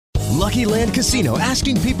Lucky Land Casino,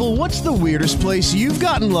 asking people, what's the weirdest place you've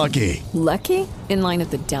gotten lucky? Lucky? In line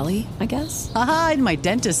at the deli, I guess? Aha, in my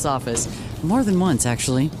dentist's office. More than once,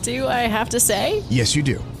 actually. Do I have to say? Yes, you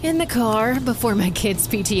do. In the car before my kids'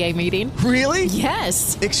 PTA meeting. Really?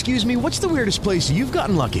 Yes. Excuse me, what's the weirdest place you've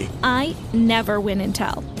gotten lucky? I never win and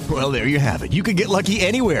tell. Well, there you have it. You can get lucky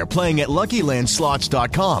anywhere, playing at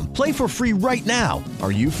LuckyLandSlots.com. Play for free right now.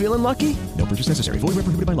 Are you feeling lucky? No purchase necessary. Void where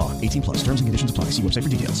prohibited by law. 18 plus. Terms and conditions apply. See website for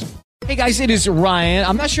details. Hey guys, it is Ryan.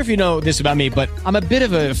 I'm not sure if you know this about me, but I'm a bit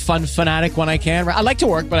of a fun fanatic when I can. I like to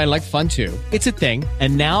work, but I like fun too. It's a thing.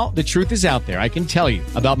 And now the truth is out there. I can tell you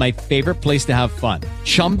about my favorite place to have fun.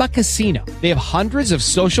 Chumba Casino. They have hundreds of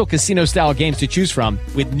social casino style games to choose from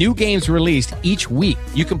with new games released each week.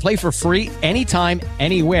 You can play for free anytime,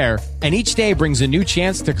 anywhere. And each day brings a new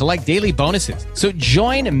chance to collect daily bonuses. So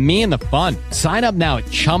join me in the fun. Sign up now at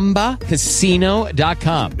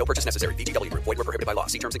ChumbaCasino.com. No purchase necessary. VGW Group. Void where prohibited by law.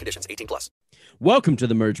 See terms and conditions. 18 plus. Welcome to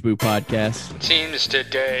the Merge Boo Podcast. Seems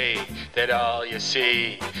today that all you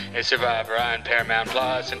see is Survivor on Paramount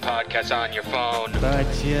Plus and podcasts on your phone. But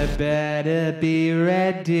you better be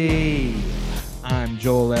ready. I'm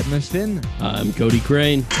Joel Edmiston. I'm Cody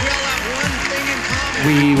Crane.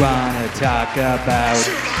 We want to talk about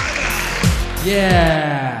Survivor.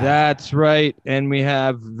 Yeah. That's right. And we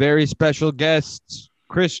have very special guests,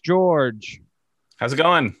 Chris George. How's it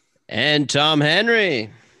going? And Tom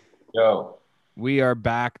Henry. Yo. We are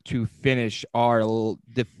back to finish our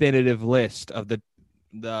definitive list of the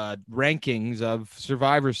rankings of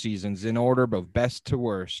Survivor seasons in order of best to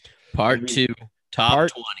worst. Part 2, top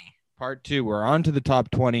 20. Part 2. We're on to the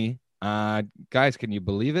top 20. Guys, can you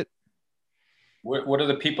believe it? What are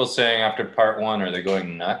the people saying after part 1? Are they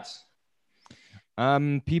going nuts?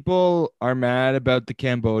 People are mad about the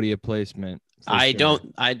Cambodia placement. I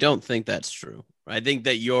don't think that's true. I think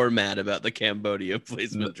that you're mad about the Cambodia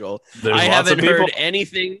placement, Joel. I haven't heard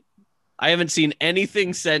anything. I haven't seen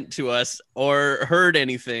anything sent to us or heard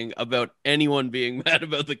anything about anyone being mad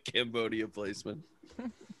about the Cambodia placement.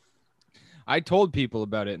 I told people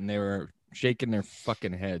about it and they were shaking their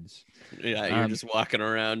fucking heads. Yeah, you're just walking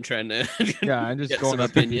around trying to I'm just get going some up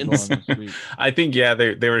opinions. to people on the street. I think,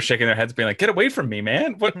 they were shaking their heads being like, get away from me,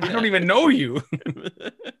 man. What? I don't even know you.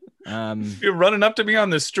 You're running up to me on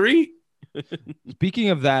the street. Speaking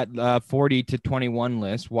of that 40 to 21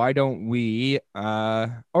 list, why don't we,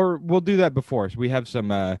 or we'll do that before. So we have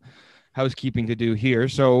some housekeeping to do here.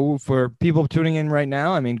 So for people tuning in right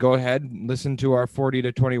now, go ahead and listen to our 40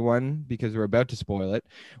 to 21 because we're about to spoil it.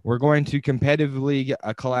 We're going to competitively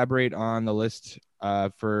collaborate on the list.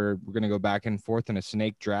 We're going to go back and forth in a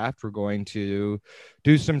snake draft. We're going to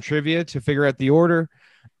do some trivia to figure out the order.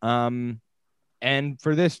 And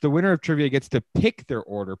for this, the winner of trivia gets to pick their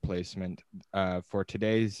order placement for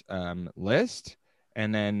today's list.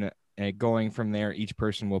 And then going from there, each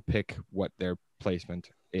person will pick what their placement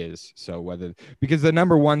is. So because the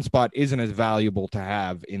number 1 spot isn't as valuable to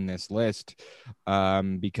have in this list,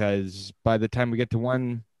 because by the time we get to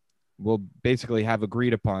 1, we'll basically have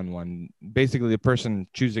agreed upon one. Basically, the person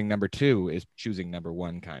choosing number 2 is choosing number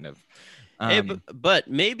 1, kind of. Hey, but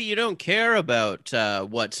maybe you don't care about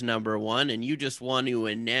what's number 1 and you just want to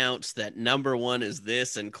announce that number 1 is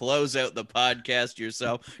this and close out the podcast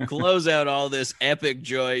yourself, close out all this epic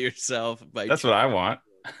joy yourself. That's what I want.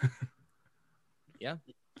 Yeah,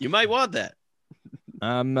 you might want that.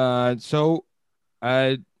 So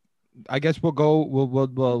I guess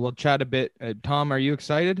we'll chat a bit. Tom, are you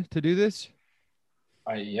excited to do this?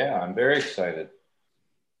 Yeah, I'm very excited.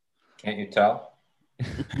 Can't you tell?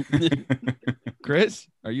 Chris,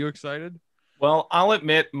 are you excited? Well, I'll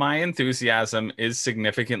admit my enthusiasm is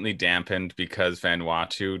significantly dampened because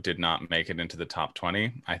Vanuatu did not make it into the top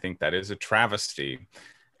 20. I think that is a travesty.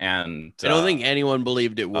 And I don't think anyone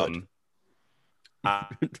believed it would.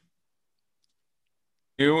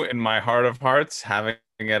 You, in my heart of hearts, having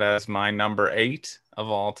it as my number 8 of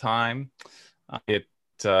all time, it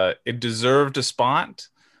deserved a spot,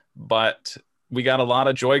 but we got a lot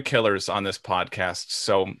of joy killers on this podcast,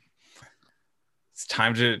 so it's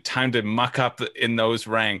time to muck up in those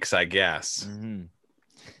ranks, I guess. Mm-hmm.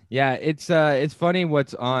 Yeah, it's funny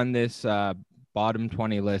what's on this bottom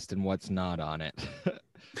 20 list and what's not on it.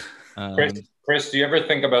 Chris, do you ever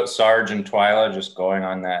think about Sarge and Twyla just going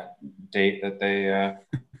on that date that they?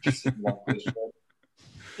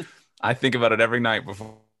 I think about it every night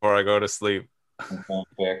before I go to sleep.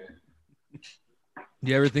 Do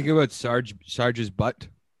you ever think about Sarge's butt?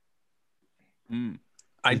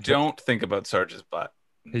 I don't think about Sarge's butt.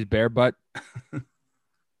 His bare butt?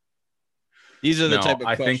 These are the type of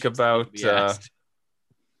I think about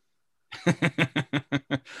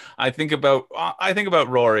I think about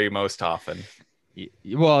Rory most often.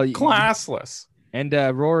 Well, classless. And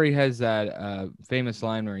Rory has that famous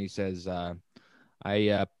line where he says,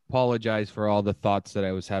 I apologize for all the thoughts that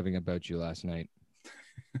I was having about you last night.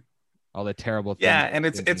 All the terrible things. Yeah, and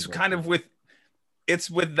it's kind of with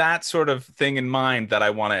that sort of thing in mind that I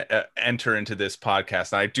want to enter into this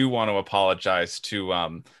podcast. And I do want to apologize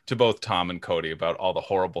to both Tom and Cody about all the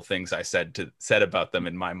horrible things I said about them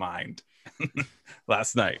in my mind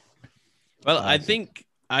last night. Well, I think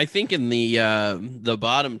in the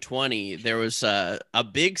bottom 20 there was a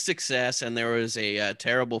big success and there was a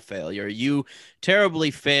terrible failure. You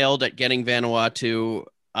terribly failed at getting Vanuatu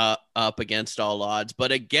up against all odds,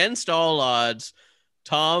 but against all odds,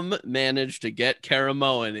 Tom managed to get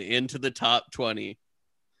Karamoan into the top 20.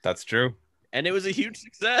 That's true. And it was a huge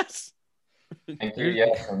success. Thank you.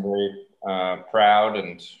 Yes, I'm very proud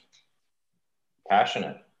and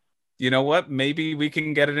passionate. You know what? Maybe we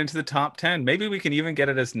can get it into the top 10. Maybe we can even get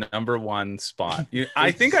it as number 1 spot.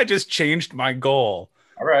 I think I just changed my goal.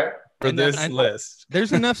 All right. For this list.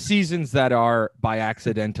 There's enough seasons that are by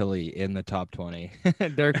accidentally in the top 20.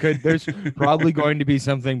 There's probably going to be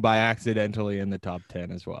something by accidentally in the top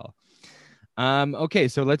 10 as well. Okay,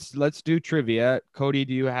 so let's do trivia. Cody,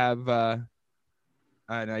 do you have an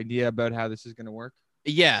idea about how this is going to work?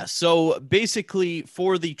 Yeah, so basically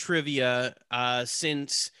for the trivia,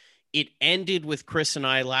 since it ended with Chris and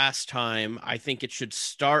I last time, I think it should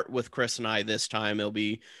start with Chris and I this time.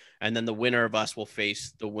 And then the winner of us will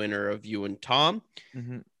face the winner of you and Tom.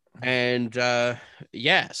 Mm-hmm. And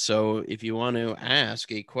so if you want to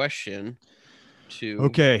ask a question to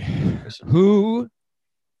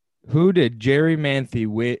who did Jerry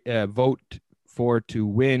Manthe vote for to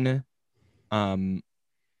win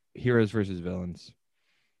Heroes versus Villains?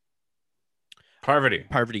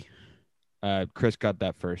 Parvati. Chris got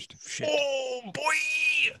that first. Shit. Oh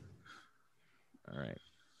boy! All right.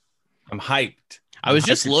 I'm hyped. I was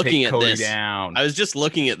just looking at this. Down. I was just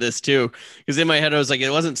looking at this too, because in my head I was like,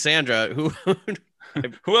 it wasn't Sandra.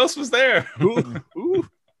 Who else was there? Who?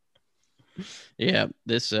 Yeah,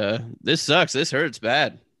 this sucks. This hurts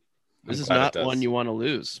bad. This is not one you want to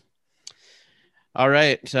lose. All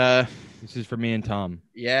right. This is for me and Tom.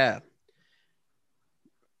 Yeah.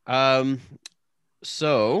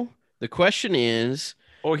 So the question is.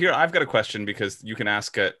 Oh, here I've got a question because you can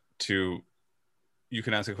ask a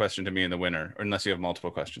question to me and the winner, or unless you have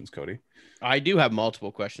multiple questions, Cody. I do have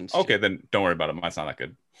multiple questions. Okay, then don't worry about it. Mine's not that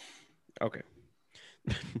good. Okay.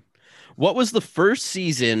 What was the first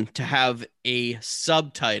season to have a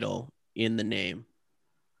subtitle in the name?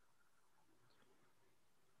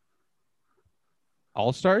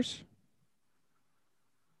 All Stars?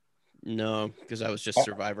 No, because I was just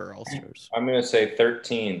Survivor All Stars. I'm going to say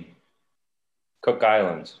 13. Cook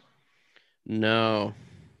Islands. No.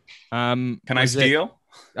 Can I steal?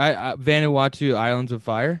 Vanuatu Islands of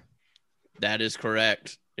Fire? That is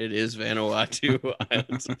correct. It is Vanuatu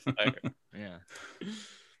Islands of Fire. Yeah.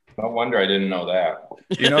 No wonder I didn't know that.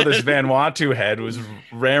 You know, this Vanuatu head was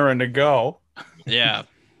raring to go. Yeah.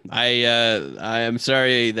 I am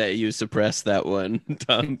sorry that you suppressed that one,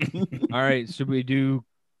 Tom. All right. Should we do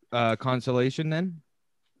consolation then?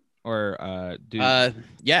 Or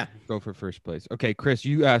go for first place. Okay, Chris,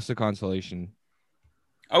 you asked the consolation.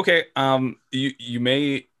 Okay. You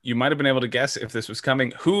might have been able to guess if this was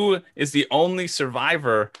coming. Who is the only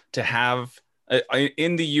survivor to have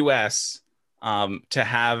in the US to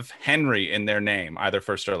have Henry in their name, either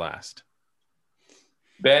first or last?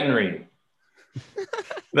 Benry.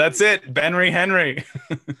 That's it. Benry Henry.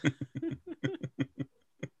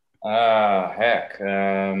 Heck.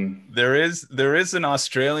 There is an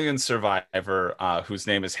Australian survivor whose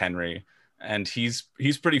name is Henry, and he's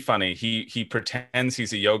pretty funny. He pretends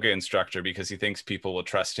he's a yoga instructor because he thinks people will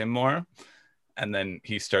trust him more, and then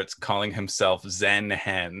he starts calling himself Zen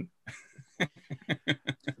Hen.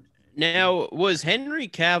 Now, was Henry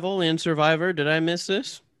Cavill in Survivor? Did I miss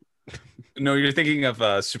this? No, you're thinking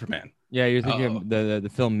of Superman. Yeah, you're thinking of the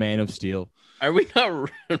film Man of Steel. Are we not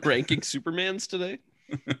ranking Supermans today?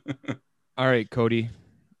 All right, Cody.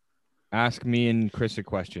 Ask me and Chris a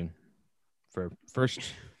question for first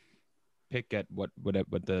pick at what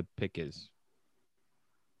the pick is.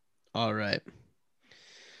 All right.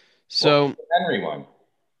 So what was the Henry one?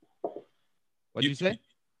 What'd you say?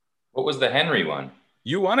 What was the Henry one?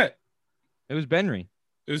 You won it. It was Benry.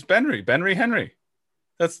 It was Benry. Benry Henry.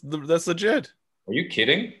 That's legit. Are you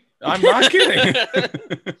kidding? I'm not kidding.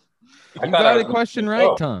 You got the question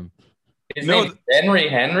right, Tom. His name is Benry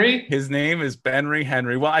Henry? His name is Benry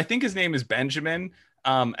Henry. Well, I think his name is Benjamin,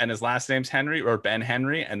 And his last name's Henry or Ben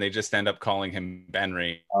Henry, and they just end up calling him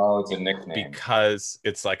Benry. Oh, it's a nickname because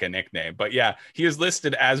it's like a nickname. But yeah, he is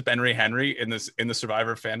listed as Benry Henry in the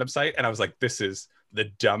Survivor fandom site, and I was like, this is the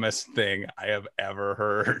dumbest thing I have ever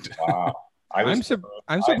heard. Wow, I'm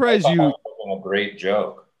surprised you. That was a great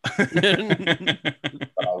joke. But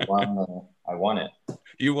I won it.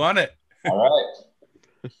 You won it. All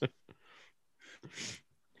right.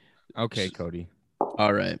 Okay, Cody.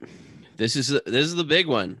 All right. This is the big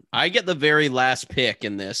one. I get the very last pick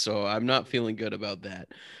in this, so I'm not feeling good about that.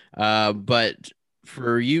 But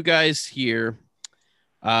for you guys here,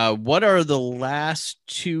 what are the last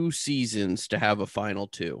 2 seasons to have a final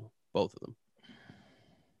 2? Both of them.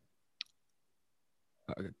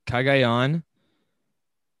 Cagayan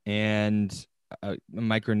and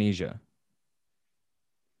Micronesia.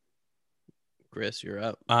 Chris, you're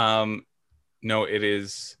up. No, it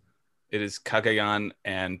is Cagayan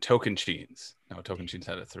and Tocantins. No, Tocantins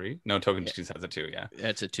had a 3. No, Tocantins has a 2. Yeah,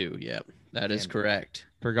 that's a 2. Yeah, that is correct.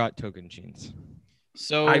 Forgot Tocantins.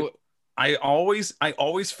 So I always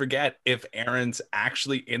forget if Erin's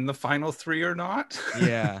actually in the final 3 or not.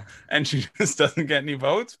 Yeah, and she just doesn't get any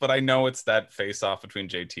votes. But I know it's that face off between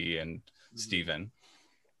JT and Steven.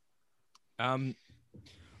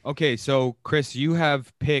 Okay, so Chris, you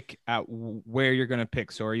have pick at where you're gonna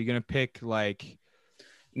pick. So are you gonna pick like?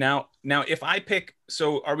 Now, if I pick,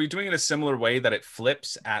 so are we doing it a similar way that it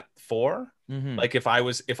flips at 4? Mm-hmm. Like if I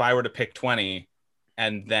were to pick 20,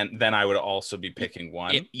 and then I would also be picking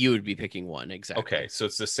 1. You would be picking 1, exactly. Okay, so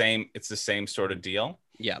it's the same sort of deal.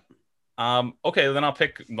 Yeah. Okay, then I'll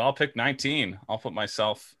pick 19. I'll put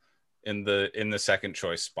myself in the second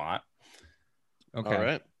choice spot. Okay. All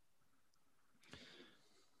right.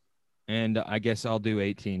 And I guess I'll do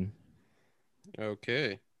 18.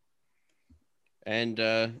 Okay. And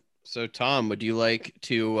so, Tom, would you like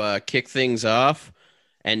to kick things off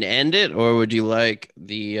and end it, or would you like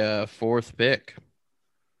the 4th pick?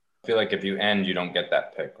 I feel like if you end, you don't get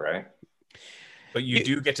that pick, right? But you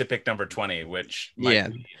do get to pick number 20, which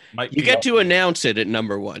might you get to announce it at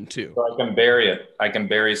number 1 too. So I can bury it. I can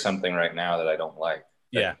bury something right now that I don't like.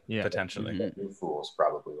 Yeah, potentially. You fools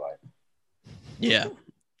probably like. Yeah.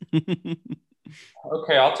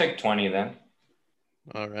 Okay, I'll take 20 then.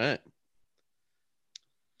 All right.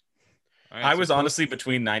 I was honestly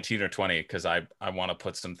between 19 or 20 because I want to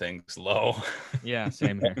put some things low. Yeah,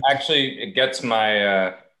 same here. Actually, it gets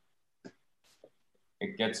my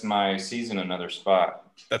season another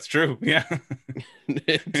spot. That's true. Yeah.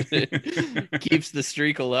 Keeps the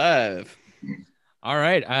streak alive. All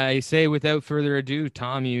right. I say without further ado,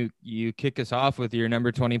 Tom, you kick us off with your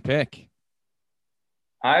number 20 pick.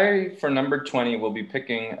 For number 20, will be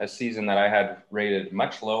picking a season that I had rated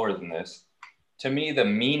much lower than this. To me, the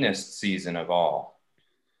meanest season of all.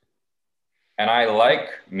 And I like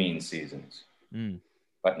mean seasons,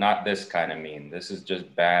 but not this kind of mean. This is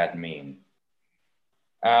just bad mean.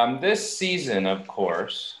 This season, of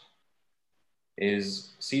course, is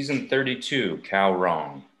season 32, Cow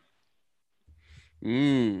Wrong.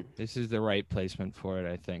 This is the right placement for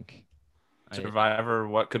it, I think. Survivor,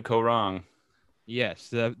 what could go wrong? Yes,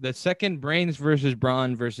 the second brains versus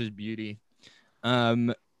brawn versus beauty.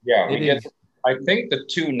 I think the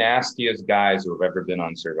 2 nastiest guys who have ever been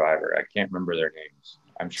on Survivor. I can't remember their names.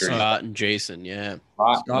 I'm sure Scott and Jason. Yeah,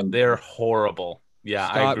 Scott, they're horrible. Yeah,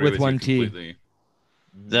 Scott I agree with with 1 you T. completely.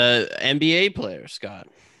 The NBA player, Scott.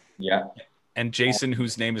 Yeah, and Jason,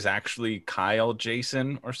 whose name is actually Kyle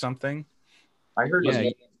Jason or something. I heard his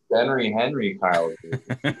name is Henry Kyle.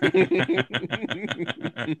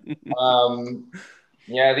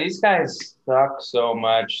 Yeah, these guys suck so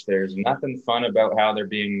much. There's nothing fun about how they're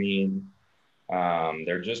being mean.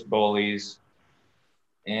 They're just bullies.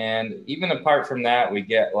 And even apart from that, we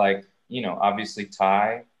get obviously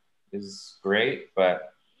Ty is great,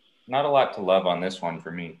 but not a lot to love on this one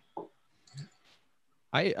for me.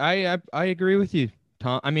 I agree with you,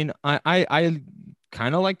 Tom. I mean, I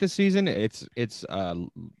kind of like the season. It's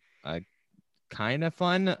kind of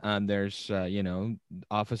fun. There's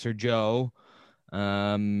Officer Joe,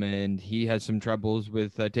 and he has some troubles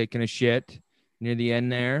with taking a shit near the end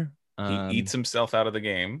there. He eats himself out of the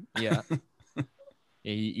game. Yeah.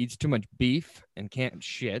 He eats too much beef and can't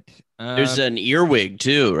shit. There's an earwig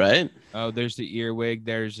too, right? Oh, there's the earwig.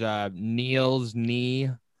 There's Neil's knee.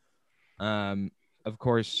 Of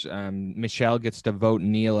course, Michelle gets to vote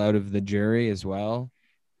Neil out of the jury as well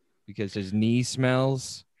because his knee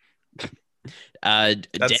smells. That's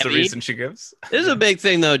Debbie, the reason she gives. This is a big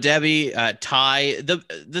thing though, Debbie. Ty.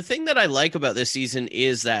 The thing that I like about this season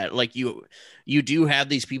is that you do have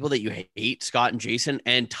these people that you hate, Scott and Jason,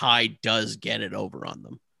 and Ty does get it over on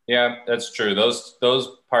them. Yeah, that's true.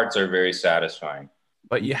 Those parts are very satisfying.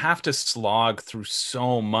 But you have to slog through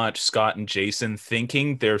so much, Scott and Jason,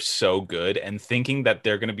 thinking they're so good and thinking that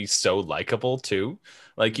they're going to be so likable too.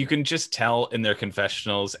 Like you can just tell in their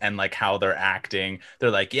confessionals and like how they're acting.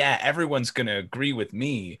 They're like, yeah, everyone's going to agree with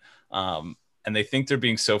me. And they think they're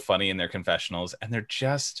being so funny in their confessionals, and they're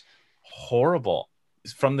just horrible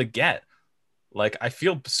from the get. Like I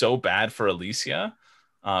feel so bad for Alicia,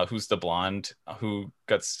 who's the blonde who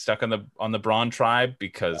got stuck on the Braun tribe,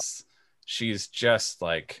 because she's just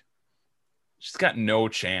like, she's got no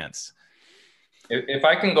chance. If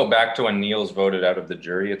I can go back to when Neil's voted out of the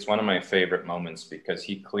jury, it's one of my favorite moments because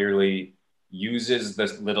he clearly uses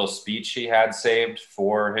this little speech he had saved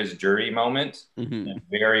for his jury moment. Mm-hmm. A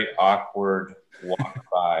very awkward walk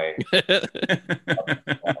by.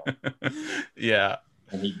 Yeah.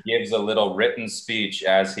 And he gives a little written speech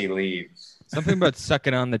as he leaves. Something about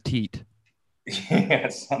sucking on the teat. Yeah,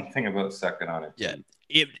 something about sucking on it. Yeah.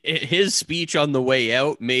 His speech on the way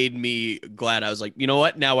out made me glad. I was like, you know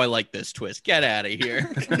what? Now I like this twist. Get out of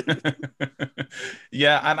here.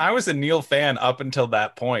 Yeah, and I was a Neil fan up until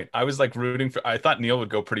that point. I was like rooting for. I thought Neil would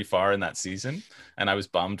go pretty far in that season, and I was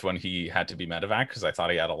bummed when he had to be medevac because I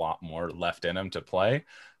thought he had a lot more left in him to play.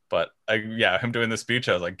 But yeah, him doing the speech,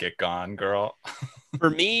 I was like, get gone, girl. For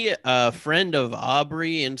me, a friend of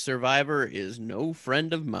Aubrey in Survivor is no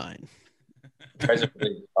friend of mine. You guys are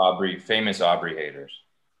big famous Aubrey haters.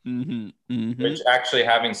 Mm-hmm, mm-hmm. Which actually,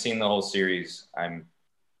 having seen the whole series, I'm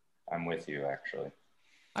with you actually.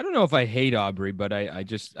 I don't know if I hate Aubrey, but I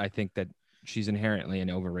think that she's inherently an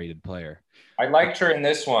overrated player. I liked her in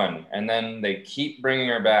this one, and then they keep bringing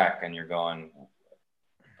her back, and you're going,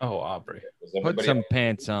 oh, Aubrey. Put some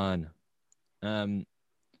pants on.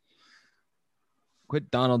 Quit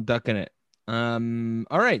Donald ducking it.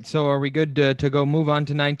 All right, so are we good to go move on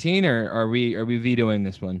to 19, or are we vetoing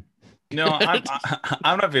this one? No,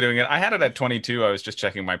 I'm not videoing it. I had it at 22. I was just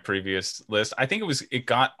checking my previous list. I think it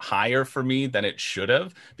got higher for me than it should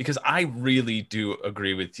have, because I really do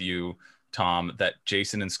agree with you, Tom, that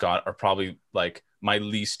Jason and Scott are probably like my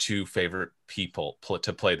least two favorite people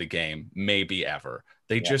to play the game, maybe ever.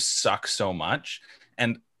 They just suck so much,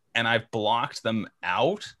 and I've blocked them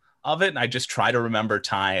out of it. And I just try to remember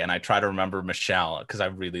Ty, and I try to remember Michelle because I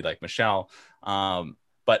really like Michelle.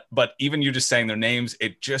 But even you just saying their names,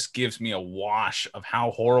 it just gives me a wash of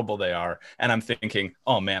how horrible they are. And I'm thinking,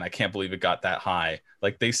 oh man, I can't believe it got that high.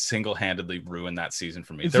 Like they single-handedly ruined that season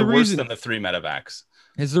for me. They're worse than the three medevacs.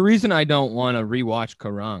 Is the reason I don't want to rewatch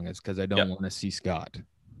Karang is because I don't want to see Scott.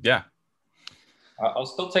 Yeah. I'll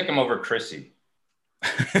still take him over Chrissy.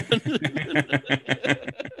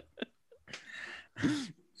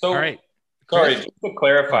 So, all right. Sorry, just to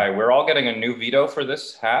clarify, we're all getting a new veto for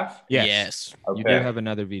this half? Yes. Okay. You do have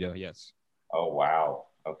another veto, yes. Oh, wow.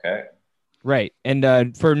 Okay. Right.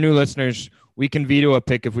 And for new listeners, we can veto a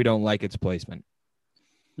pick if we don't like its placement.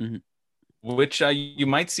 Mm-hmm. Which you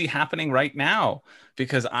might see happening right now,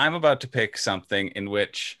 because I'm about to pick something in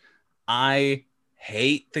which I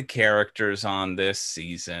hate the characters on this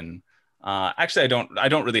season. Actually, I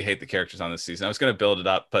don't really hate the characters on this season. I was going to build it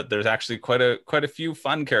up, but there's actually quite a few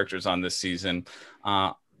fun characters on this season.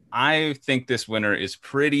 I think this winner is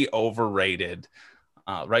pretty overrated.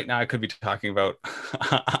 Right now, I could be talking about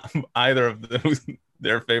either of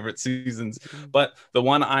their favorite seasons, but the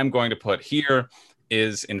one I'm going to put here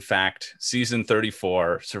is, in fact, season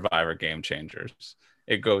 34, Survivor Game Changers.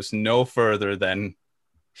 It goes no further than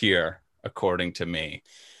here, according to me.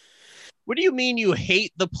 What do you mean you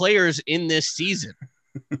hate the players in this season?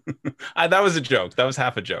 That was a joke. That was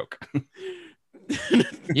half a joke.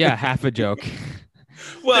 Yeah, half a joke.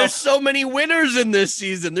 Well, there's so many winners in this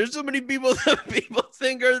season. There's so many people that people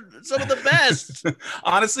think are some of the best.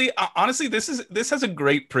 honestly, this has a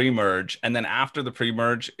great pre-merge, and then after the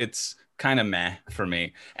pre-merge, it's kind of meh for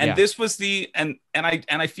me. And this was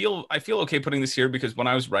I feel okay putting this here, because when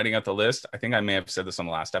I was writing out the list, I think I may have said this on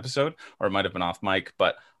the last episode, or it might have been off mic,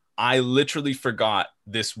 but I literally forgot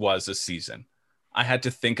this was a season. I had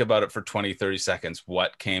to think about it for 20, 30 seconds.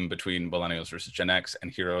 What came between Millennials versus Gen X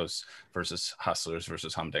and Heroes versus Hustlers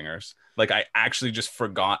versus Humdingers? Like, I actually just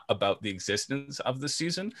forgot about the existence of the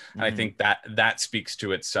season. And I think that speaks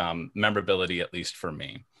to its memorability, at least for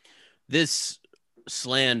me. This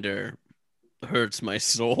slander hurts my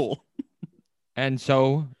soul. And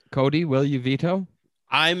so, Cody, will you veto?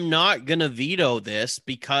 I'm not going to veto this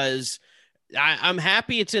because I'm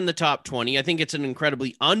happy it's in the top 20. I think it's an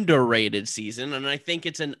incredibly underrated season, and I think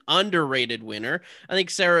it's an underrated winner. I think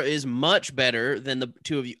Sarah is much better than the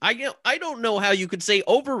two of you. I don't know how you could say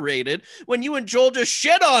overrated when you and Joel just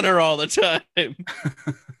shit on her all the time.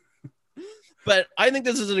 But I think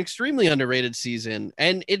this is an extremely underrated season,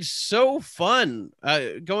 and it's so fun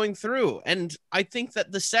going through. And I think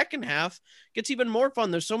that the second half gets even more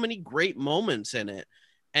fun. There's so many great moments in it,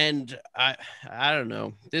 and I don't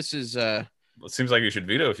know. This is It seems like you should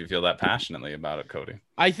veto if you feel that passionately about it, Cody.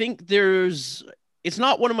 I think it's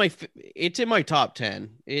not one of my, it's in my top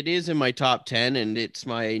 10. It is in my top 10 and it's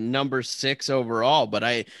my number 6 overall. But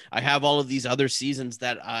I have all of these other seasons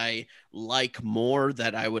that I like more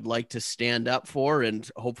that I would like to stand up for and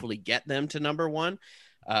hopefully get them to number 1.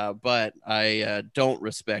 But I don't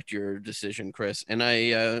respect your decision, Chris. And I,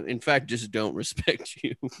 in fact, just don't respect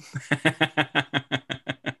you.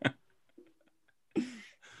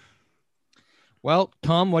 Well,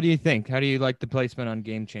 Tom, what do you think? How do you like the placement on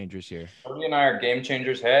Game Changers here? Cody and I are Game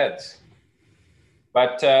Changers heads.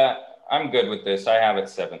 But I'm good with this. I have it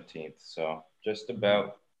 17th, so just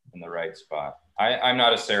about in the right spot. I'm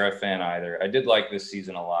not a Sarah fan either. I did like this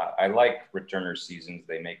season a lot. I like returner seasons.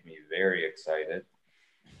 They make me very excited.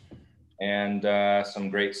 And some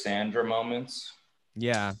great Sandra moments.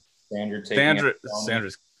 Yeah.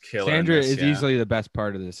 Sandra's killer. Sandra is easily the best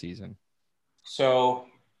part of the season. So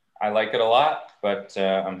I like it a lot, but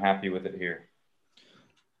I'm happy with it here.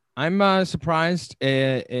 I'm surprised.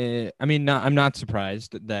 I'm not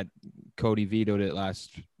surprised that Cody vetoed it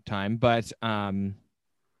last time, but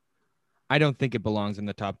I don't think it belongs in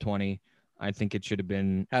the top 20. I think it should have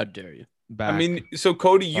been. How dare you? I mean, so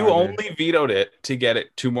Cody, you only vetoed it to get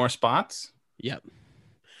it 2 more spots? Yep.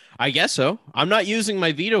 I guess so. I'm not using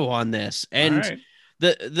my veto on this. And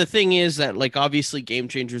the thing is that, like, obviously Game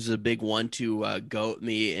Changers is a big one to goat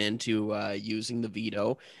me into using the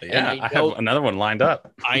veto. Yeah, I have another one lined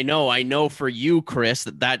up. I know for you, Chris,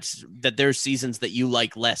 that there's seasons that you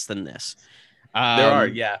like less than this. There are,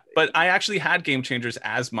 yeah. But I actually had Game Changers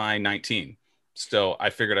as my 19. So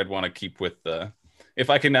I figured I'd want to keep with if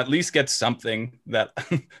I can at least get something that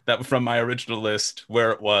from my original list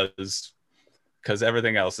where it was, because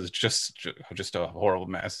everything else is just a horrible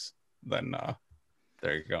mess, then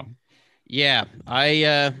there you go. Yeah,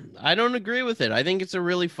 I don't agree with it. I think it's a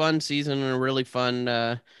really fun season and a really fun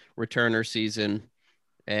returner season.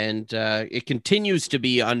 And it continues to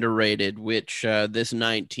be underrated, which this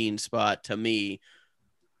 19 spot to me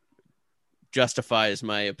justifies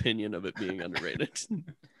my opinion of it being underrated.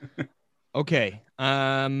 Okay.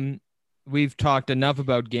 We've talked enough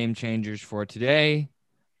about Game Changers for today.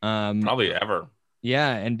 Probably ever.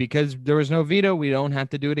 Yeah, and because there was no veto, we don't have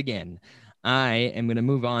to do it again. I am going to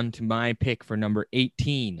move on to my pick for number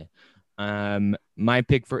 18. My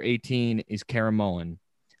pick for 18 is Cara Mullen.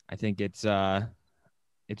 I think it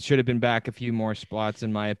should have been back a few more spots,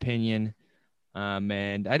 in my opinion.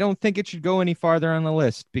 And I don't think it should go any farther on the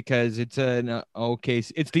list because it's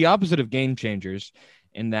it's the opposite of Game Changers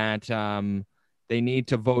in that they need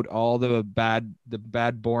to vote all the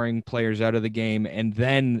bad, boring players out of the game, and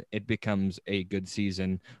then it becomes a good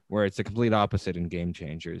season, where it's the complete opposite in Game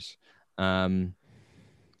Changers. I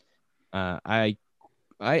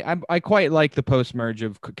quite like the post merge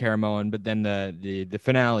of Cara Mullen, but then the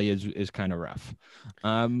finale is kind of rough.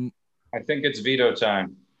 I think it's veto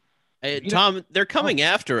time. Hey, Tom, they're coming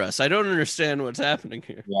after us. I don't understand what's happening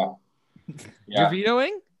here. Yeah. You're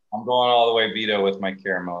vetoing? I'm going all the way veto with my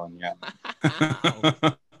Cara Mullen. Yeah.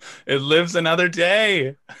 It lives another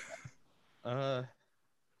day.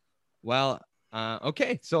 Well,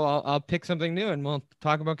 okay. So I'll pick something new, and we'll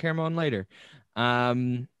talk about Cara Mullen later.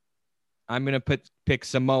 I'm gonna pick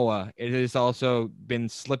Samoa. It has also been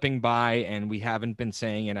slipping by, and we haven't been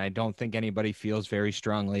saying it. I don't think anybody feels very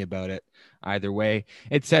strongly about it either way.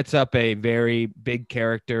 It sets up a very big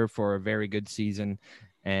character for a very good season,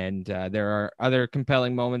 and there are other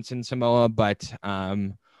compelling moments in Samoa, but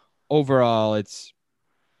overall, it's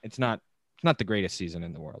not the greatest season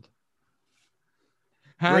in the world.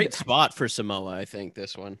 Great spot for Samoa, I think,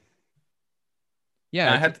 this one.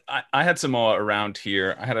 Yeah, I had Samoa around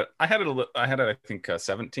here. I had it I think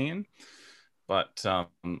 17, but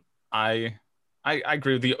I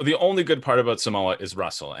agree. The only good part about Samoa is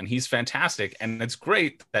Russell, and he's fantastic, and it's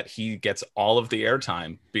great that he gets all of the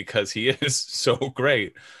airtime because he is so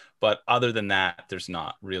great. But other than that, there's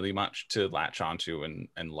not really much to latch onto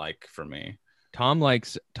and like for me. Tom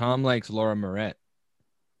likes Laura Moret.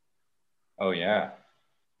 Oh yeah,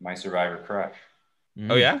 my Survivor crush.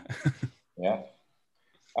 Oh yeah. Yeah.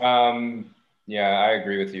 Yeah, I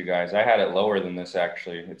agree with you guys. I had it lower than this,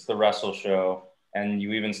 actually. It's the Russell show, and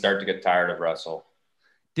you even start to get tired of Russell.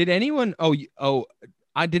 Did anyone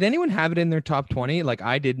did anyone have it in their top 20? Like,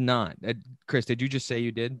 I did not. Chris, did you just say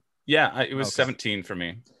you did? Yeah, it was 17 for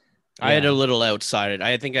me. I had a little outside it.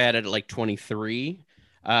 I think I had it at like 23.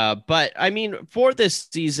 But I mean, for this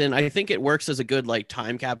season, I think it works as a good like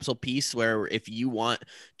time capsule piece where if you want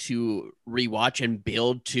to rewatch and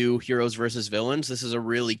build to heroes versus villains, this is a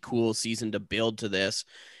really cool season to build to this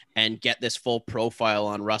and get this full profile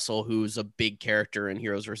on Russell, who's a big character in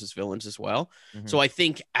heroes versus villains as well. So I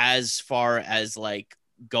think as far as like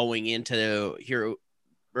going into hero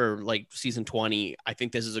or like season 20, I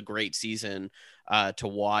think this is a great season to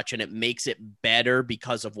watch, and it makes it better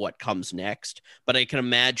because of what comes next. But I can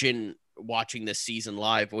imagine watching this season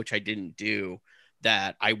live, which I didn't do,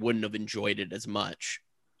 that I wouldn't have enjoyed it as much.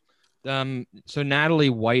 So Natalie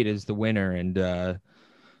White is the winner, and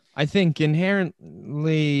I think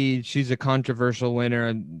inherently she's a controversial winner.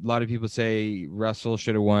 A lot of people say Russell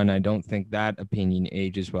should have won. I don't think that opinion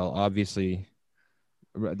ages well. Obviously,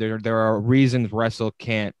 there are reasons Russell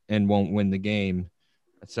can't and won't win the game.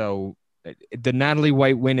 So the Natalie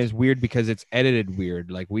White win is weird because it's edited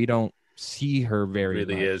weird. Like we don't see her very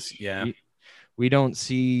really much. Is, yeah. We don't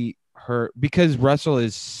see her because Russell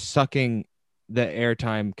is sucking the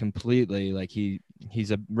airtime completely. Like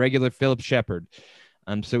he's a regular Philip Shepard.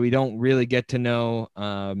 So we don't really get to know.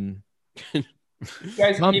 You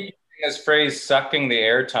guys keep using this phrase "sucking the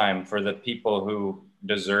airtime" for the people who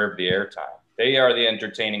deserve the airtime. They are the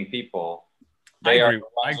entertaining people. I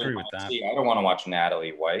agree with that. I don't want to watch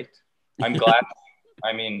Natalie White. I'm glad.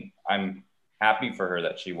 I mean, I'm happy for her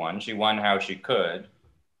that she won. She won how she could.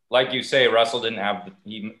 Like you say, Russell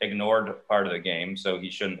he ignored part of the game, so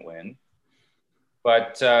he shouldn't win.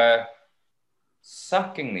 But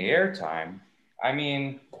sucking the airtime. I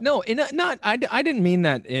mean, no, I didn't mean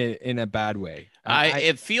that in a bad way.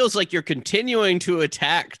 It feels like you're continuing to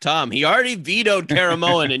attack Tom. He already vetoed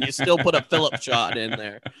Caramoan, and you still put a Philip shot in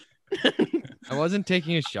there. I wasn't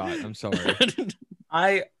taking a shot. I'm sorry.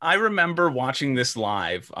 I remember watching this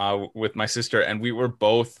live with my sister, and we were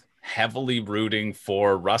both heavily rooting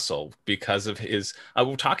for Russell because of his.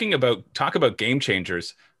 Talk about game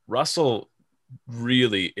changers. Russell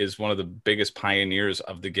really is one of the biggest pioneers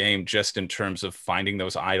of the game, just in terms of finding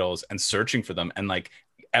those idols and searching for them and like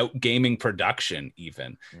out gaming production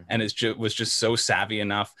even. And was just so savvy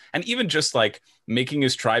enough, and even just like making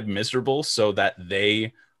his tribe miserable so that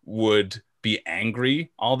they would be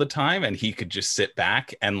angry all the time and he could just sit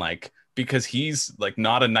back and like, because he's like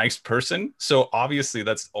not a nice person, so obviously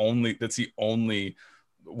that's the only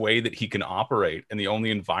way that he can operate and the only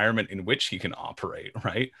environment in which he can operate,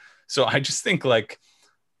 right? So I just think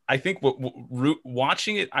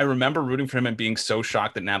watching it, I remember rooting for him and being so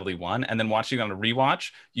shocked that Natalie won. And then watching it on a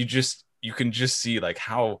rewatch, you can just see like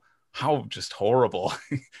how just horrible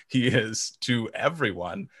he is to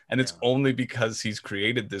everyone. And it's only because he's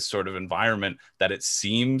created this sort of environment that it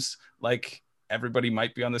seems like everybody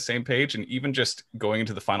might be on the same page. And even just going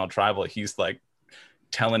into the final tribal, he's like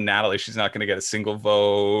telling Natalie she's not going to get a single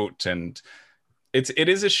vote. And it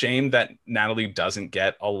is a shame that Natalie doesn't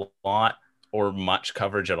get a lot or much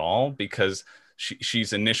coverage at all, because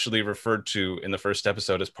she's initially referred to in the first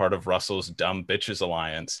episode as part of Russell's Dumb Bitches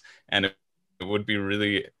Alliance. And it would have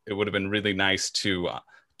been really nice to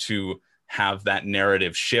have that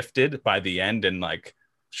narrative shifted by the end and like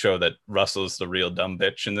show that Russell's the real dumb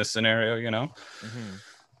bitch in this scenario, you know?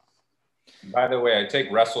 By the way, I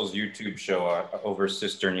take Russell's YouTube show over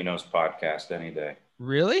Sister Nino's podcast any day.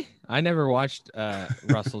 Really? I never watched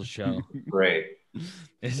Russell's show. Great.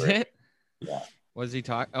 Is it? Yeah. Was he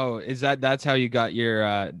talk? Oh, that's how you got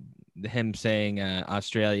your him saying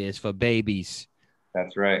Australia is for babies?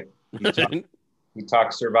 That's right. He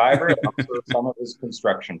talks Survivor and also some of his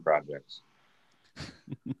construction projects.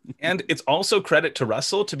 And it's also credit to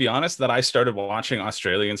Russell, to be honest, that I started watching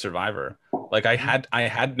Australian Survivor. Like I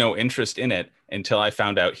had no interest in it until I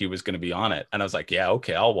found out he was going to be on it, and I was like, yeah,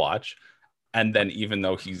 okay, I'll watch. And then even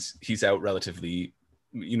though he's out relatively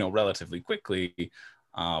quickly,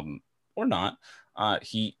 or not,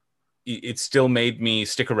 it still made me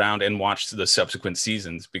stick around and watch the subsequent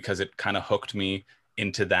seasons because it kind of hooked me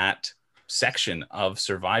into that section of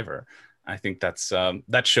Survivor. I think that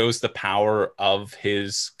shows the power of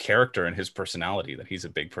his character and his personality, that he's a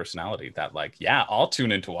big personality that like, yeah, I'll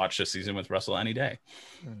tune in to watch this season with Russell any day.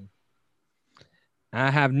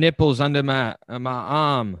 I have nipples under my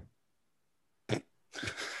arm.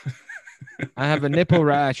 I have a nipple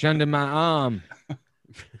rash under my arm.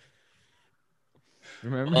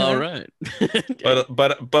 Remember? All that? right.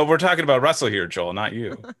 but we're talking about Russell here, Joel, not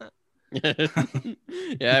you.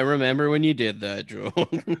 Yeah, I remember when you did that, Joel.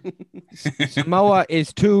 Samoa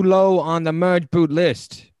is too low on the merge boot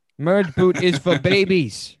list. Merge boot is for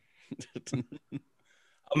babies.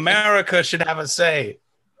 America should have a say.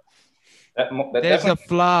 There's a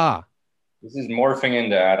flaw. This is morphing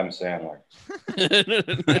into Adam Sandler.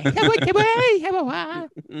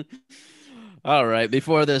 All right.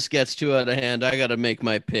 Before this gets too out of hand, I got to make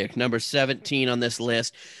my pick. Number 17 on this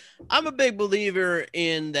list. I'm a big believer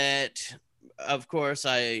in that. Of course,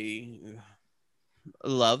 I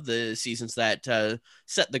love the seasons that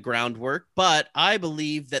set the groundwork, but I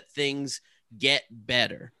believe that things get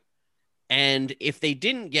better. And if they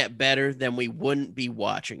didn't get better, then we wouldn't be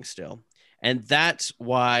watching still. And that's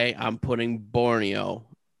why I'm putting Borneo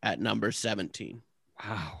at number 17.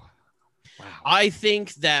 Wow. I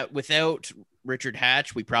think that without Richard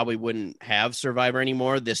Hatch, we probably wouldn't have Survivor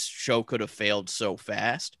anymore. This show could have failed so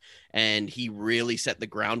fast. And he really set the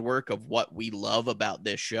groundwork of what we love about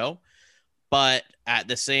this show. But at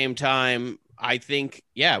the same time, I think,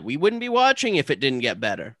 we wouldn't be watching if it didn't get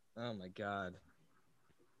better. Oh, my God.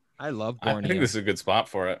 I love Borneo. I think this is a good spot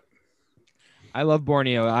for it. I love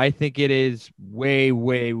Borneo. I think it is way,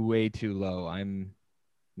 way, way too low. I'm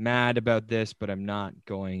mad about this, but I'm not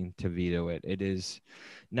going to veto it. It is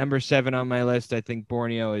number 7 on my list. I think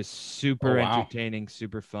Borneo is super entertaining,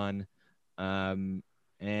 super fun. And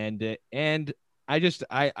I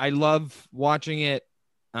love watching it.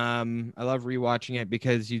 I love rewatching it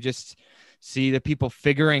because you just see the people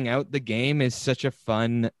figuring out the game is such a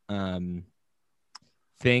fun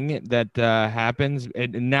thing that happens,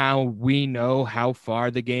 and now we know how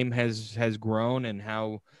far the game has grown and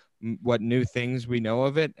what new things we know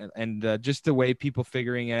of it, and just the way people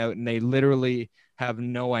figuring it out, and they literally have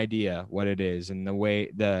no idea what it is, and the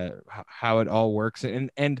way how it all works,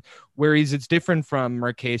 and whereas it's different from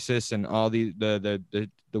Marquesas and all the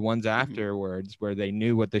ones afterwards where they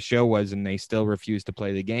knew what the show was and they still refused to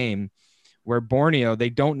play the game, where Borneo,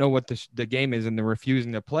 they don't know what the game is and they're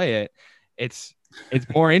refusing to play it. It's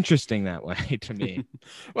more interesting that way to me.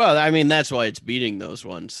 Well, I mean, that's why it's beating those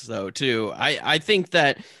ones, though, too. I think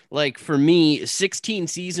that, like, for me, 16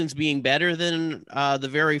 seasons being better than the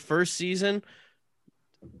very first season,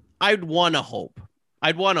 I'd want to hope.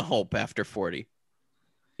 I'd want to hope after 40.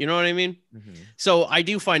 You know what I mean? Mm-hmm. So I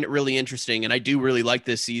do find it really interesting, and I do really like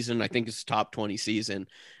this season. I think it's a top 20 season,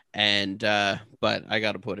 and but I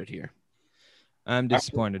got to put it here. I'm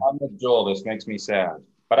disappointed. I'm with Joel. This makes me sad.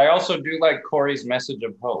 But I also do like Corey's message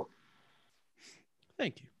of hope.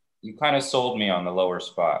 Thank you. You kind of sold me on the lower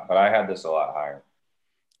spot, but I had this a lot higher.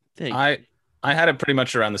 Thank you. I had it pretty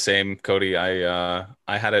much around the same, Cody. I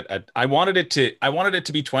had it I wanted it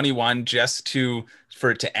to be 21 just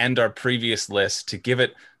for it to end our previous list, to give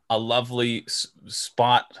it a lovely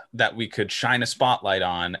spot that we could shine a spotlight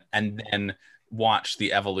on and then watch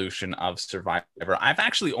the evolution of Survivor. I've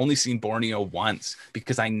actually only seen Borneo once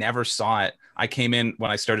because I never saw it. I came in when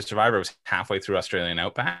I started Survivor, I was halfway through Australian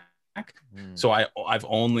Outback. So I've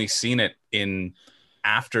only seen it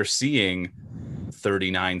after seeing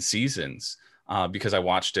 39 seasons because I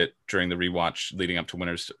watched it during the rewatch leading up to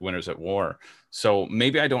Winners at War. So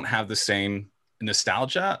maybe I don't have the same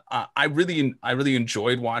nostalgia. I really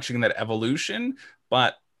enjoyed watching that evolution,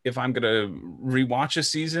 but if I'm gonna rewatch a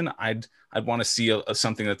season, I'd want to see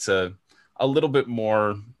something that's a little bit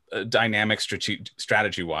more dynamic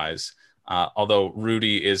strategy wise. Although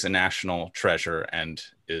Rudy is a national treasure and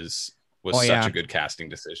was such a good casting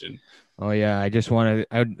decision. Oh yeah, I just want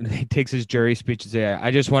to. He takes his jury speech and say, "I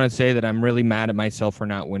just want to say that I'm really mad at myself for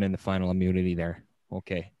not winning the final immunity there."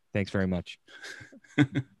 Okay, thanks very much.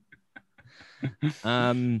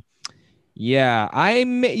 Yeah,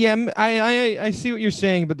 I see what you're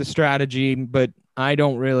saying about the strategy, but I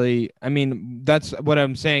don't really. I mean, that's what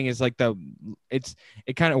I'm saying is like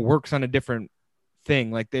it kind of works on a different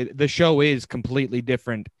thing. Like the show is completely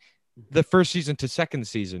different, the first season to second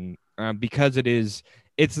season, because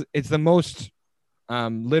it's the most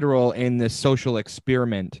literal in this social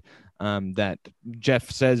experiment that Jeff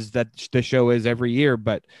says that the show is every year,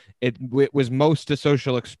 but it was most a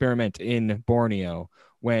social experiment in Borneo,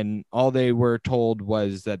 when all they were told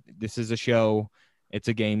was that this is a show, it's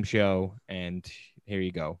a game show, and here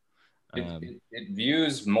you go. It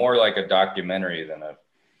views more like a documentary than a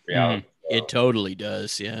reality show. It totally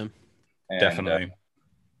does, yeah. And, definitely.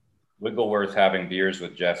 Wiggleworth having beers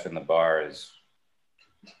with Jeff in the bar is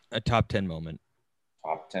a top 10 moment.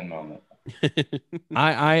 Top 10 moment.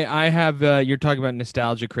 I have you're talking about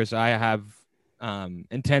nostalgia, Chris. I have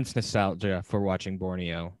intense nostalgia for watching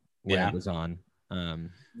Borneo when it was on.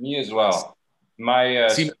 Me as well. My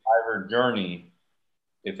Survivor journey,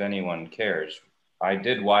 if anyone cares, I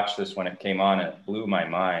did watch this when it came on and it blew my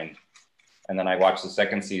mind. And then I watched the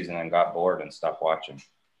second season and got bored and stopped watching.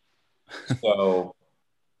 So,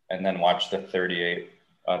 and then watched the 38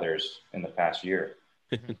 others in the past year.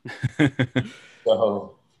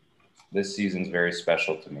 So this season's very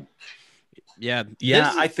special to me. Yeah.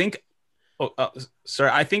 Yeah, I think. Oh,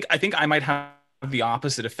 sorry. I think I might have the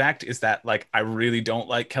opposite effect. Is that like I really don't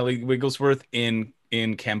like Kelly Wigglesworth in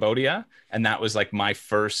Cambodia, and that was like my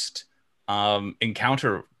first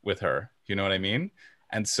encounter with her. You know what I mean?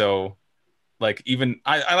 And so, like, even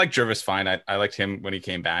I like Jervis fine. I liked him when he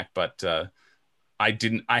came back, but I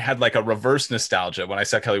didn't. I had like a reverse nostalgia when I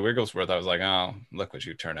saw Kelly Wigglesworth. I was like, oh, look what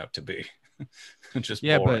you turn out to be. Just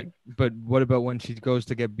boring. but what about when she goes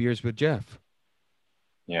to get beers with Jeff?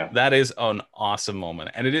 Yeah, that is an awesome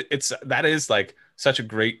moment, and it's that is like such a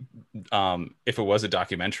great if it was a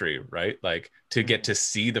documentary, right? Like to get to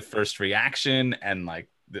see the first reaction and like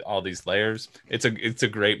all these layers. It's a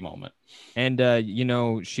great moment. And you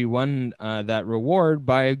know, she won that reward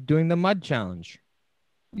by doing the mud challenge.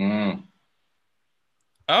 Oh,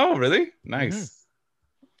 really? Nice.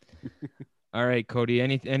 All right, Cody.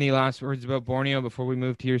 Any last words about Borneo before we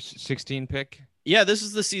move to your 16 pick? Yeah, this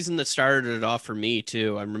is the season that started it off for me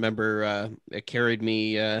too. I remember it carried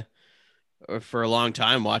me for a long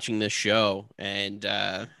time watching this show, and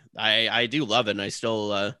I do love it, and I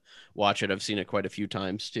still watch it. I've seen it quite a few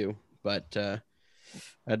times too, but I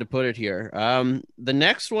had to put it here. The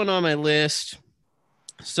next one on my list.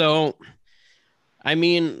 So, I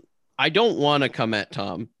mean, I don't want to come at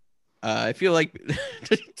Tom. I feel like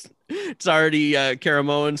it's already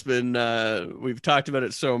Karamoan's been we've talked about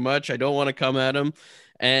it so much. I don't want to come at him,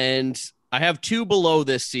 and I have two below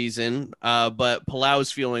this season, but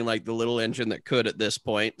Palau's feeling like the little engine that could at this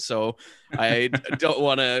point, so I don't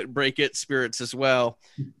want to break its spirits as well.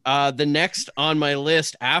 The next on my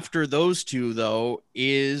list after those two, though,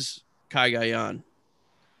 is Cagayan.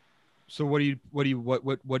 So what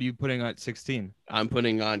are you putting at 16? I'm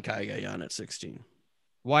putting on Cagayan at 16.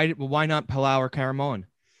 Why not Palau or Karamoan?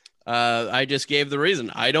 I just gave the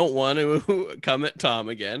reason. I don't want to come at Tom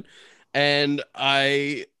again, and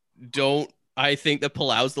I think that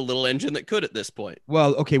Palau's the little engine that could at this point.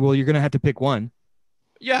 Well, okay. Well, you're gonna have to pick one.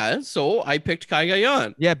 Yeah, so I picked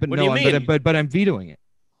Cagayan. Yeah, but what no, do you mean? but I'm vetoing it.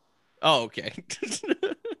 Oh, okay.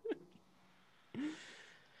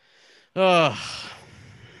 Oh,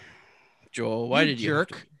 Joel, why did you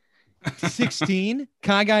jerk? 16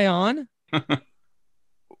 Cagayan.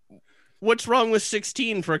 What's wrong with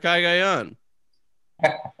 16 for Cagayan?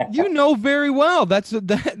 You know very well that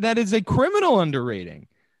is a criminal underrating.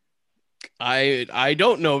 I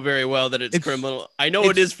don't know very well that it's criminal. I know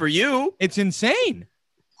it is for you. It's insane.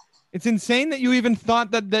 It's insane that you even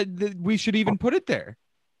thought that we should even put it there.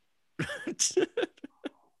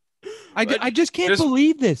 I just can't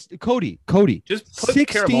believe this, Cody. Just put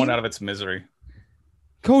Karamoan out of its misery.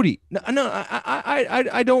 Cody, no,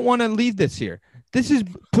 I don't want to leave this here. This is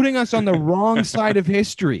putting us on the wrong side of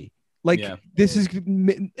history. Like this is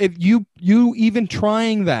if you even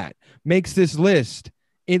trying that makes this list.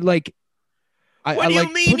 It like. What do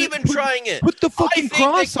you mean even trying it? Put the fucking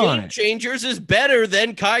cross on it. Game Changers is better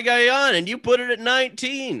than Cagayan, and you put it at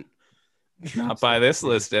 19. Not by this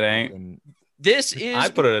list, it ain't. I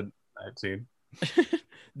put it at 19.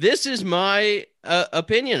 This is my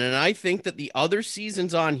opinion, and I think that the other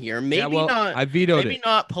seasons on here, I vetoed maybe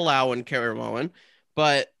not Palau and Karamoan,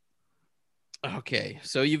 but okay,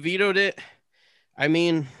 so you vetoed it. I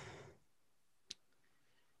mean,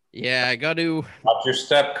 yeah, I got to watch your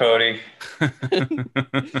step, Cody.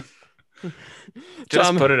 Just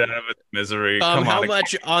Tom, put it out of its misery. Come how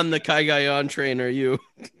much on the Cagayan train are you?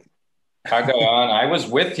 Cagayan, I was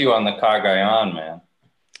with you on the Cagayan, man.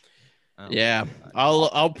 Yeah,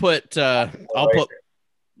 I'll put Palau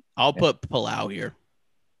here.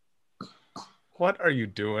 What are you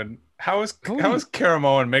doing? How is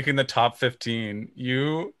Karamoan making the top 15?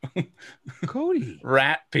 You Cody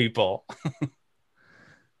rat people.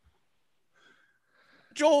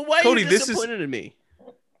 Joel, why are you disappointed in me?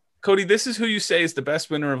 Cody, this is who you say is the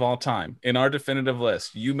best winner of all time in our definitive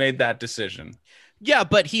list. You made that decision. Yeah,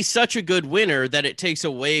 but he's such a good winner that it takes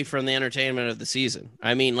away from the entertainment of the season.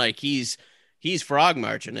 I mean, like he's frog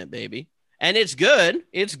marching it, baby. And it's good.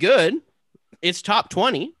 It's good. It's top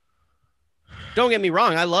 20. Don't get me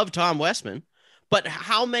wrong. I love Tom Westman. But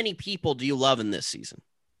how many people do you love in this season?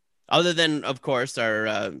 Other than, of course, our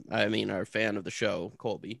fan of the show,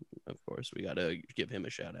 Colby. Of course, we got to give him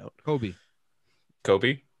a shout out. Kobe.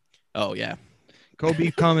 Oh, yeah.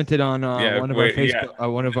 Kobe commented on one of our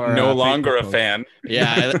Facebook, one of our no longer Facebook a fan.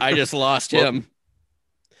 Yeah, I just lost him.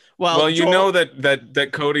 Well, you know that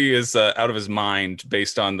Cody is out of his mind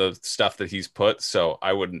based on the stuff that he's put, so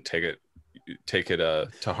I wouldn't take it to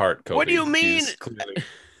heart, Cody. What do you mean?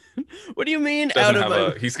 What do you mean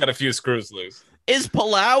he's got a few screws loose. Is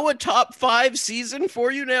Palau a top 5 season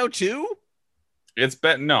for you now too? It's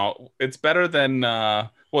better than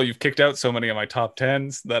Well, you've kicked out so many of my top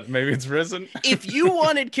 10s that maybe it's risen. If you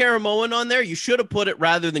wanted Karamoan on there, you should have put it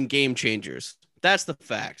rather than Game Changers. That's the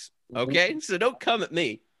facts. Okay, so don't come at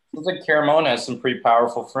me. Looks like Karamoan has some pretty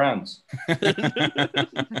powerful friends.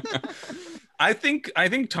 I think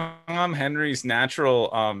Tom Henry's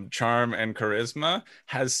natural charm and charisma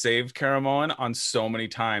has saved Karamoan on so many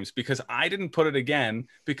times, because I didn't put it again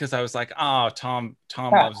because I was like, oh, Tom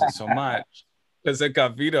loves it so much, because it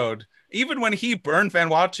got vetoed. Even when he burned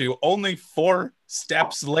Vanuatu, only 4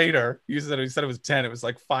 steps later, he said it was 10. It was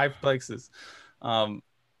like 5 places. And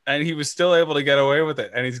he was still able to get away with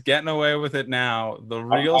it. And he's getting away with it now. The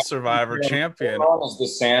real Survivor champion. Is the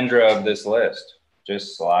Sandra of this list.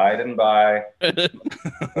 Just sliding by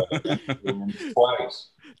twice.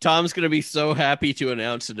 Tom's going to be so happy to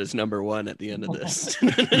announce it as number 1 at the end of this.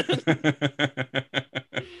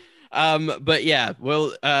 But yeah,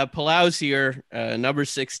 well, Palau's here, number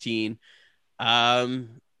 16.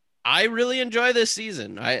 I really enjoy this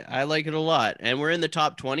season. I like it a lot, and we're in the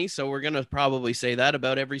top 20. So we're going to probably say that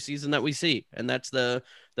about every season that we see. And that's the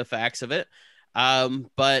facts of it.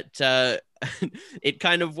 But it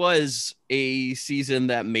kind of was a season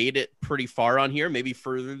that made it pretty far on here, maybe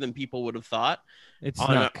further than people would have thought. It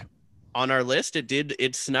snuck. On our list,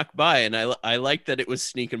 it snuck by, and I like that it was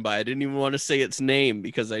sneaking by. I didn't even want to say its name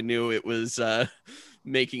because I knew it was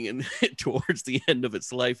making it towards the end of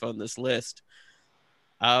its life on this list.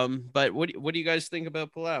 But what do you guys think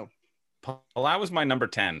about Palau? Palau was my number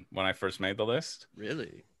 10 when I first made the list.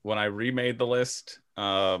 Really? When I remade the list,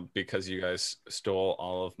 because you guys stole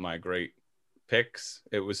all of my great picks,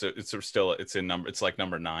 it's like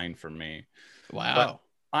number 9 for me. Wow. But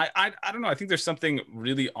I don't know. I think there's something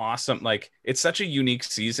really awesome. Like, it's such a unique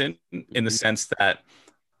season in the sense that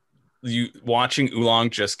you watching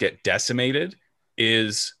Oolong just get decimated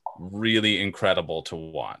is really incredible to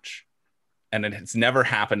watch. And it's never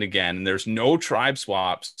happened again. And there's no tribe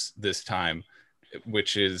swaps this time,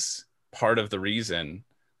 which is part of the reason.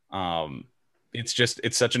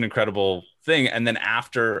 It's such an incredible thing. And then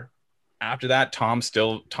after that, Tom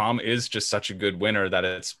is just such a good winner that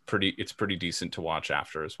it's pretty decent to watch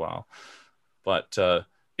after as well. But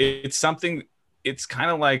it's something, it's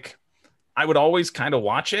kind of like I would always kind of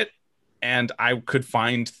watch it and I could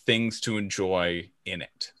find things to enjoy in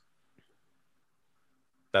it.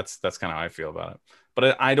 That's kind of how I feel about it.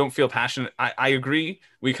 But I don't feel passionate. I agree.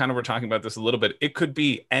 We kind of were talking about this a little bit. It could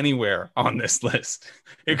be anywhere on this list.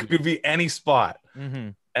 It could be any spot.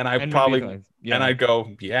 Mm-hmm. And I'd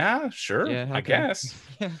go, yeah, sure, yeah, okay. I guess.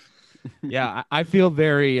 Yeah, I feel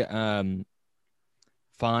very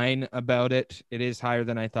fine about it. It is higher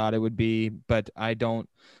than I thought it would be, but I don't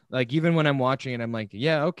like, even when I'm watching it, I'm like,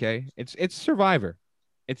 yeah, okay. It's Survivor.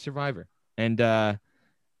 It's Survivor. And the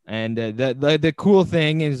cool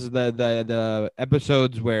thing is the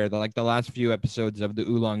episodes where the last few episodes of the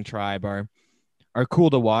Oolong tribe are cool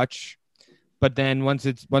to watch. But then once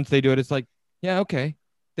they do it, it's like, yeah, okay.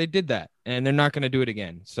 They did that and they're not going to do it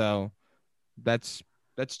again. So that's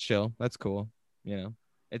chill. That's cool. You know,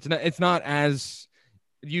 it's not as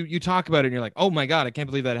you talk about it and you're like, oh my God, I can't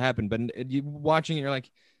believe that happened. But you watching it, you're like,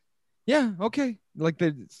 yeah, okay. Like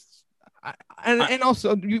and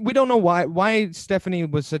also we don't know why Stephanie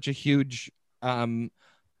was such a huge fan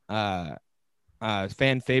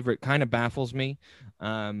favorite. Kind of baffles me.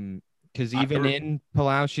 Because even in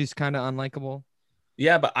Palau, she's kind of unlikable.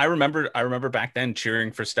 Yeah, but I remember back then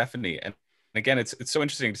cheering for Stephanie, and again, it's so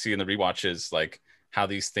interesting to see in the rewatches like how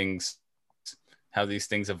these things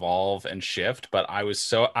evolve and shift. But I was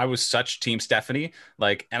such team Stephanie,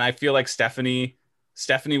 like, and I feel like Stephanie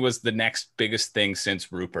was the next biggest thing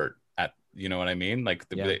since Rupert. You know what I mean? Like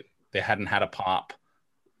they hadn't had a pop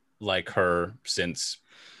like her since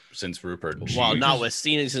Rupert. Well, not with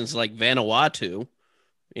seasons like Vanuatu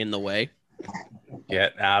in the way.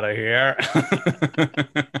 Get out of here.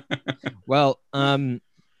 Well,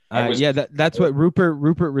 that's what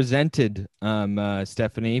Rupert resented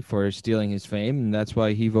Stephanie for stealing his fame, and that's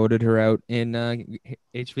why he voted her out in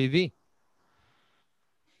HVV.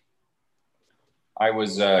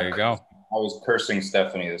 There you go. I was cursing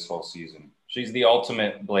Stephanie this whole season. She's the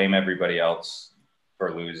ultimate blame everybody else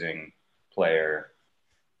for losing player,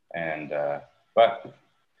 and but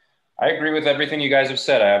I agree with everything you guys have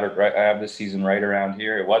said. I have this season right around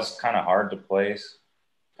here. It was kind of hard to place,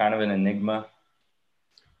 kind of an enigma.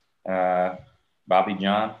 Bobby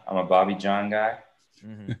John. I'm a Bobby John guy.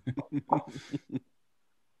 Mm-hmm.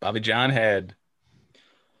 Bobby John head.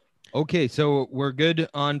 Okay, so we're good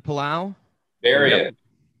on Palau? Very good.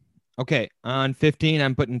 Okay, on 15,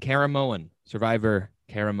 I'm putting Karamoan, Survivor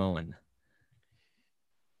Karamoan.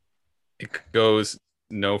 It goes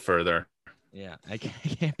no further. Yeah, I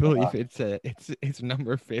can't believe it's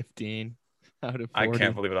number 15 out of 40. I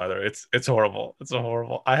can't believe it either. It's horrible. It's a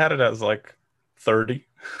horrible. I had it as like 30.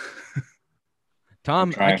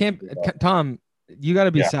 Tom, Tom, you got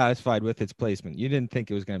to be satisfied with its placement. You didn't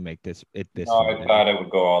think it was going to make this No, far, I thought it would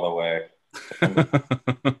go all the way.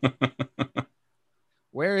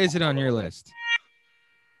 Where is it on your list?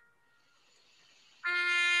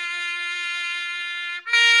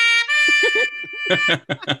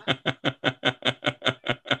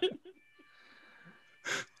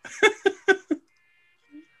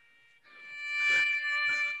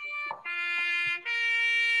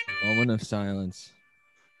 Moment of silence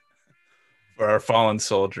for our fallen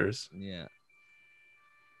soldiers. Yeah.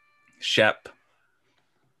 Shep.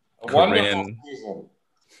 Wonderful season.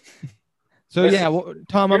 So well,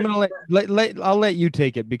 Tom, I'm gonna I'll let you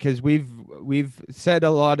take it because we've said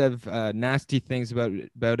a lot of nasty things about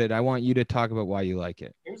it. I want you to talk about why you like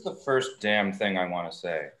it. Here's the first damn thing I want to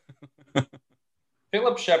say.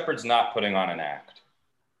 Philip Shepard's not putting on an act.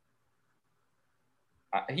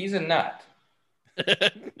 He's a nut.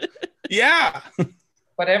 Yeah.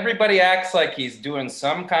 But everybody acts like he's doing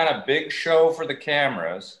some kind of big show for the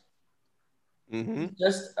cameras. Mm-hmm. He's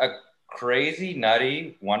just a crazy,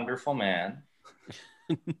 nutty, wonderful man.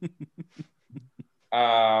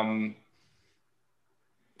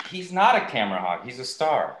 He's not a camera hog. He's a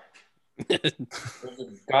star. There's a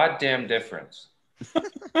goddamn difference.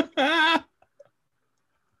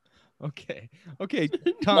 Okay,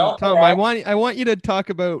 Tom. I want you to talk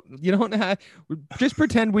about. You don't have. Just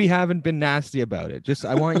pretend we haven't been nasty about it.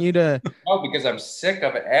 I want you to. No, because I'm sick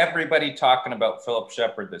of everybody talking about Philip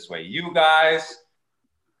Shepard this way. You guys,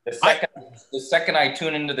 the second I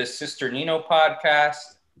tune into this Sister Nino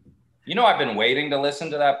podcast, I've been waiting to listen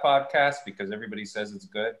to that podcast because everybody says it's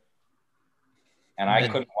good, and I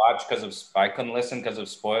couldn't listen because of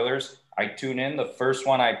spoilers. I tune in. The first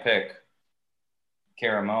one I pick.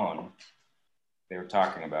 Caramone, they were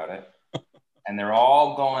talking about it, and they're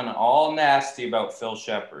all going all nasty about Phil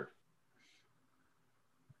Shepard.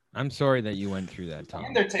 I'm sorry that you went through that, Tom.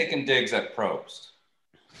 And they're taking digs at Probst.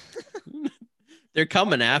 They're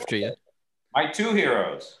coming after you. My two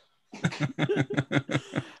heroes.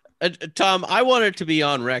 Tom, I want it to be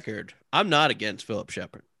on record. I'm not against Philip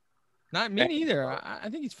Shepard. Not me neither. I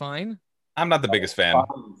think he's fine. I'm not the biggest fan.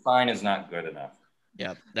 Fine is not good enough.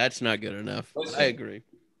 Yeah, that's not good enough. I agree.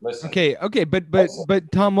 Listen. Okay,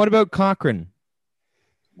 but Tom, what about Cochran?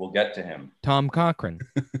 We'll get to him. Tom Cochran.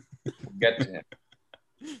 We'll get to him.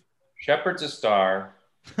 Shepard's a star.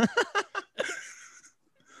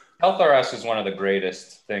 Health R Us is one of the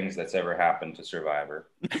greatest things that's ever happened to Survivor.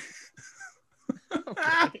 One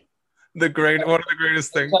of the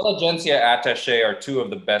greatest things. Intelligentsia attaché are two of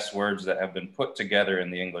the best words that have been put together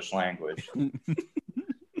in the English language.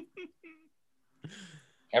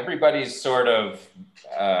 Everybody's sort of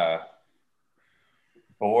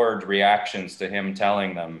bored reactions to him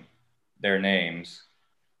telling them their names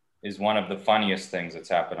is one of the funniest things that's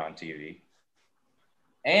happened on TV.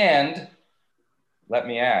 And let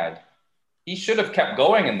me add, he should have kept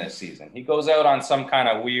going in this season. He goes out on some kind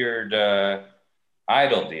of weird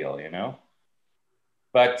idol deal,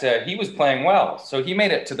 But he was playing well. So he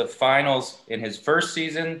made it to the finals in his first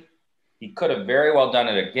season. He could have very well done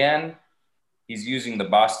it again. He's using the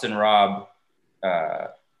Boston Rob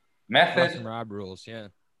method. Boston Rob rules, yeah.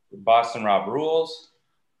 Boston Rob rules.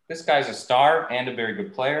 This guy's a star and a very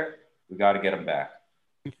good player. We got to get him back.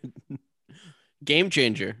 Game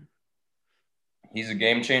changer. He's a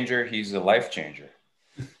game changer. He's a life changer.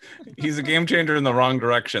 He's a game changer in the wrong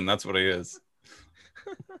direction. That's what he is.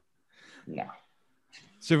 No.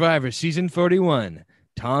 Survivor Season 41.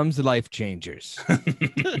 Tom's Life Changers.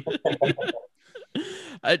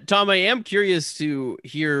 Tom, I am curious to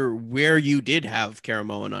hear where you did have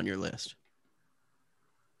Caramoan on your list.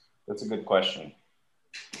 That's a good question.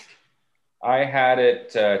 I had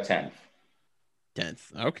it 10th.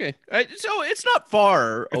 10th. Okay. So it's not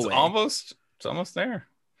far away. It's almost there.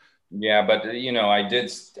 Yeah, but I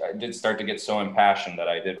did start to get so impassioned that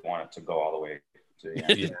I did want it to go all the way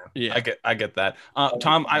to yeah. I get that.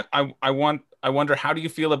 Tom, I wonder, how do you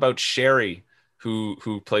feel about Sherry,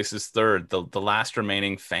 who places third, the last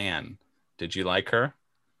remaining fan? Did you like her?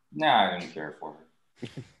 No, I didn't care for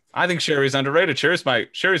her. I think Sherry's underrated. Sherry's my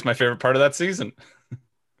favorite part of that season.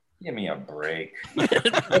 Give me a break.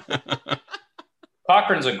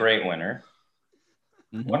 Cochran's a great winner.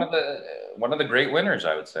 Mm-hmm. One of the great winners,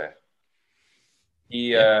 I would say.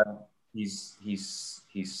 He's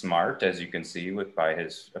smart, as you can see by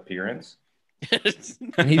his appearance.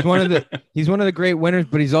 And he's one of the great winners,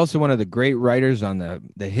 but he's also one of the great writers on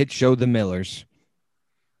the hit show The Millers.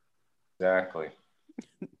 Exactly.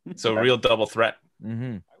 So real double threat.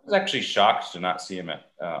 Mm-hmm. I was actually shocked to not see him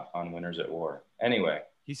on Winners at War. Anyway.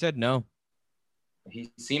 He said no.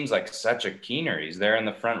 He seems like such a keener. He's there in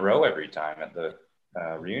the front row every time at the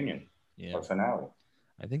reunion or finale.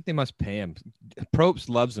 I think they must pay him. Probst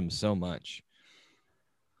loves him so much.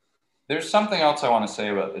 There's something else I want to say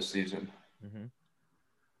about this season. Mm-hmm.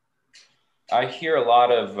 I hear a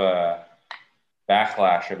lot of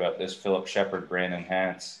backlash about this Philip Shepard, Brandon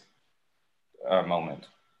Hance moment.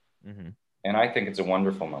 Mm-hmm. And I think it's a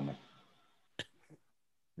wonderful moment.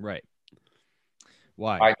 Right.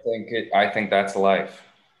 Why? I think that's life.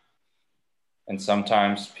 And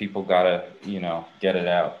sometimes people gotta, get it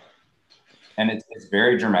out. And it's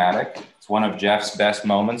very dramatic. It's one of Jeff's best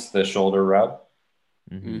moments, the shoulder rub.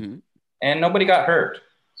 Mm-hmm. And nobody got hurt.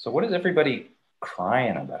 So what is everybody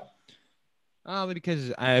crying about? Oh,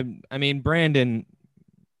 because I mean, Brandon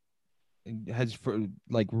has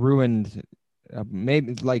ruined.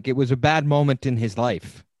 Maybe it was a bad moment in his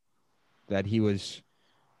life that he was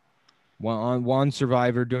on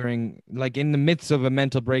Survivor during in the midst of a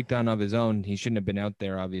mental breakdown of his own. He shouldn't have been out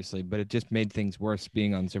there, obviously, but it just made things worse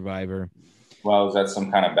being on Survivor. Well, is that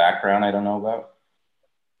some kind of background I don't know about?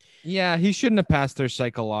 Yeah, he shouldn't have passed their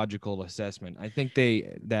psychological assessment. I think I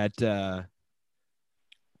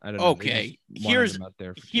don't know. Okay, here's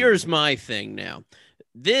my thing now.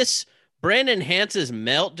 This Brandon Hance's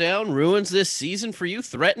meltdown ruins this season for you,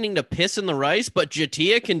 threatening to piss in the rice, but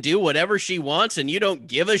Jatia can do whatever she wants and you don't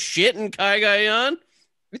give a shit in Cagayan?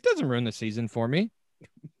 It doesn't ruin the season for me.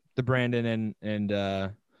 The Brandon and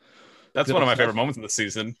that's one of my favorite moments in the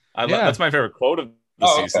season. That's my favorite quote of the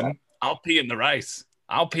season. Okay. I'll pee in the rice.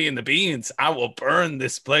 I'll pee in the beans. I will burn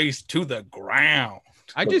this place to the ground.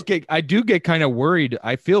 I do get kind of worried.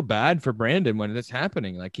 I feel bad for Brandon when it's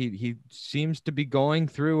happening. He seems to be going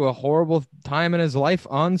through a horrible time in his life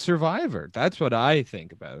on Survivor. That's what I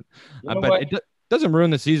think about. But it doesn't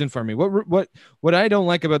ruin the season for me. What I don't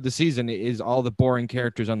like about the season is all the boring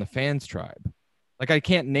characters on the fans tribe. I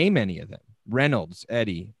can't name any of them. Reynolds,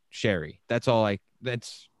 Eddie, Sherry. That's all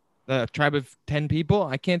that's a tribe of 10 people.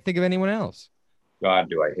 I can't think of anyone else. God,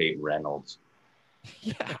 do I hate Reynolds.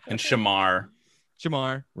 Yeah. And Shamar,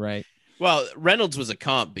 right. Well, Reynolds was a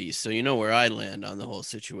comp beast, so you know where I land on the whole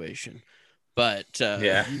situation. But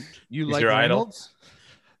you like Reynolds?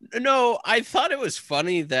 No, I thought it was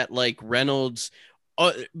funny that Reynolds,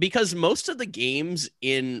 because most of the games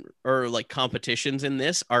competitions in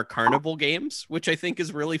this are carnival games, which I think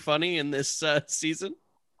is really funny in this season.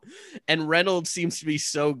 And Reynolds seems to be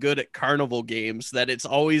so good at carnival games that it's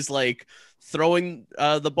always throwing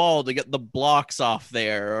the ball to get the blocks off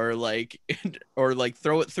there, or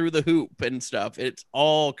throw it through the hoop and stuff. It's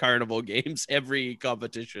all carnival games, every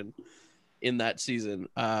competition in that season.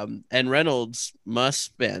 And Reynolds must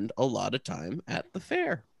spend a lot of time at the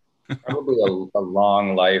fair. Probably a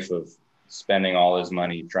long life of spending all his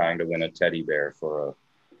money trying to win a teddy bear for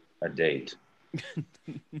a date.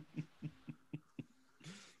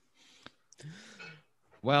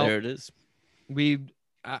 Well, there it is.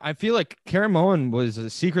 I feel like Caramoan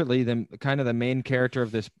was secretly the main character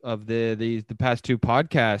of the past two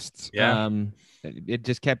podcasts. Yeah. It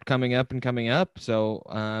just kept coming up and coming up. So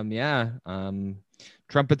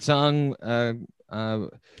trumpet song,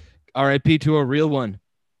 RIP to a real one.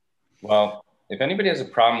 Well, if anybody has a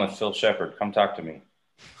problem with Phil Shepard, come talk to me.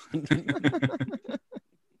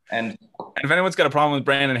 And if anyone's got a problem with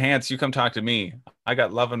Brandon Hance, you come talk to me. I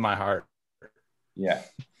got love in my heart. Yeah.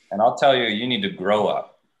 And I'll tell you, you need to grow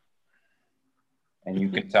up. And you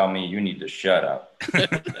can tell me you need to shut up.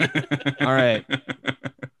 All right.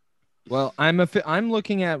 Well, I'm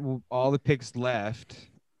looking at all the picks left,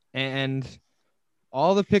 and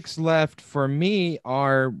all the picks left for me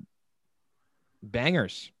are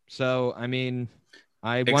bangers. So, I mean,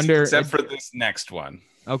 I wonder. Except for this next one.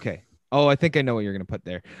 Okay. Oh, I think I know what you're going to put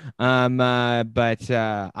there. But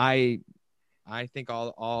I think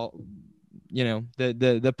all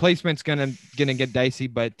the placement's gonna get dicey,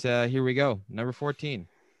 but here we go. Number 14.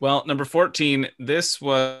 Well, number 14, this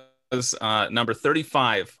was number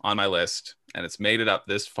 35 on my list, and it's made it up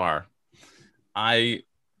this far. I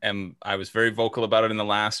was very vocal about it in the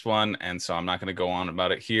last one, and so I'm not going to go on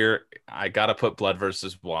about it here. I got to put Blood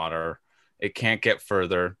versus Water. It can't get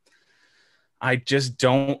further. I just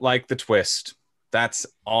don't like the twist. That's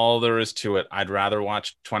all there is to it. I'd rather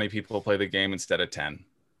watch 20 people play the game instead of 10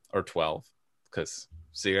 or 12, because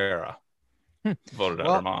Sierra voted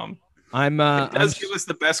out her mom. It does give us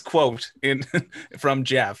the best quote from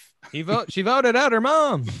Jeff. She voted out her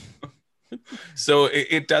mom. So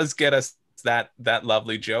it does get us that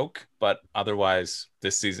lovely joke, but otherwise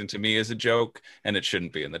this season to me is a joke and it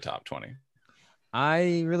shouldn't be in the top 20.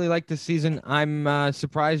 I really like this season. I'm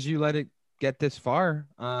surprised you let it get this far.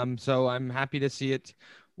 So I'm happy to see it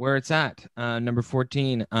where it's at. Number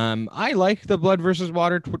 14. I like the blood versus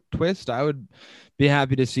water twist. I would be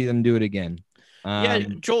happy to see them do it again. Yeah,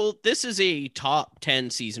 Joel, this is a top 10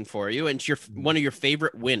 season for you, and it's one of your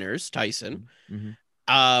favorite winners, Tyson. Mm-hmm.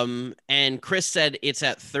 And Chris said it's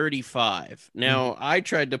at 35. Now, I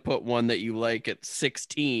tried to put one that you like at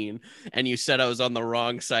 16, and you said I was on the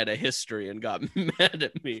wrong side of history and got mad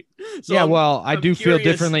at me. So yeah, well, I do curious.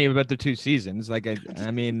 feel differently about the two seasons. Like, I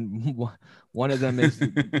mean, one of them is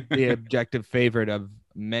the objective favorite of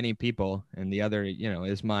many people, and the other,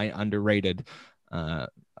 is my underrated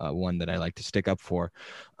one that I like to stick up for.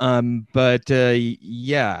 Blood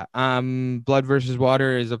versus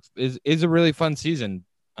water is a really fun season.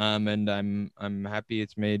 And I'm happy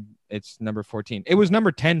it's number 14. It was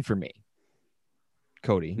number 10 for me,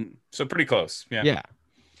 Cody. So pretty close. Yeah.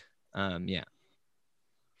 Yeah.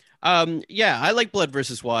 I like blood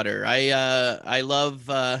versus water. I love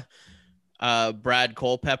Brad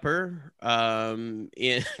Culpepper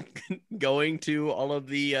in going to all of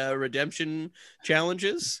the redemption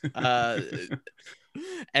challenges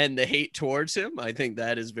and the hate towards him. I think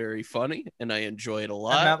that is very funny and I enjoy it a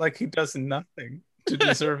lot. And not like he does nothing to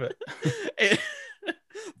deserve it.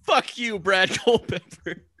 Fuck you, Brad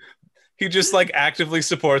Culpepper. He just like actively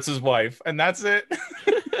supports his wife and that's it.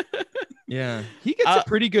 Yeah, he gets a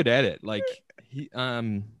pretty good edit. Like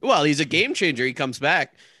well, he's a game changer. He comes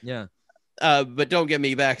back. Yeah. But don't get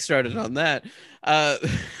me back started on that.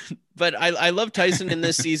 But I love Tyson in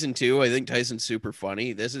this season too. I think Tyson's super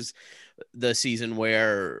funny. This is the season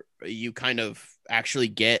where you kind of actually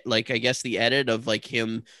get like, I guess, the edit of like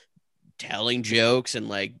him telling jokes and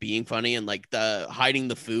like being funny and like the hiding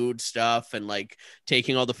the food stuff and like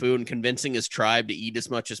taking all the food and convincing his tribe to eat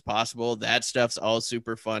as much as possible. That stuff's all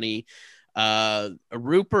super funny.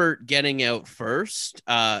 Rupert getting out first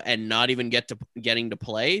and not even getting to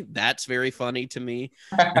play, that's very funny to me.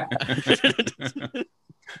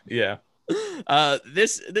 Yeah.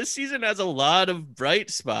 This season has a lot of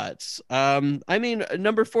bright spots. I mean,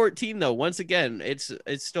 number 14 though, once again, it's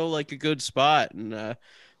still like a good spot, and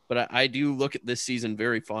but I do look at this season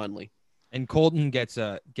very fondly. And Colton gets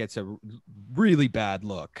a really bad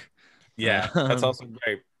look. Yeah, that's also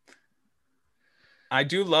great. I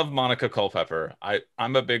do love Monica Culpepper.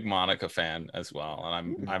 I'm a big Monica fan as well,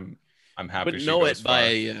 and I'm happy. But she know goes it far.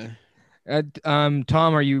 by.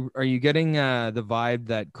 Tom, are you getting the vibe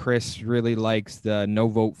that Chris really likes the no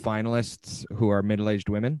vote finalists who are middle-aged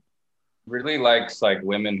women? Really likes like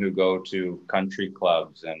women who go to country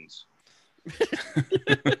clubs and.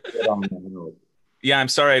 Yeah, I'm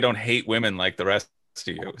sorry I don't hate women like the rest of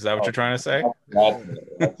you. Is that what you're trying to say?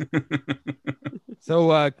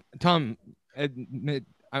 So, Tom, I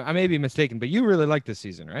may be mistaken, but you really like this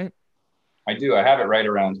season, right? I do. I have it right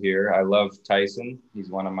around here. I love Tyson. He's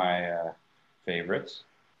one of my favorites,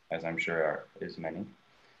 as I'm sure is many.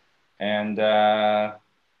 And yeah,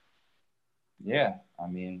 I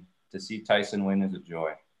mean, to see Tyson win is a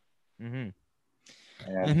joy. Mm-hmm.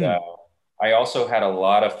 And I also had a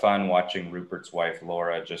lot of fun watching Rupert's wife,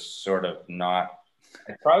 Laura, just sort of not.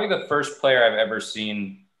 Probably the first player I've ever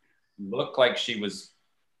seen look like she was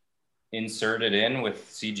inserted in with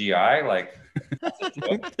CGI. Like,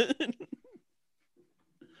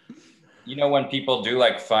 you know, when people do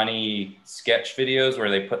like funny sketch videos where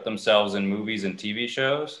they put themselves in movies and TV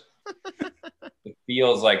shows, it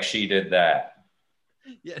feels like she did that.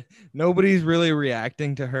 Yeah, nobody's really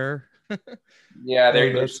reacting to her. Yeah,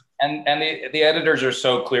 and the editors are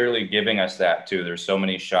so clearly giving us that too. There's so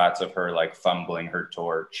many shots of her like fumbling her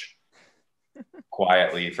torch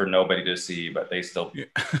quietly for nobody to see, but they still.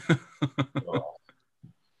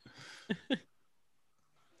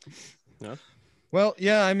 No. Well,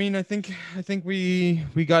 yeah, I mean, I think we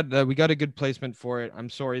got a good placement for it. I'm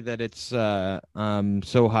sorry that it's so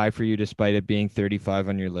high for you, despite it being 35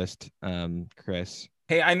 on your list, Chris.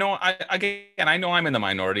 Hey, I know. I know I'm in the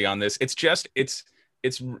minority on this. It's just it's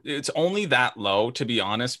only that low, to be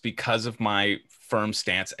honest, because of my firm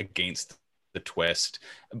stance against the twist.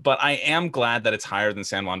 But I am glad that it's higher than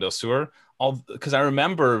San Juan del Sur, because I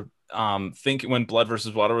remember thinking when Blood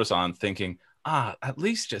versus Water was on, thinking, at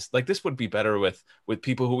least just like this would be better with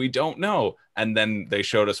people who we don't know. And then they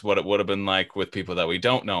showed us what it would have been like with people that we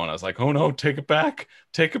don't know, and I was like, oh no, take it back.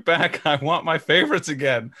 I want my favorites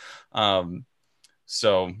again.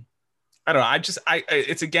 So I don't know.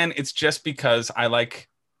 It's just because I like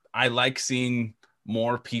seeing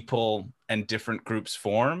more people and different groups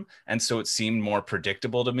form. And so it seemed more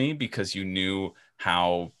predictable to me because you knew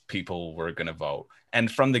how people were going to vote. And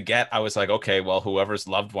from the get, I was like, okay, well, whoever's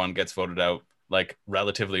loved one gets voted out like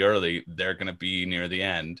relatively early, they're going to be near the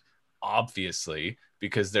end, obviously,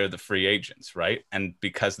 because they're the free agents, right? And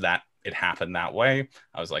because that it happened that way,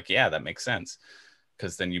 I was like, yeah, that makes sense.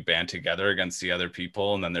 Because then you band together against the other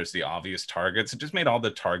people, and then there's the obvious targets. It just made all the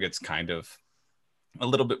targets kind of a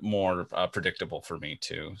little bit more predictable for me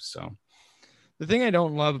too. So the thing I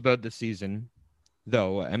don't love about the season,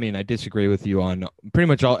 though, I mean, I disagree with you on pretty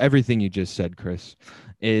much everything you just said, Chris,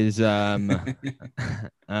 is the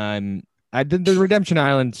Redemption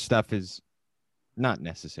Island stuff is not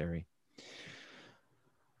necessary.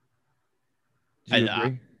 Do you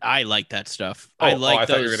agree? I like that stuff. I thought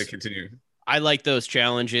you were going to continue. I like those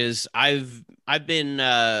challenges. I've been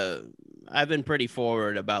pretty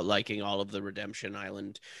forward about liking all of the Redemption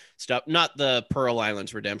Island stuff, not the Pearl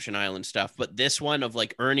Islands Redemption Island stuff, but this one of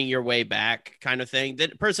like earning your way back kind of thing.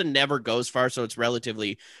 That person never goes far, so it's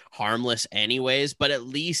relatively harmless anyways. But at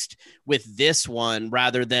least with this one,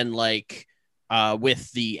 rather than like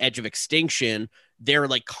with the Edge of Extinction, they're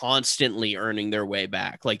like constantly earning their way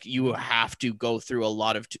back. Like you have to go through a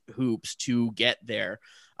lot of hoops to get there.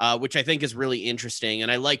 Which I think is really interesting.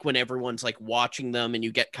 And I like when everyone's like watching them and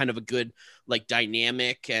you get kind of a good like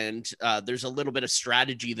dynamic, and there's a little bit of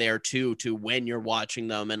strategy there too, to when you're watching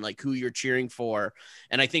them and like who you're cheering for.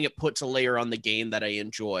 And I think it puts a layer on the game that I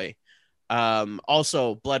enjoy.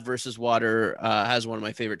 Also, Blood versus Water has one of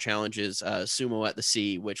my favorite challenges, Sumo at the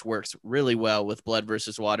Sea, which works really well with Blood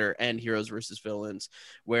versus Water and Heroes versus Villains,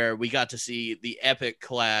 where we got to see the epic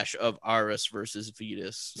clash of Aris versus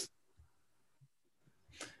Vetus.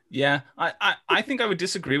 Yeah, I think I would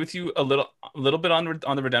disagree with you a little bit on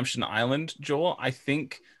the Redemption Island, Joel. I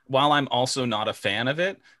think while I'm also not a fan of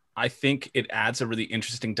it, I think it adds a really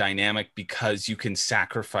interesting dynamic because you can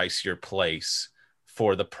sacrifice your place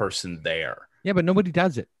for the person there. Yeah, but nobody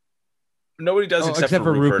does it. Nobody does except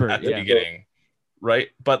for Rupert at the beginning, right?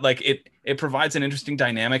 But like it provides an interesting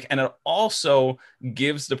dynamic, and it also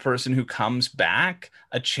gives the person who comes back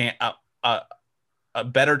a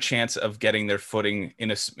better chance of getting their footing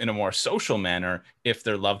in a more social manner if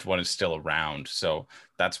their loved one is still around. So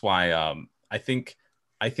that's why I think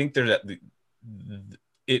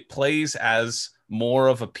it plays as more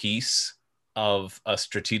of a piece of a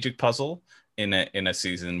strategic puzzle in a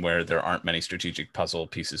season where there aren't many strategic puzzle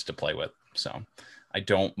pieces to play with. So I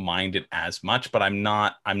don't mind it as much, but I've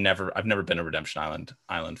never been a Redemption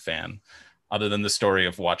Island fan, other than the story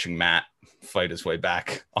of watching Matt fight his way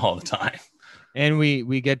back all the time. And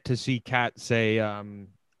we get to see Kat say on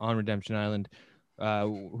Redemption Island,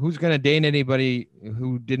 who's going to date anybody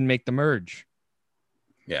who didn't make the merge?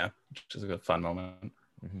 Yeah, which is a good fun moment.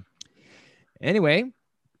 Mm-hmm. Anyway,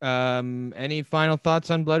 any final thoughts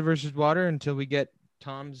on Blood versus Water until we get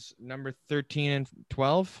Tom's number 13 and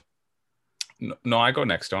 12? No, I go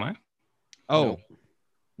next, don't I? Oh,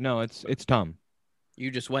 no, it's Tom.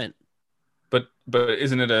 You just went. But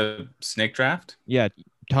isn't it a snake draft? Yeah,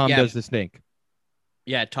 Tom does the snake.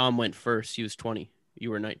 Yeah, Tom went first. He was 20. You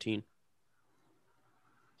were 19.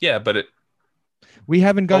 Yeah, but we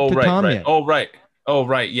haven't got to Tom yet. Oh,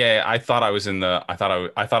 right. Yeah, I thought I was in the. I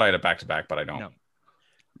thought I had a back-to-back, but I don't.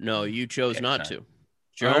 No, you chose not to.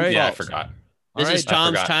 It's your own fault. Yeah, I forgot. This is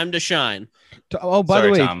Tom's time to shine. Oh, by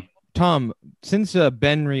the way, Tom, since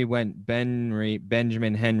Benry went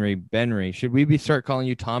Benjamin Henry Benry, should we start calling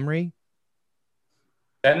you Tomry?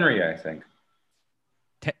 Tenry, I think.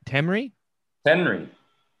 Temry?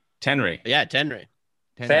 Tenry. Yeah, Tenry.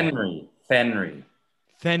 Fenry. Fenry.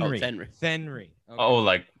 Okay. Oh,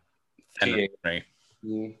 like Fenry.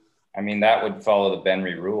 I mean, that would follow the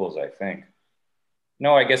Benry rules, I think.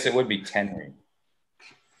 No, I guess it would be Tenry.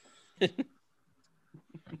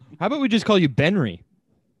 How about we just call you Benry?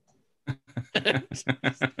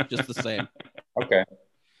 Just the same. Okay.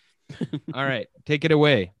 All right. Take it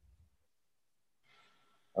away.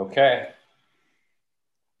 Okay.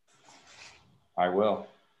 I will.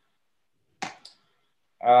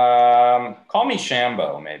 Call me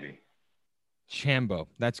Shambo, maybe. Shambo.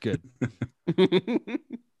 That's good.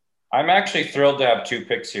 I'm actually thrilled to have two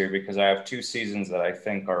picks here because I have two seasons that I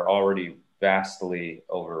think are already vastly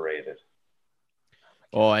overrated.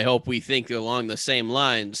 Oh, I hope we think along the same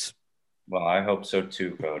lines. Well, I hope so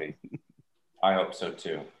too, Cody. I hope so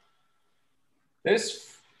too.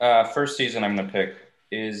 This first season I'm going to pick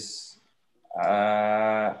is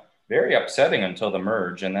very upsetting until the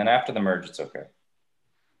merge, and then after the merge, it's okay.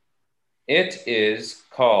 It is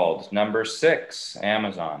called number 6,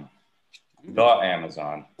 Amazon.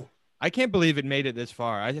 Amazon. I can't believe it made it this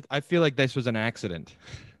far. I feel like this was an accident.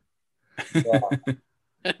 Yeah.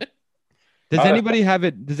 Does anybody have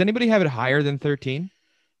it? Does anybody have it higher than 13?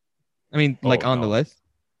 I mean, like on the list?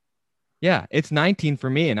 Yeah, it's 19 for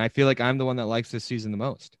me, and I feel like I'm the one that likes this season the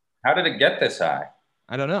most. How did it get this high?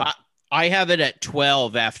 I don't know. I have it at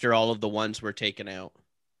 12 after all of the ones were taken out.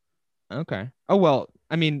 Okay. Oh well,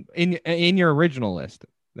 I mean, in your original list,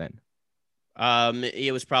 then.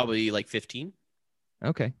 It was probably like 15.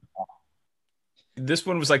 Okay. This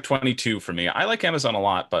one was like 22 for me. I like Amazon a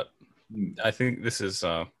lot, but I think this is it's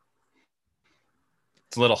a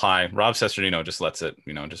little high. Rob Cesternino just lets it,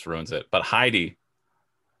 just ruins it. But Heidi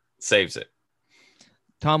saves it.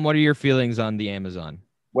 Tom, what are your feelings on the Amazon?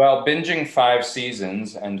 Well, binging 5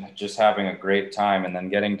 seasons and just having a great time, and then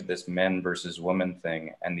getting to this men versus women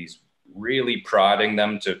thing, and these really prodding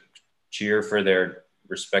them to cheer for their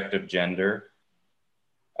respective gender.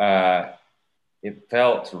 It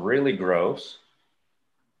felt really gross.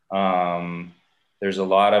 There's a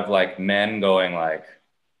lot of like men going like,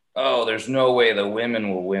 oh, there's no way the women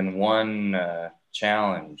will win one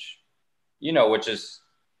challenge, which is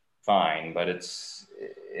fine, but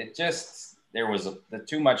there was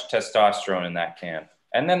too much testosterone in that camp.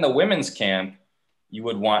 And then the women's camp you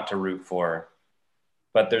would want to root for,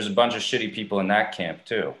 but there's a bunch of shitty people in that camp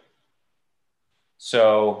too.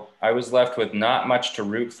 So I was left with not much to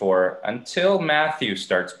root for until Matthew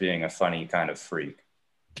starts being a funny kind of freak.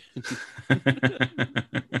 And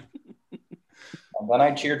then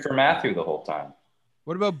I cheered for Matthew the whole time.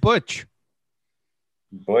 What about Butch?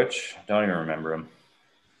 Butch, don't even remember him.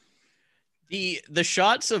 The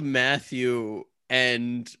shots of Matthew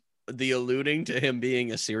and the alluding to him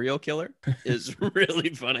being a serial killer is really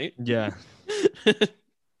funny. Yeah.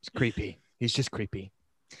 It's creepy. He's just creepy.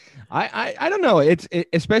 I don't know.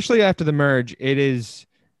 Especially after the merge, it is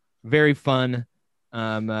very fun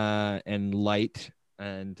and light.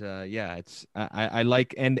 And yeah, I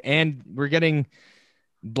like and we're getting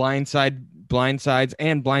blindsides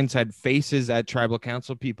and blindside faces at tribal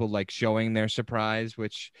council, people like showing their surprise,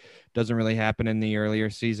 which doesn't really happen in the earlier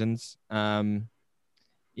seasons. So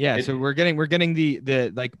we're getting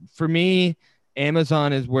the like, for me,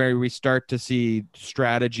 Amazon is where we start to see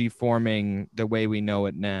strategy forming the way we know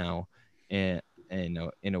it now, in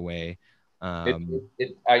a way.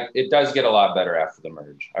 It does get a lot better after the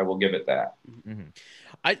merge. I will give it that. Mm-hmm.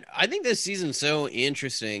 I think this season's so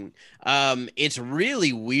interesting. It's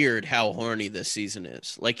really weird how horny this season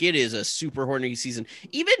is. Like, it is a super horny season.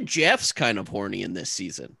 Even Jeff's kind of horny in this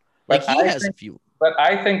season. Like, he has a few. But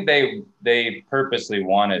I think they purposely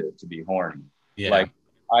wanted it to be horny. Yeah. Like,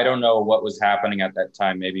 I don't know what was happening at that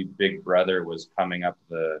time. Maybe Big Brother was coming up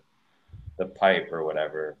the pipe or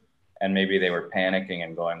whatever. And maybe they were panicking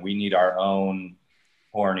and going, we need our own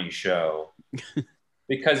horny show.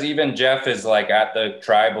 Because even Jeff is like, at the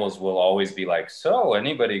tribals will always be like, so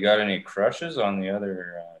anybody got any crushes on the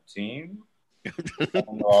other team?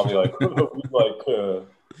 And I'll be like, oh, like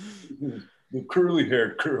the curly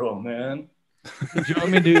haired girl, man. Do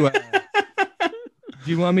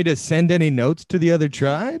you want me to send any notes to the other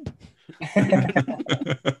tribe?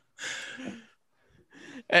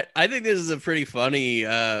 I think this is a pretty funny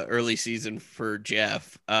early season for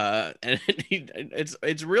Jeff, and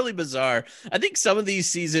it's really bizarre. I think some of these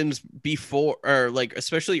seasons before, or like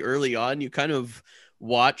especially early on, you kind of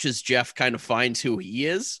watch as Jeff kind of finds who he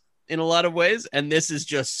is in a lot of ways, and this is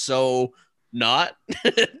just so not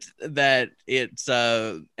that it's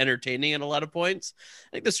entertaining at a lot of points.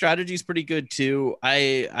 I think the strategy is pretty good too.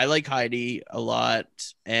 I like Heidi a lot,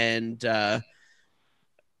 and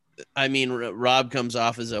I mean, Rob comes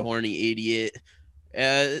off as a horny idiot.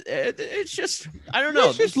 It's just, I don't know.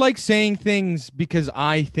 It's just like saying things because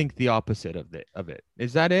I think the opposite of it.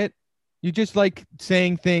 Is that it? You just like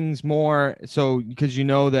saying things more so because you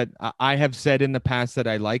know that I have said in the past that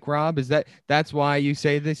I like Rob. That's why you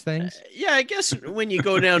say these things? Yeah, I guess when you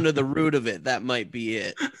go down to the root of it, that might be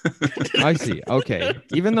it. I see. Okay.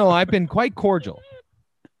 Even though I've been quite cordial.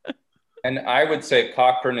 And I would say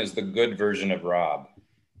Cochran is the good version of Rob.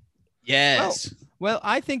 Yes. Well,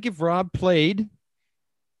 I think if Rob played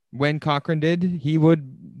when Cochran did, he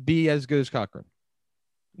would be as good as Cochran.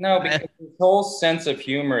 No, because his whole sense of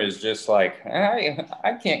humor is just like,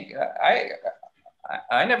 I can't,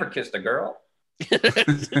 I never kissed a girl.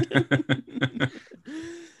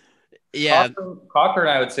 Yeah. Cochran,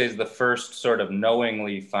 I would say, is the first sort of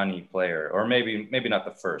knowingly funny player, or maybe not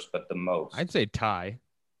the first, but the most. I'd say Ty.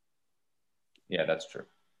 Yeah, that's true.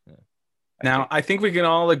 Now, I think we can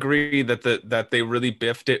all agree that that they really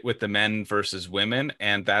biffed it with the men versus women,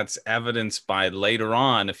 and that's evidenced by later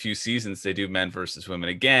on a few seasons they do men versus women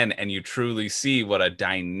again, and you truly see what a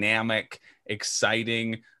dynamic,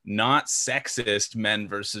 exciting, not sexist men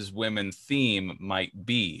versus women theme might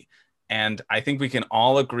be. And I think we can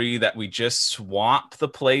all agree that we just swap the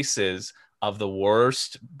places of the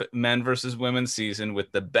worst men versus women season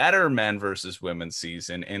with the better men versus women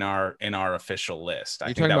season in our official list. I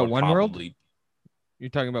think talking that about would One probably... World? You're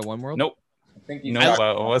talking about One World? Nope. I think he's no,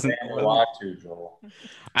 talking it wasn't. Vanuatu, Joel.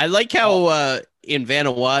 I like how in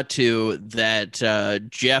Vanuatu that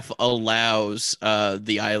Jeff allows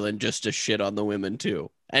the island just to shit on the women too,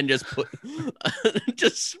 and just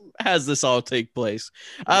just has this all take place.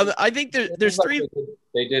 I think there's three.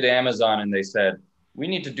 They did Amazon, and they said we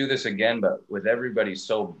need to do this again, but with everybody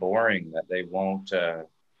so boring that they won't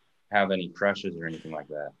have any crushes or anything like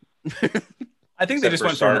that. I think they just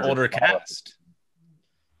went for an older cast.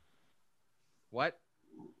 What?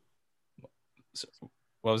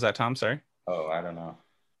 What was that, Tom? Sorry. Oh, I don't know.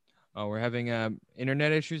 Oh, we're having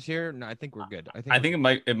internet issues here. No, I think we're good. I think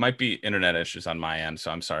it might be internet issues on my end, so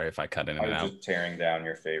I'm sorry if I cut in and out. I was just tearing down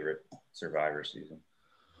your favorite Survivor season.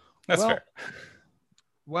 That's fair.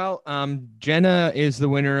 Well, Jenna is the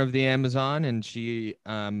winner of the Amazon, and she,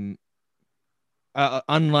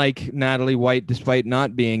 unlike Natalie White, despite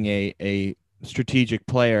not being a strategic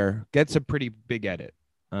player, gets a pretty big edit.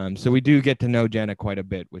 So we do get to know Jenna quite a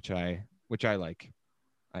bit, which I like.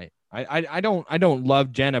 I don't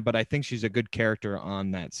love Jenna, but I think she's a good character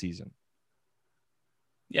on that season.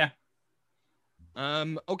 Yeah.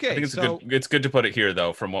 Okay. I think it's good to put it here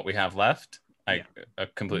though, from what we have left. I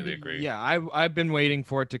completely agree. Yeah, I've been waiting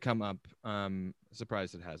for it to come up.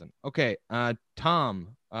 Surprised it hasn't. Okay.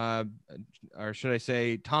 Tom, or should I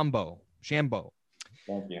say Tombo, Shambo.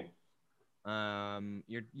 Thank you.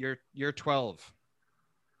 You're 12.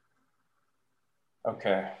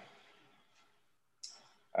 Okay.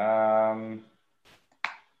 12.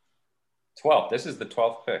 This is the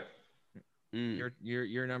 12th pick.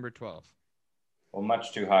 You're number 12. Well,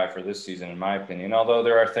 much too high for this season, in my opinion, although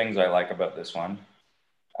there are things I like about this one.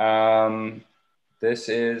 This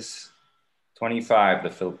is 25, the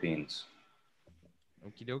Philippines.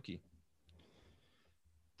 Okie dokie.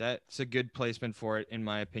 That's a good placement for it, in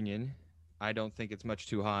my opinion. I don't think it's much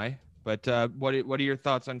too high. But what are your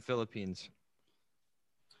thoughts on Philippines?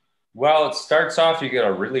 Well, it starts off, you get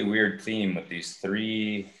a really weird theme with these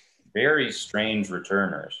three very strange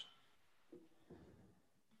returners.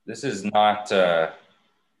 This is not,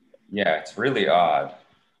 it's really odd.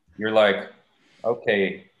 You're like,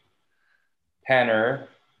 okay, Penner,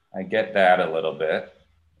 I get that a little bit.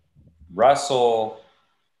 Russell,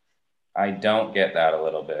 I don't get that a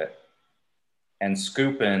little bit. And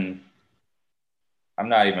Scoopin, I'm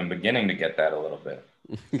not even beginning to get that a little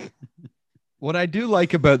bit. What I do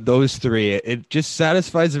like about those three, it just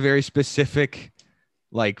satisfies a very specific,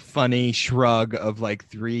 like, funny shrug of like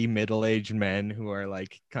three middle-aged men who are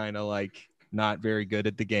like kind of like not very good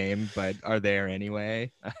at the game, but are there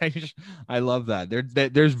anyway. I love that.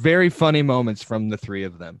 There's very funny moments from the three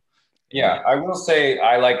of them. Yeah, I will say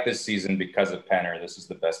I like this season because of Penner. This is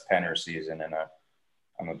the best Penner season, and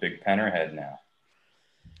I'm a big Penner head now.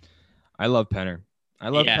 I love Penner.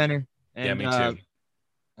 Penner. And, yeah, me too.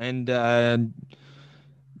 And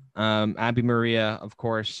Abby Maria, of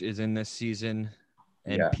course, is in this season,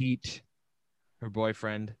 and Pete, her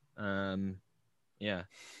boyfriend. Yeah.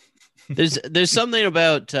 There's something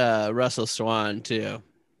about Russell Swan too.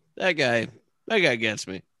 That guy gets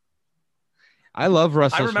me. I love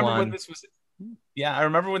Russell Swan. I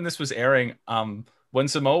remember when this was airing. When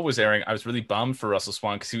Samoa was airing, I was really bummed for Russell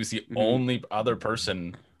Swan because he was the only other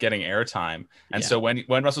person getting airtime. And so when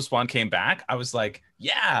Russell Swan came back, I was like,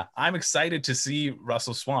 yeah, I'm excited to see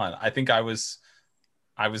Russell Swan. I think I was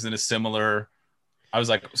in a similar, I was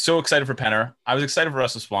like so excited for Penner. I was excited for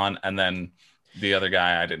Russell Swan. And then the other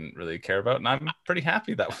guy I didn't really care about. And I'm pretty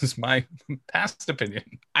happy. That was my past opinion.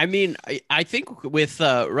 I mean, I think with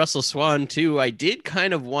Russell Swan too, I did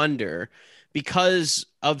kind of wonder, because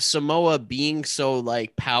of Samoa being so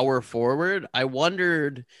like power forward, I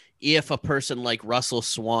wondered if a person like Russell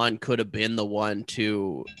Swan could have been the one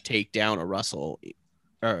to take down a Russell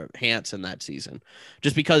or Hansen that season,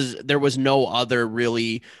 just because there was no other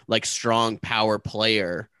really like strong power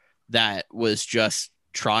player that was just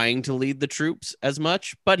trying to lead the troops as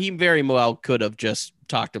much, but he very well could have just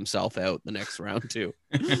talked himself out the next round too.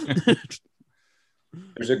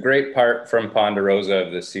 There's a great part from Ponderosa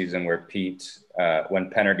of this season where Pete, when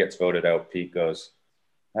Penner gets voted out, Pete goes,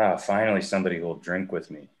 finally somebody who will drink with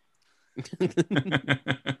me.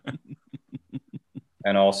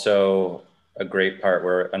 And also a great part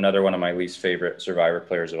where another one of my least favorite Survivor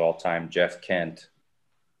players of all time, Jeff Kent,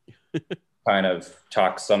 kind of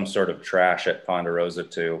talks some sort of trash at Ponderosa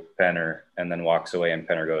to Penner and then walks away, and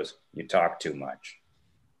Penner goes, "You talk too much."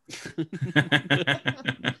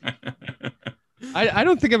 I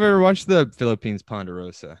don't think I've ever watched the Philippines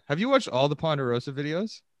Ponderosa. Have you watched all the Ponderosa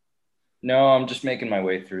videos? No, I'm just making my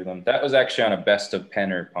way through them. That was actually on a Best of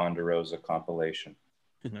Penner Ponderosa compilation.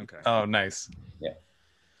 Okay. Oh, nice. Yeah.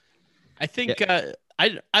 I think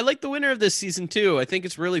I like the winner of this season too. I think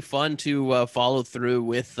it's really fun to follow through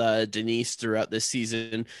with Denise throughout this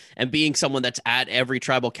season, and being someone that's at every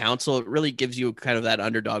tribal council, it really gives you kind of that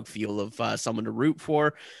underdog feel of someone to root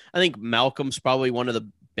for. I think Malcolm's probably one of the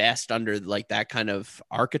best under like that kind of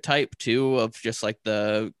archetype too, of just like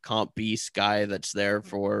the comp beast guy that's there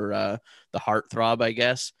for the heartthrob, I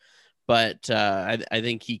guess. But I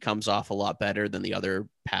think he comes off a lot better than the other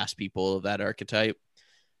past people of that archetype.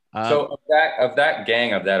 So of that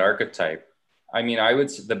gang, of that archetype, I mean, I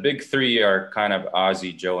would say the big three are kind of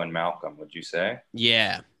Ozzy, Joe, and Malcolm. Would you say?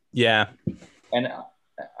 Yeah. And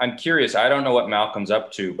I'm curious. I don't know what Malcolm's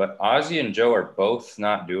up to, but Ozzy and Joe are both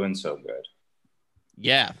not doing so good.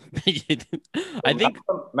 Yeah. I think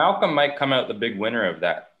Malcolm might come out the big winner of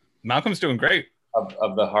that. Malcolm's doing great.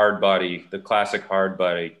 Of the hard body, the classic hard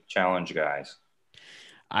body challenge guys.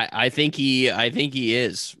 I think he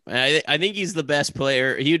is. I think he's the best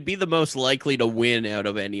player. He would be the most likely to win out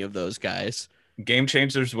of any of those guys. Game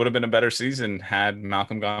Changers would have been a better season had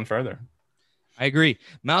Malcolm gone further. I agree.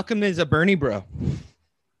 Malcolm is a Bernie bro.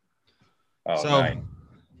 Oh, so, nice.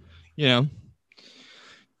 You know,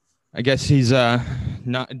 I guess he's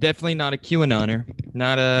definitely not a QAnoner,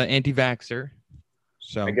 not a anti-vaxxer.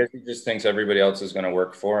 So I guess he just thinks everybody else is going to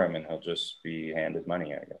work for him, and he'll just be handed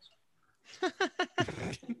money, I guess.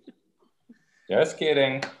 Just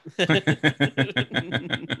kidding.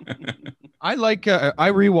 I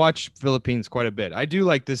rewatch Philippines quite a bit. I do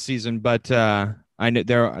like this season, but I know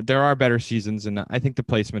there are better seasons, and I think the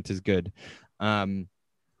placement is good.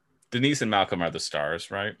 Denise and Malcolm are the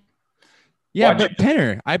stars, right? Yeah, but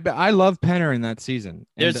Penner, I love Penner in that season.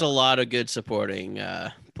 There's a lot of good supporting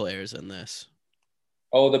players in this.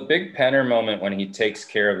 Oh, the big Penner moment when he takes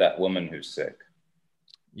care of that woman who's sick.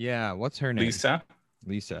 Yeah, what's her name? Lisa.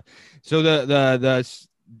 So or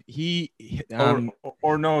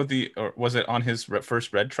was it on his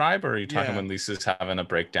first Red Tribe, or are you talking when Lisa's having a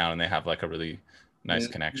breakdown and they have like a really nice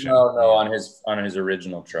connection? No, on his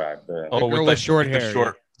original tribe. The girl with short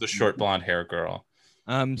hair, the short blonde hair girl.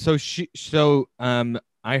 I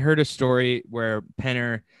heard a story where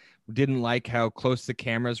Penner didn't like how close the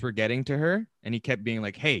cameras were getting to her, and he kept being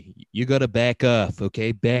like, "Hey, you gotta back off,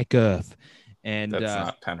 okay? Back off." And that's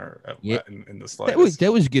not Penner in the slightest.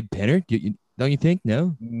 That was good, Penner. Don't you think?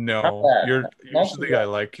 No, you're usually I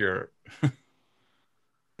like your.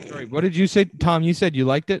 Sorry, what did you say, Tom? You said you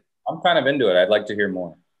liked it. I'm kind of into it. I'd like to hear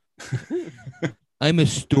more. I'm a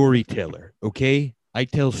storyteller, okay? I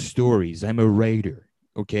tell stories. I'm a writer,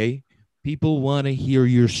 okay? People want to hear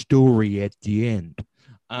your story at the end.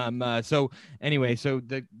 So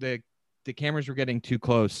the cameras were getting too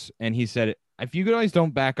close, and he said, if you guys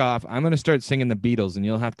don't back off, I'm going to start singing the Beatles, and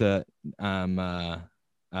you'll have to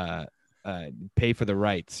pay for the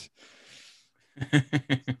rights.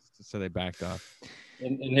 So they backed off.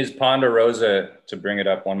 In his Ponderosa, to bring it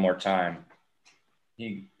up one more time,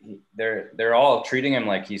 they're all treating him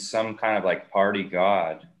like he's some kind of like party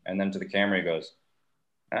god, and then to the camera he goes,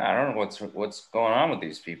 "I don't know what's going on with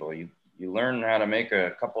these people. You learn how to make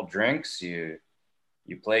a couple drinks, you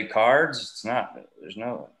play cards. Anyway."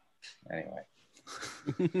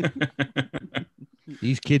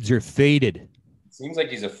 These kids are faded. It seems like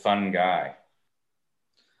he's a fun guy.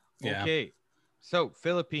 Yeah. Okay. So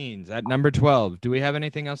Philippines at number 12. Do we have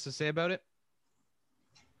anything else to say about it?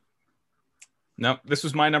 No, this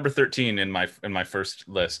was my number 13 in my first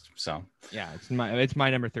list. So yeah, it's my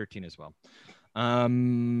number 13 as well.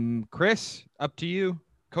 Chris, up to you.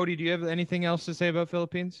 Cody, do you have anything else to say about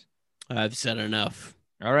Philippines? I've said enough.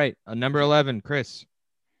 All right, number 11, Chris.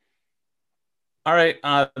 All right,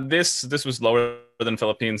 this was lower than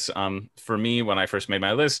Philippines for me when I first made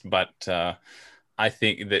my list, but I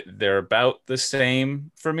think that they're about the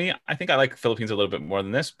same for me. I think I like Philippines a little bit more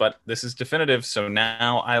than this, but this is definitive. So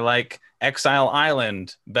now I like Exile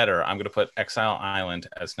Island better. I'm going to put Exile Island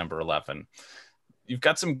as number 11. You've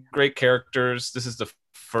got some great characters. This is the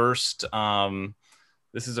first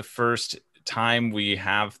time we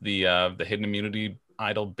have the hidden immunity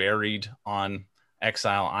idol buried on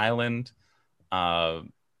Exile Island.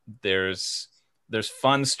 There's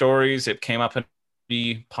fun stories. It came up in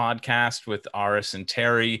podcast with Aris and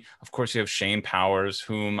Terry. Of course, you have Shane Powers,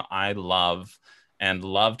 whom I love and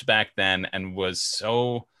loved back then, and was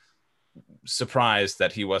so surprised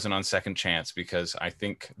that he wasn't on Second Chance, because I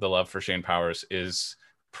think the love for Shane Powers is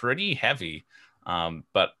pretty heavy.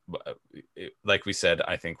 But like we said,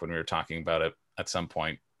 I think when we were talking about it at some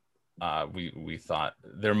point, we thought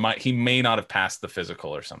he may not have passed the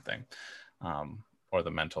physical or something, or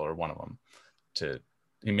the mental, or one of them.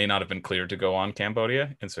 He may not have been cleared to go on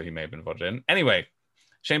Cambodia, and so he may have been voted in. Anyway,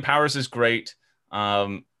 Shane Powers is great.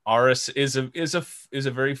 Aris is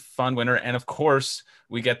a very fun winner, and of course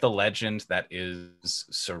we get the legend that is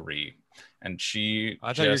Suri, and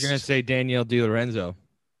I thought you were going to say Danielle Di Lorenzo.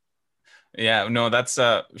 Yeah, no, that's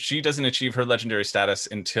she doesn't achieve her legendary status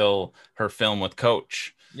until her film with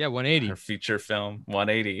Coach. Yeah, 180. Her feature film,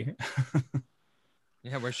 180.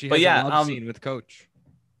 Yeah, where she has a love scene with Coach.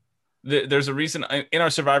 There's a reason in our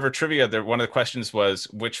Survivor trivia there, one of the questions was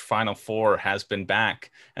which Final Four has been back,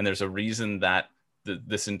 and there's a reason that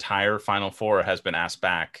this entire Final Four has been asked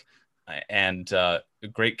back, and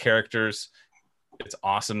great characters. It's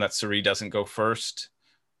awesome that Suri doesn't go first,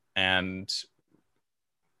 and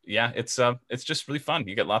yeah, it's just really fun.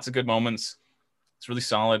 You get lots of good moments. It's really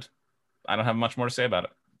solid. I don't have much more to say about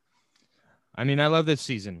it. I mean, I love this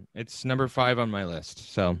season. It's number 5 on my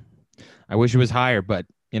list, so I wish it was higher, but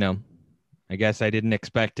I guess I didn't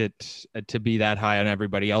expect it to be that high on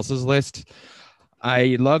everybody else's list.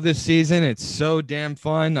 I love this season. It's so damn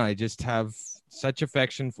fun. I just have such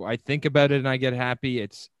affection for. I think about it and I get happy.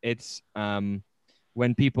 It's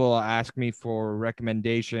when people ask me for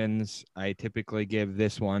recommendations, I typically give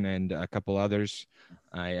this one and a couple others.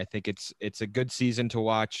 I think it's a good season to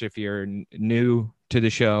watch if you're new to the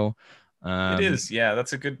show. It is, yeah.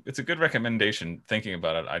 It's a good recommendation. Thinking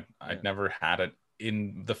about it, I'd never had it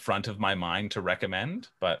in the front of my mind to recommend,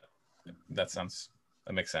 but that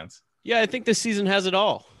makes sense. Yeah, I think this season has it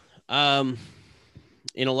all. In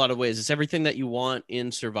a lot of ways, it's everything that you want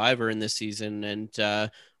in Survivor in this season, and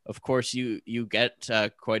of course, you get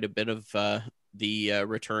quite a bit of the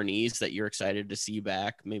returnees that you're excited to see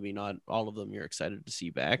back. Maybe not all of them you're excited to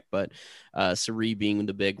see back, but Sari being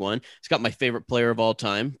the big one. It's got my favorite player of all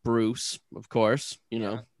time, Bruce, of course.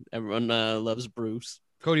 Everyone loves Bruce.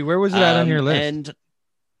 Cody, where was it at on your list?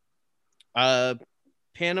 And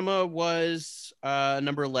Panama was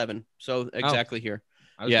number 11, so exactly here.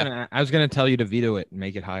 I was gonna tell you to veto it and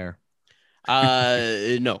make it higher.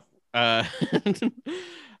 No.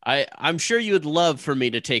 I'm sure you would love for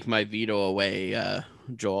me to take my veto away,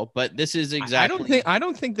 Joel, but this is exactly. I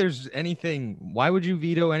don't think there's anything. Why would you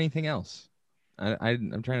veto anything else?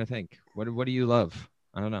 I'm trying to think. What do you love?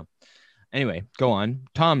 I don't know. Anyway, go on.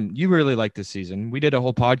 Tom, you really like this season. We did a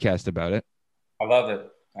whole podcast about it. I love it.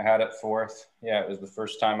 I had it 4th. Yeah, it was the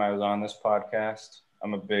first time I was on this podcast.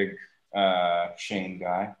 I'm a big Shane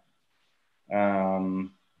guy.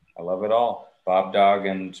 I love it all. Bob Dog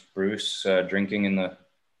and Bruce drinking in the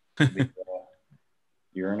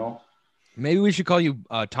urinal. Maybe we should call you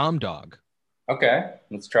Tom Dog. Okay,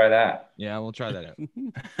 let's try that. Yeah, we'll try that out.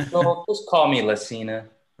 So just call me Lacina.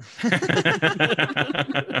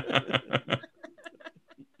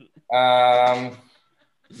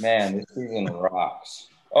 Man, this season rocks.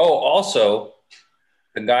 Oh, also,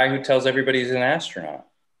 the guy who tells everybody he's an astronaut.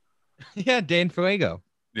 Yeah, Dan Fuego.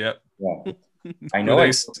 Yep. Yeah. I know. I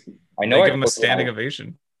give him a standing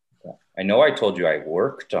ovation. I know. I told you I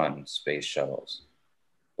worked on space shuttles,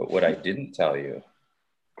 but what I didn't tell you,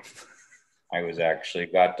 I was actually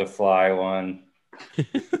got to fly one.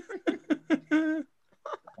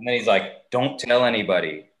 And then he's like, "Don't tell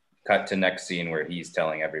anybody." Cut to next scene where he's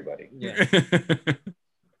telling everybody. Yeah.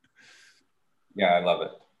 Yeah, I love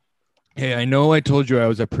it. Hey, I know I told you I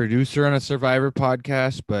was a producer on a Survivor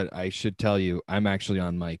podcast, but I should tell you I'm actually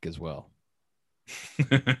on mic as well.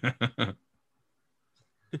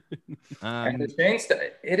 And the Shane's,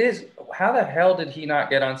 it is. How the hell did he not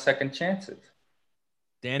get on Second Chances?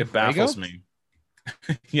 Dan it Fuego? Baffles me.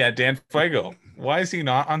 Yeah, Dan Fuego. Why is he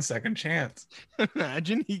not on Second Chance?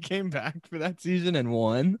 Imagine he came back for that season and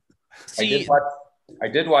won. See, I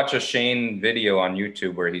did watch a Shane video on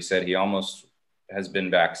YouTube where he said he almost has been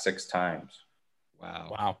back 6 times.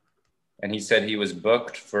 Wow. And he said he was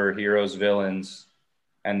booked for Heroes Villains,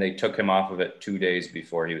 and they took him off of it 2 days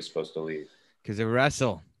before he was supposed to leave. Because of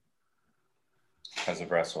wrestle. Because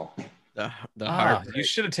of wrestle. The heart. You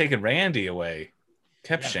should have taken Randy away.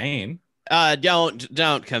 Kept Shane.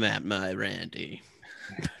 Don't come at my Randy.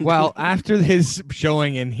 Well, after his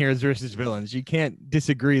showing in Heroes versus Villains, you can't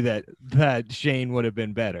disagree that Shane would have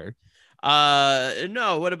been better.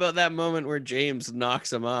 No. What about that moment where James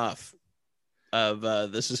knocks him off? of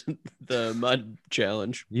this is the mud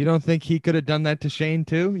challenge. You don't think he could have done that to Shane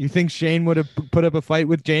too? You think Shane would have put up a fight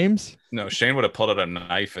with James? No, Shane would have pulled out a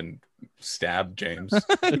knife and stabbed James.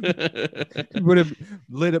 Would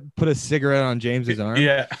have put a cigarette on James's arm.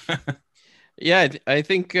 Yeah. Yeah, I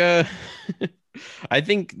think I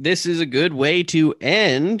think this is a good way to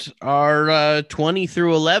end our 20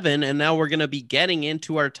 through 11, and now we're going to be getting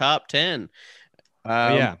into our top 10.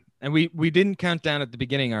 Yeah, and we didn't count down at the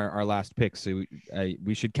beginning our last pick, so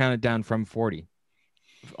we should count it down from 40.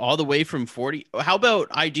 All the way from 40. How about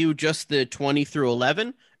I do just the 20 through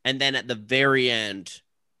 11, and then at the very end,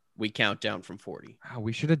 we count down from 40. Oh,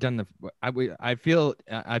 we should have done I feel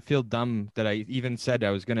dumb that I even said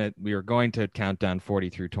we were going to count down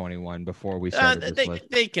 40 through 21 before we started this list.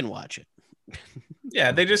 They can watch it.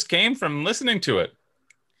 Yeah, they just came from listening to it.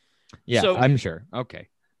 Yeah, so, I'm sure. Okay.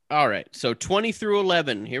 All right. So 20 through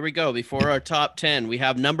 11. Here we go. Before our top 10, we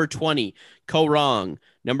have number 20, Ko-Rong.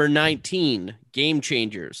 Number 19, Game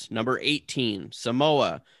Changers. Number 18,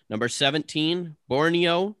 Samoa. Number 17,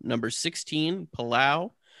 Borneo. Number 16,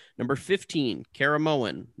 Palau. Number 15,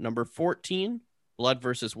 Karamoan. Number 14, Blood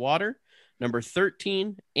versus Water. Number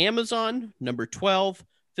 13, Amazon. Number 12,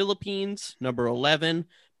 Philippines. Number 11,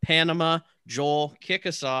 Panama. Joel, kick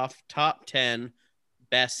us off. Top 10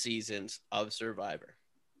 best seasons of Survivor.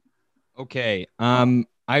 Okay.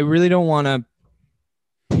 I really don't want to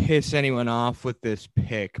piss anyone off with this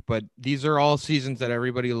pick, but these are all seasons that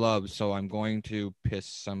everybody loves, so I'm going to piss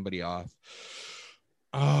somebody off.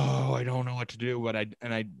 Oh, I don't know what to do, but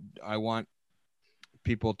I want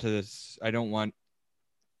people to. I don't want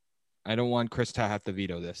Chris to have to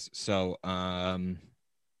veto this. So I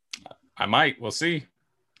might. We'll see.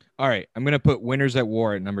 All right, I'm gonna put Winners at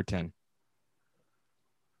War at number 10.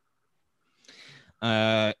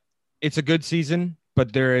 It's a good season,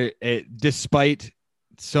 but despite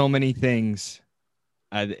so many things,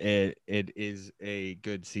 it is a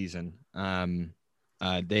good season.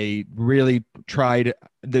 They really tried.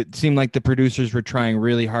 It seemed like the producers were trying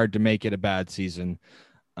really hard to make it a bad season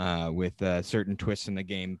with certain twists in the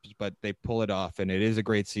game, but they pull it off, and it is a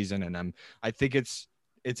great season. And I think it's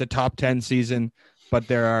a top 10 season, but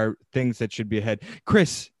there are things that should be ahead.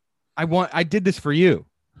 Chris, I did this for you.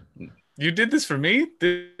 You did this for me?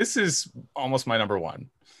 This is almost my number one.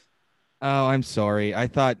 Oh, I'm sorry. I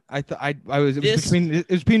was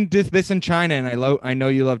between this and China, and I know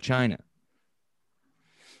you love China.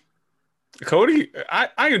 Cody,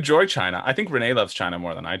 I enjoy China. I think Renee loves China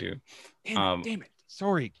more than I do. Damn it.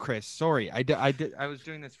 Sorry, Chris. Sorry. I was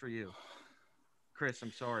doing this for you. Chris,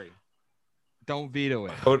 I'm sorry. Don't veto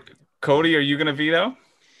it. Cody, are you going to veto?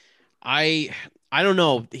 I don't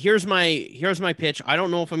know. Here's my pitch. I don't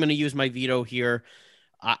know if I'm going to use my veto here.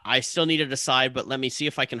 I still need to decide, but let me see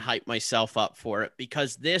if I can hype myself up for it,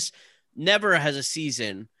 because this never has a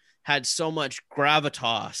season had so much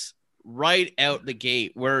gravitas right out the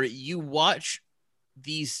gate, where you watch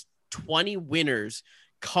these 20 winners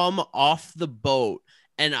come off the boat,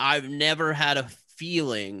 and I've never had a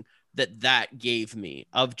feeling that gave me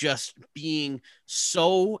of just being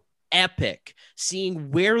so epic, seeing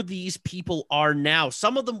where these people are now.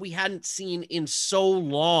 Some of them we hadn't seen in so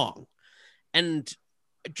long, and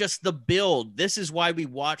just the build. This is why we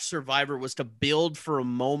watch Survivor, was to build for a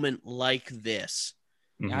moment like this.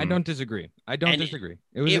 Yeah, I don't disagree.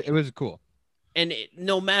 It was cool. And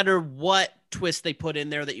no matter what twist they put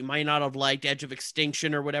in there that you might not have liked, Edge of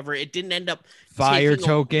Extinction or whatever, it didn't end up. Fire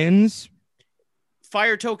tokens,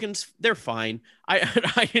 they're fine.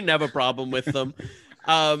 I didn't have a problem with them.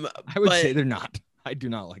 I would say they're not. I do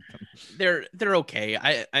not like them. They're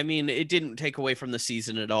okay. I mean, it didn't take away from the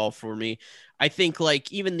season at all for me. I think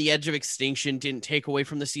like even the Edge of Extinction didn't take away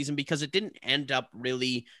from the season because it didn't end up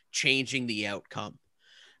really changing the outcome.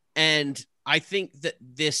 And I think that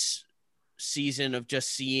this season of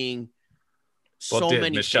just seeing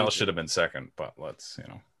many Michelle favorites, should have been second, but let's,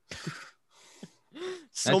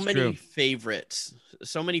 so many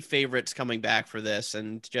favorites coming back for this,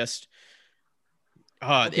 and just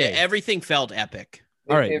everything felt epic.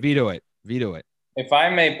 All right, veto it. If I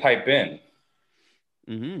may pipe in,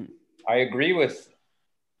 mm-hmm. I agree with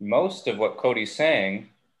most of what Cody's saying.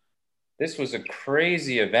 This was a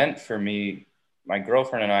crazy event for me, my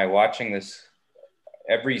girlfriend and I, watching this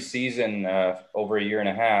every season over a year and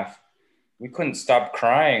a half. We couldn't stop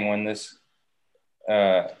crying when this,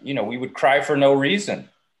 we would cry for no reason.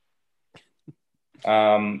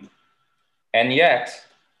 And yet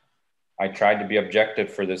I tried to be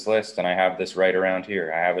objective for this list, and I have this right around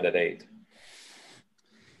here. I have it at 8.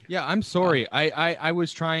 Yeah, I'm sorry. I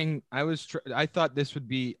was trying. I thought this would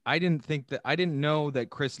be. I didn't know that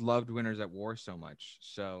Chris loved Winners at War so much.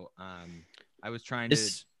 So I was trying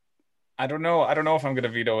This, to. I don't know if I'm going to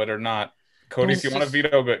veto it or not. Cody, if you want to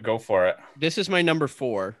veto it, go for it. This is my number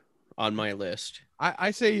 4 on my list.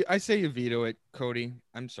 I say you veto it, Cody.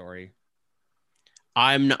 I'm sorry.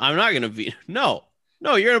 I'm not going to veto. No,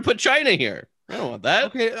 you're going to put China here. I don't want that.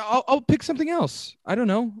 Okay, I'll pick something else. I don't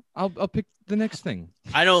know. I'll pick the next thing.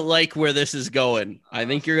 I don't like where this is going. I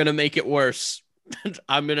think you're going to make it worse.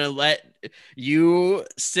 I'm going to let you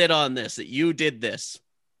sit on this, that you did this,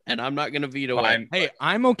 and I'm not going to veto it. Hey,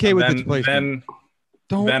 I'm okay with this placement.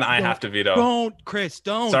 Then I have to veto. Don't, Chris.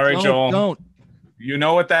 Don't. Sorry, Joel. Don't. You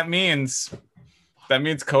know what that means. That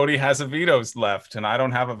means Cody has a veto left, and I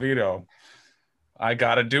don't have a veto. I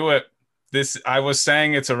got to do it. I was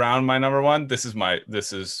saying it's around my number 1. This is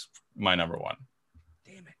my number 1.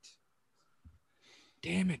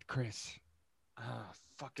 Damn it, Chris.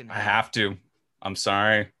 I have to. I'm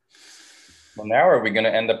sorry. Well, now are we going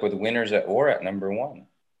to end up with winners at war at number 1?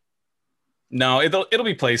 No, it'll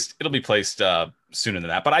be placed. It'll be placed sooner than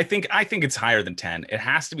that. But I think it's higher than 10. It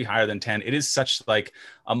has to be higher than 10. It is such like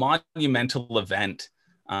a monumental event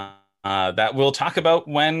that we'll talk about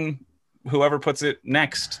when whoever puts it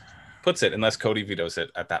next puts it, unless Cody vetoes it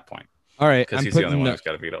at that point. All right, because he's the only one who's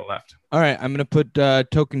got a veto left. All right, I'm gonna put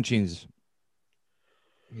token cheese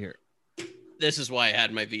here. This is why I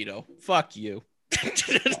had my veto. Fuck you.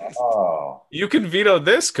 Oh, you can veto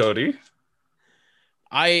this, Cody.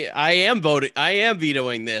 I am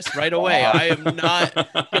vetoing this right away. I am not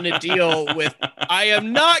going to deal with. I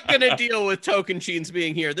am not going to deal with Token Cheens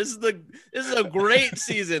being here. This is a great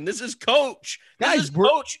season. This is Coach. Guys,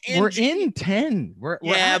 we're in 10. We're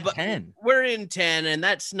at 10. We're in 10, and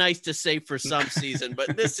that's nice to say for some season.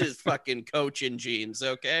 But this is fucking Coach in jeans.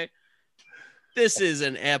 Okay, this is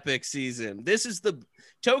an epic season. This is the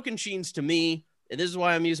Token Cheens to me, and this is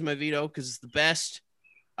why I'm using my veto, because it's the best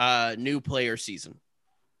new player season.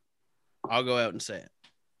 I'll go out and say it.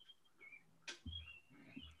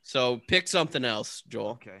 So pick something else,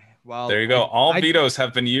 Joel. Okay. Well, there you go. All vetoes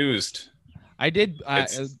have been used. I did,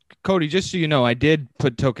 Cody. Just so you know, I did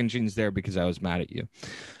put Token Cheens there because I was mad at you.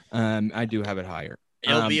 I do have it higher.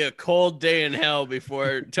 It'll be a cold day in hell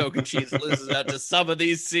before Token Cheens loses out to some of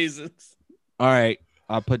these seasons. All right,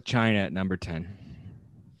 I'll put China at number 10.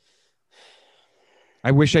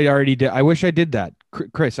 I wish I already did. I wish I did that,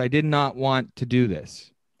 Chris. I did not want to do this.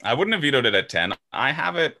 I wouldn't have vetoed it at 10. I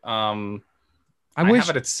have it. I have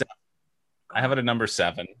it at 7. I have it at number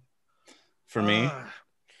 7 for me.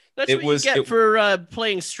 That's what you get for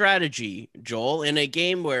playing strategy, Joel, in a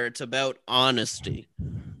game where it's about honesty.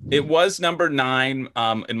 It was number 9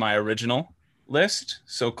 in my original list,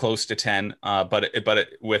 so close to 10. But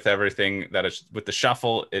with everything that is with the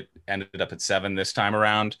shuffle, it ended up at 7 this time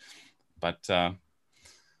around. But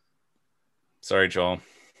sorry, Joel.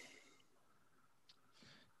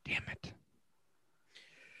 Damn it.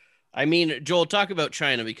 I mean, Joel, talk about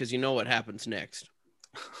China because you know what happens next.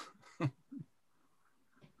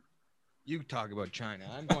 You talk about China.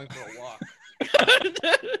 I'm going for a walk.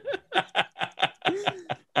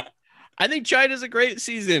 I think China's a great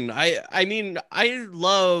season. I mean, I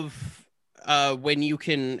love when you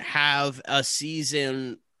can have a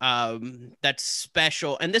season that's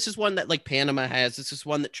special, and this is one that like Panama has. This is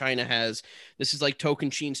one that China has. This is like Token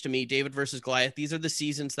Cheens to me. David versus Goliath. These are the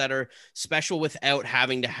seasons that are special without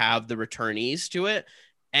having to have the returnees to it.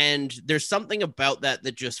 And there's something about that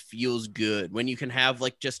just feels good when you can have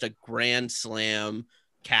like just a grand slam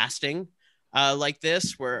casting like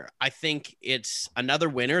this, where I think it's another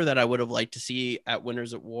winner that I would have liked to see at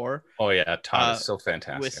Winners at War. Oh yeah, Todd is so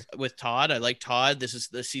fantastic. With Todd, I like Todd. This is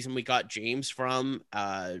the season we got James from.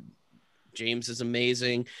 James is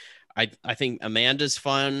amazing. I think Amanda's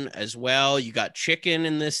fun as well. You got Chicken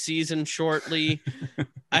in this season shortly.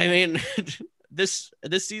 I mean, this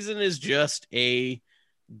season is just a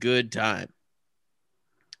good time.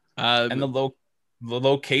 And the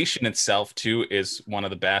location itself too is one of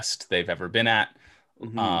the best they've ever been at.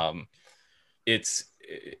 Mm-hmm. It's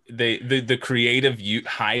the creative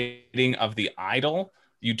hiding of the idol.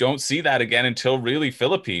 You don't see that again until really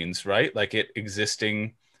Philippines, right? Like it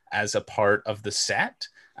existing as a part of the set,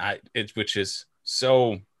 which is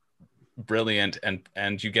so brilliant.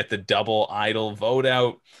 And you get the double idol vote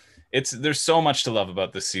out. There's so much to love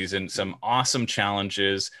about this season. Some awesome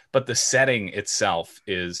challenges, but the setting itself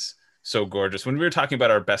is so gorgeous. When we were talking about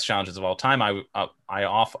our best challenges of all time, I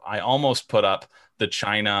almost put up the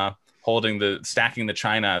China stacking the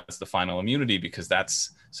China as the final immunity because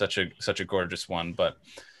that's such a gorgeous one. But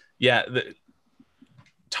yeah,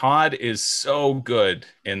 Todd is so good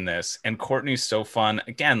in this, and Courtney's so fun.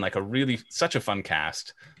 Again, like such a fun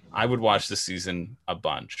cast. I would watch this season a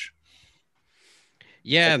bunch.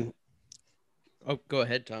 Yeah. Oh, go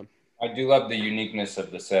ahead, Tom. I do love the uniqueness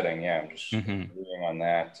of the setting. Yeah, I'm just agreeing on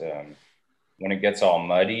that. When it gets all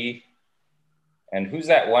muddy, and who's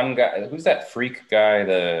that one guy? Who's that freak guy?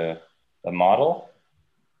 The model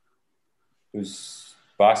who's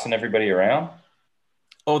bossing everybody around.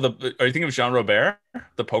 Oh, are you thinking of Jean Robert,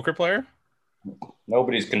 the poker player?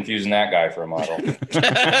 Nobody's confusing that guy for a model.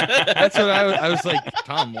 That's what I was like,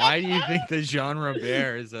 Tom, why do you think that Jean Robert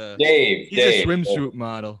is a Dave? He's a swimsuit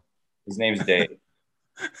model. His name's Dave.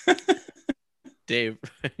 Dave.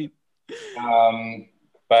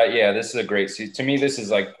 But yeah, this is a great season. To me, this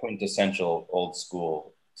is like quintessential old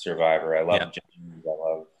school Survivor. I love James. I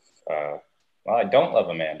love. Well, I don't love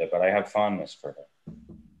Amanda, but I have fondness for her.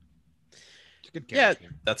 It's a good character.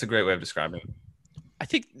 Yeah, that's a great way of describing it. I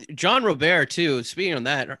think John Robert too. Speaking of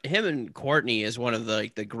that, him and Courtney is one of the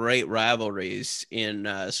great rivalries in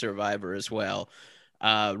Survivor as well.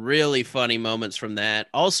 Really funny moments from that.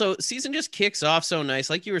 Also, season just kicks off so nice,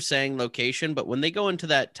 like you were saying, location. But when they go into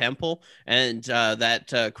that temple and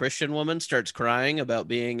that Christian woman starts crying about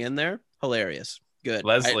being in there, hilarious. Good.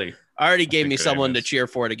 Leslie already gave me someone to cheer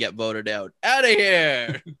for to get voted out. Out of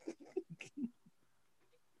here.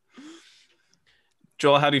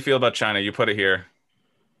 Joel, how do you feel about China? You put it here.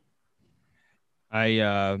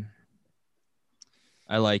 I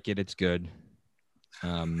like it. It's good.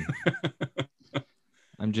 I'm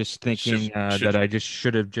just thinking that I just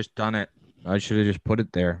should have just done it. I should have just put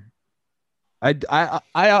it there. I've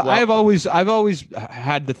always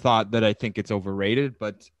had the thought that I think it's overrated,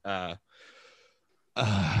 but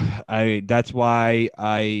that's why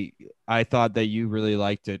I thought that you really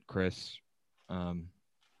liked it, Chris.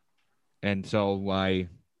 And so I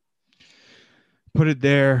put it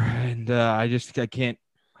there, and I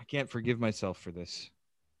can't forgive myself for this.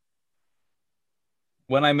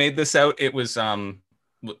 When I made this out, it was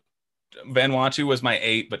Vanuatu was my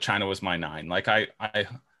 8, but China was my 9. Like I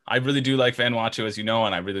really do like Vanuatu, as you know,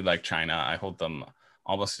 and I really like China. I hold them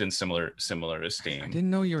almost in similar esteem. I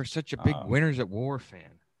didn't know you were such a big Winners at War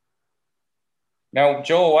fan. Now,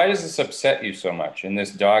 Joel, why does this upset you so much in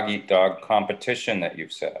this dog-eat-dog competition that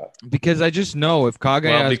you've set up? Because I just know if Kage...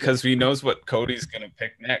 Well, because he knows what Cody's going to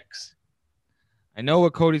pick next. I know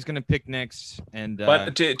what Cody's going to pick next, and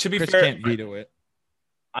but to be Chris fair, can't veto it.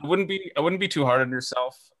 I wouldn't be too hard on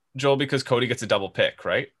yourself, Joel, because Cody gets a double pick,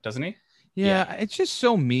 right? Doesn't he? Yeah, it's just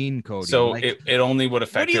so mean, Cody. So it only would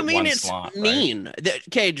affect What do you mean one it's slot, mean? Right?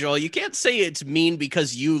 Okay, Joel, you can't say it's mean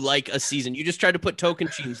because you like a season. You just tried to put token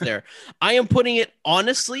cheese there. I am putting it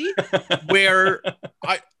honestly where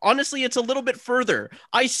honestly it's a little bit further.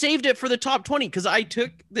 I saved it for the top 20 because I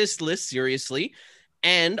took this list seriously,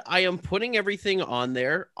 and I am putting everything on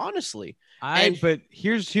there honestly. But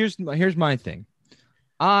here's my thing.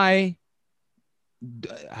 I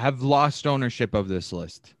have lost ownership of this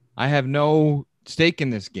list. I have no stake in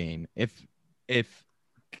this game. If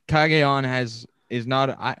Kagayan is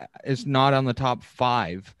not on the top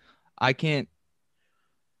 5, I can't.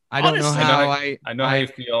 I don't know how I know how you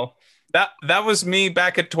feel. That was me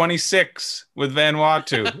back at 26 with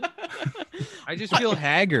Vanuatu. I just feel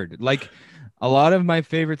haggard. Like a lot of my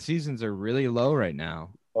favorite seasons are really low right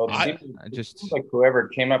now. Well, I just like whoever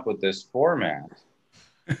came up with this format.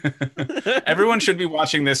 Everyone should be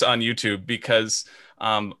watching this on YouTube because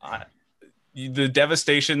the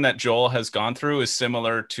devastation that Joel has gone through is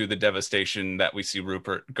similar to the devastation that we see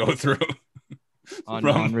Rupert go through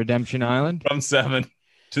on Redemption Island from 7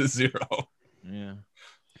 to 0. Yeah.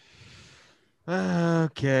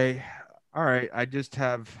 Okay. All right.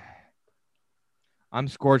 I'm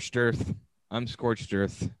scorched earth.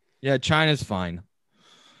 Yeah, China's fine.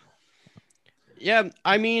 Yeah,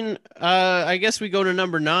 I mean, I guess we go to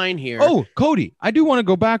number 9 here. Oh, Cody, I do want to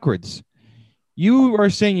go backwards. You are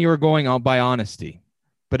saying you were going out by honesty,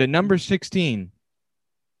 but at number 16,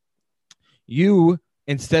 you,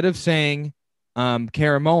 instead of saying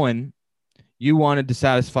Karamoan, you wanted to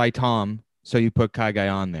satisfy Tom, so you put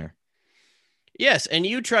Kaigai on there. Yes, and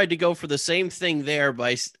you tried to go for the same thing there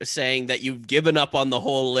by saying that you've given up on the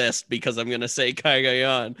whole list because I'm going to say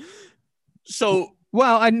Kaigayan. So...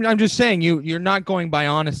 Well, I'm just saying you're not going by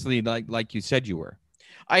honestly like you said you were.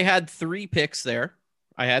 I had 3 picks there.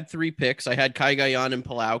 I had Kaigayan and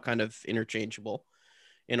Palau kind of interchangeable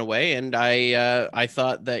in a way, and I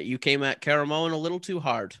thought that you came at Karamoan a little too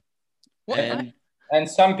hard. And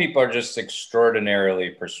some people are just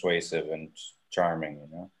extraordinarily persuasive and charming, you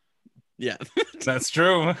know. Yeah, that's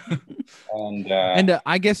true. And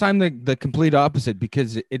I guess I'm the complete opposite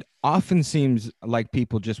because it often seems like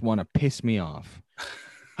people just want to piss me off.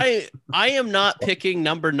 I am not picking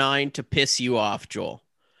number 9 to piss you off, Joel.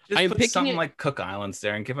 Just I'm put picking something it. like Cook Islands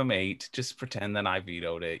there and give him 8. Just pretend that I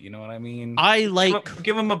vetoed it. You know what I mean? I like.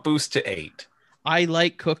 Give him a boost to 8. I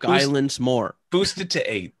like Cook Islands more. Boosted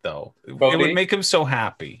to 8 though. Cody? It would make him so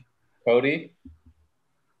happy. Cody,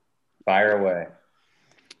 fire away.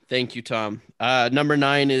 Thank you, Tom. Number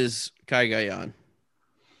 9 is Kai Gayan.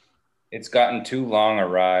 It's gotten too long a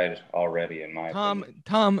ride already, in my opinion.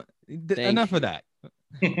 Tom, enough of that.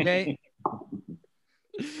 Okay.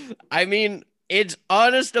 I mean, it's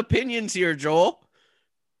honest opinions here, Joel.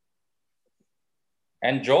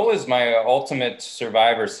 And Joel is my ultimate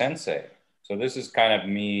Survivor sensei. So this is kind of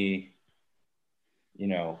me,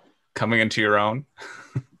 coming into your own.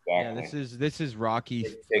 Exactly. Yeah, this is Rocky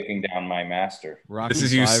taking down my master. Rocky this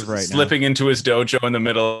is you right slipping into his dojo in the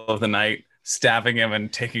middle of the night, stabbing him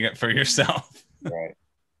and taking it for yourself. Right.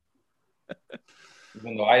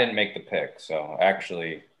 Even though I didn't make the pick, so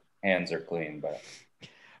actually hands are clean. But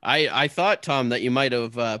I thought, Tom, that you might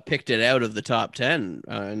have picked it out of the top 10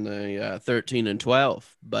 in the 13 and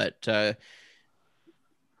 12, but I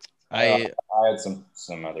had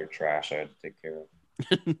some other trash I had to take care of.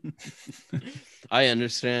 I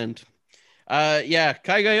understand. Yeah,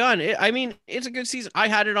 Kai Gayan. I mean, it's a good season. I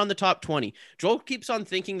had it on the top 20. Joel keeps on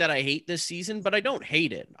thinking that I hate this season, but I don't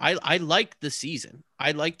hate it. I like the season.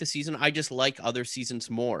 I just like other seasons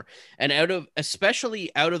more. And especially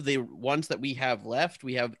out of the ones that we have left,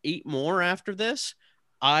 we have 8 more after this.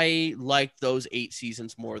 I like those 8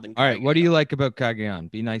 seasons more than. All right, what do you like about Kagayan?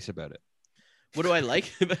 Be nice about it. What do I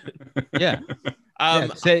like? Yeah.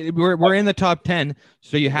 Say we're in the top 10,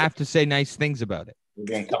 so you have to say nice things about it. We're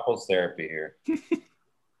doing couples therapy here.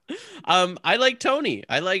 I like Tony.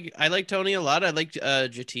 I like Tony a lot. I like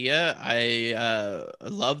Jatia. I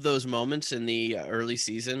love those moments in the early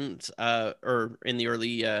seasons, or in the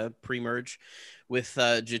early pre-merge, with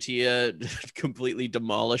Jatia completely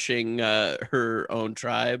demolishing her own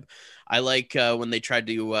tribe. I like when they tried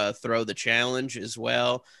to throw the challenge as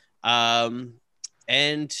well.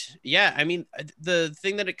 And yeah, I mean, the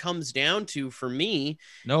thing that it comes down to for me.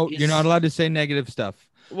 No, you're not allowed to say negative stuff.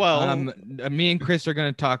 Well, me and Chris are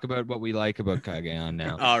going to talk about what we like about Kagayan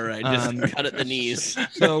now. All right, just cut at the knees.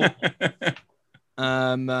 So,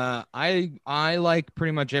 I like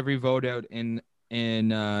pretty much every vote out in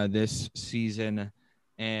this season,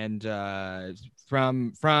 and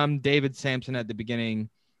from David Sampson at the beginning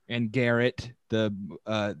and Garrett, the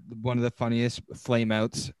one of the funniest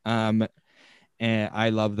flameouts. And I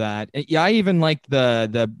love that. Yeah, I even like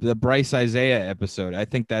the Bryce Isaiah episode. I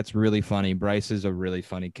think that's really funny. Bryce is a really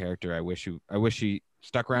funny character. I wish he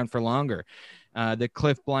stuck around for longer. The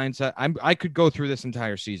Cliff Blindside. I could go through this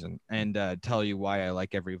entire season and tell you why I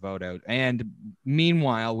like every vote out. And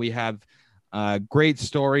meanwhile, we have great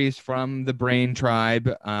stories from the Brain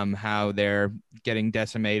Tribe, how they're getting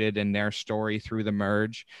decimated and their story through the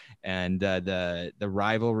merge, and the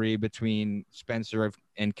rivalry between Spencer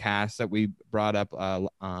and Cass that we brought up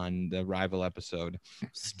on the rival episode.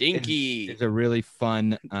 Stinky. It's a really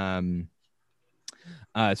fun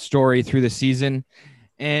story through the season,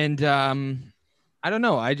 and I don't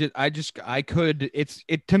know.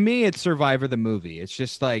 To me, it's Survivor the movie. It's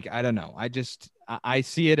just like, I don't know. I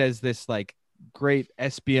see it as this like great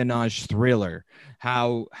espionage thriller.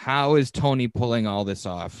 How is Tony pulling all this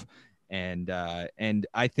off? And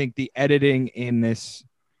I think the editing in this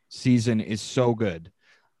season is so good,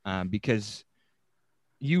 because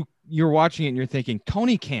you're watching it and you're thinking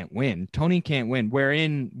Tony can't win. Where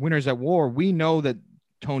in Winners at War, we know that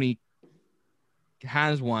Tony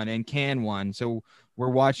has won and can win. So we're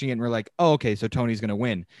watching it and we're like, oh, okay, so Tony's gonna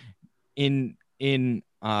win. In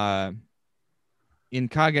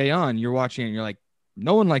Cagayan, you're watching it and you're like,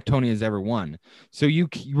 no one like Tony has ever won. So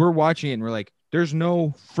we're watching it and we're like, there's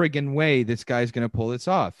no friggin' way this guy's going to pull this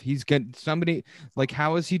off. He's getting somebody like,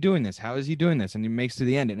 how is he doing this? How is he doing this? And he makes to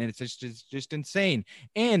the end, and it's just insane.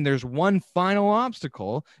 And there's one final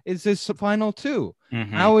obstacle. It's this final 2.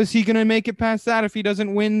 Mm-hmm. How is he going to make it past that if he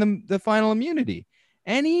doesn't win the final immunity?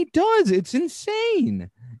 And he does. It's insane.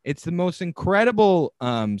 It's the most incredible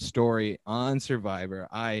story on Survivor.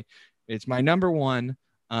 It's my number 1.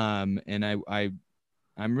 And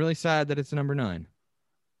I'm really sad that it's number 9.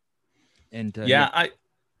 And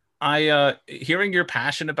I hearing your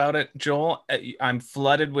passion about it, Joel, I'm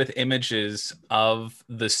flooded with images of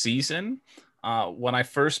the season. When I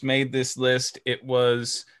first made this list, it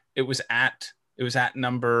was at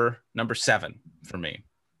number 7 for me,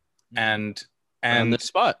 and on the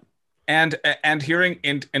spot. And hearing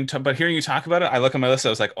but hearing you talk about it, I look at my list. I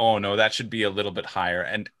was like, oh no, that should be a little bit higher.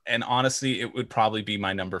 And honestly, it would probably be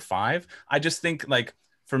my number 5. I just think, like,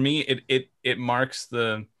 for me, it marks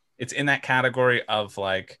it's in that category of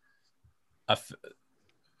like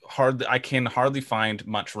I can hardly find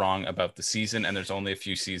much wrong about the season, and there's only a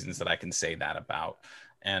few seasons that I can say that about.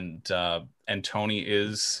 And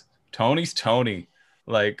Tony's Tony.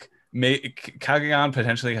 Like Kagayan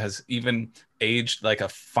potentially has even aged like a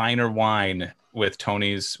finer wine with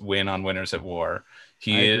Tony's win on Winners at War.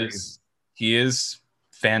 He is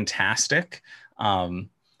fantastic.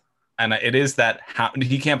 And it is that how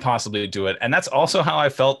he can't possibly do it, and that's also how I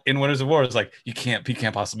felt in Winners of War. Is like he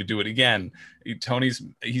can't possibly do it again.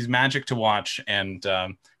 He's magic to watch, and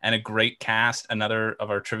a great cast. Another of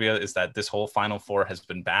our trivia is that this whole Final Four has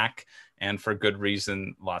been back, and for good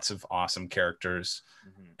reason. Lots of awesome characters.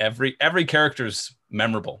 Mm-hmm. Every character is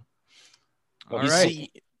memorable. All right.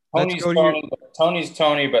 Tony's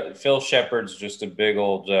Tony, but Phil Shepard's just a big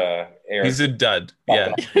old he's a dud.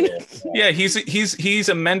 Yeah. Yeah, he's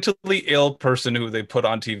a mentally ill person who they put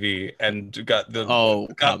on TV and got the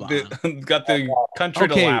country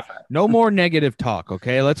to laugh at. No more negative talk,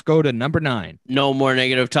 okay? Let's go to number 9. No more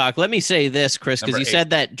negative talk. Let me say this, Chris, because you said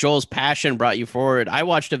that Joel's passion brought you forward. I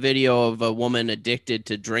watched a video of a woman addicted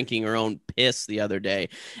to drinking her own piss the other day,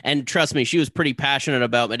 and trust me, she was pretty passionate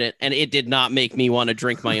about it, and it did not make me want to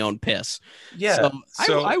drink my own piss. Yeah.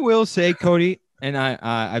 So I will say, Cody, and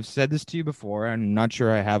I've said this to you before. I'm not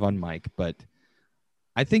sure I have on mic, but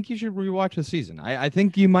I think you should rewatch the season. I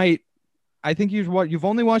think you might. I think you've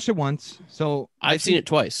only watched it once, so I've seen it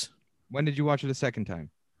twice. When did you watch it a second time?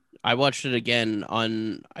 I watched it again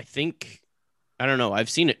on. I don't know. I've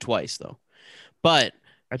seen it twice though, but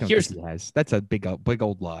I don't think he has. That's a big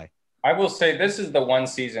old lie. I will say this is the one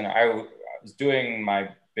season I was doing my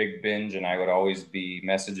big binge, and I would always be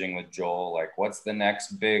messaging with Joel, like, what's the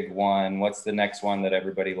next big one? What's the next one that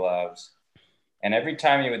everybody loves? And every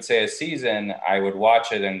time he would say a season, I would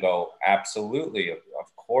watch it and go, absolutely.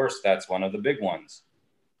 Of course, that's one of the big ones.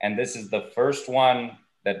 And this is the first one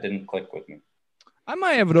that didn't click with me. I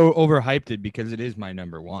might have overhyped it because it is my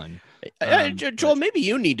number 1. Joel, maybe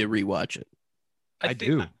you need to rewatch it. I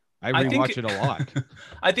do. I rewatch it a lot.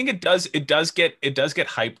 I think it does get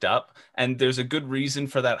hyped up, and there's a good reason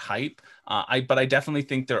for that hype. But I definitely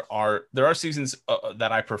think there are seasons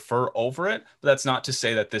that I prefer over it. But that's not to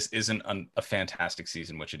say that this isn't a fantastic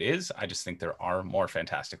season, which it is. I just think there are more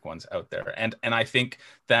fantastic ones out there, and I think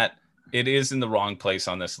that it is in the wrong place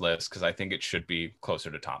on this list because I think it should be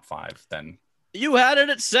closer to top 5 than. You had it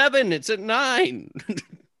at 7. It's at 9.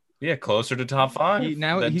 Yeah, closer to top 5. He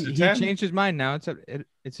changed his mind. Now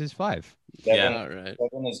it's his 5. All right.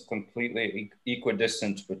 7 is completely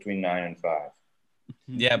equidistant between 9 and 5.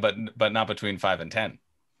 Yeah, but not between 5 and 10.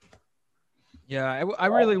 Yeah, I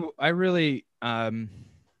really I'm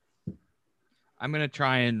gonna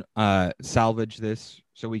try and salvage this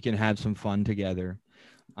so we can have some fun together.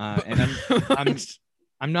 And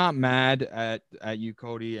I'm not mad at you,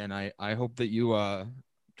 Cody, and I hope that you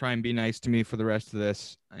try and be nice to me for the rest of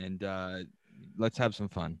this, and let's have some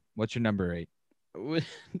fun. What's your number 8?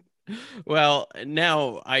 Well,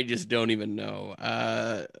 now I just don't even know.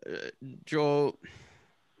 Joel,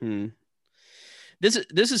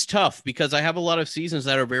 This is tough because I have a lot of seasons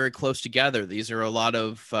that are very close together. These are a lot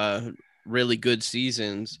of really good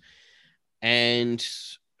seasons, and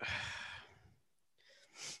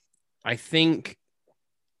I think,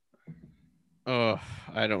 I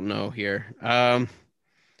don't know here.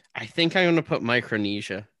 I think I'm going to put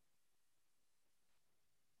Micronesia.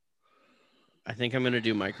 I think I'm going to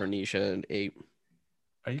do Micronesia at 8.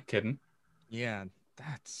 Are you kidding? Yeah,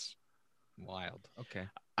 that's wild. Okay.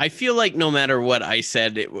 I feel like no matter what I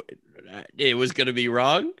said, it was going to be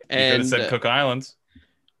wrong. And you could have said Cook Islands.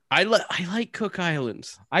 I like Cook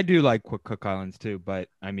Islands. I do like Cook Islands too, but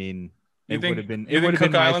I mean, it would have been. You think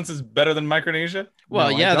Cook Islands is better than Micronesia?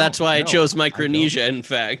 Well, yeah, that's why I chose Micronesia. In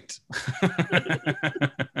fact.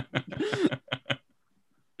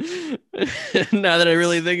 Now that I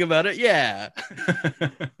really think about it, yeah.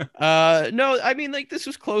 No, I mean, like, this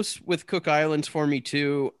was close with Cook Islands for me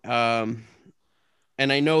too. And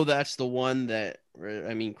I know that's the one that,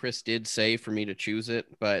 I mean, Chris did say for me to choose it,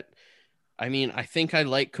 but I mean, I think I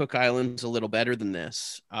like Cook Islands a little better than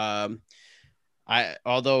this.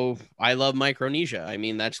 Although I love Micronesia. I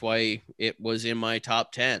mean, that's why it was in my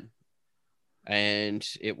top 10 and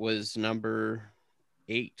it was number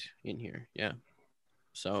 8 in here. Yeah.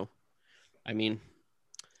 So, I mean,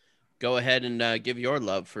 go ahead and give your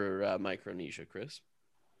love for Micronesia, Chris.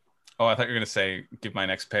 Oh, I thought you were going to say, give my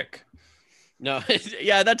next pick. No,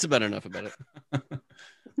 yeah, that's about enough about it.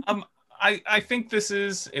 I think this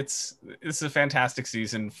is a fantastic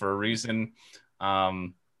season for a reason.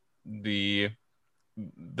 The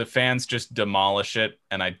fans just demolish it,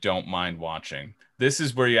 and I don't mind watching. This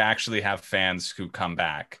is where you actually have fans who come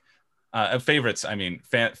back. Favorites. I mean,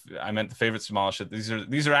 I meant the favorites demolished it.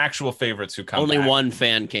 These are actual favorites who come. Only back. one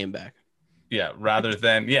fan came back. Yeah, rather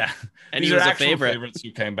than and these he was are a actual favorite. favorites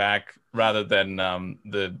who came back rather than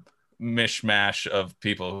the mishmash of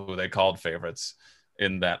people who they called favorites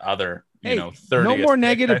in that other 30th. No more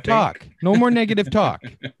negative talk. No more negative talk.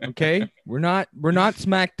 Okay, we're not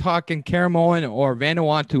smack talking Caramoan or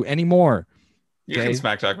Vanuatu anymore. Okay? You can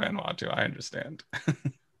smack talk Vanuatu. I understand.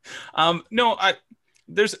 No,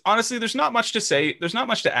 there's not much to say. There's not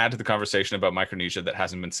much to add to the conversation about Micronesia that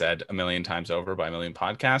hasn't been said a million times over by a million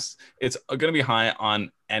podcasts. It's going to be high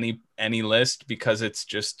on any list because it's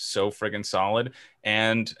just so friggin' solid.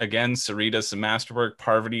 And again, Sarita does some masterwork.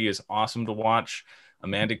 Parvati is awesome to watch.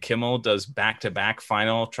 Amanda Kimmel does back-to-back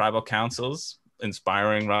final tribal councils,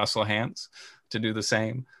 inspiring Russell Hantz to do the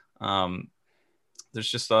same. There's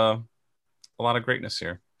just a lot of greatness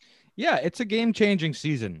here. Yeah, it's a game-changing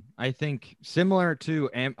season. I think similar to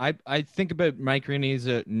I think about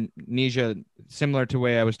Micronesia similar to the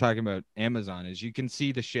way I was talking about Amazon is you can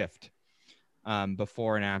see the shift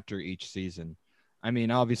before and after each season. I mean,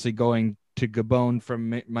 obviously going to Gabon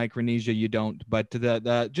from Micronesia you don't, but to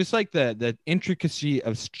the just like the intricacy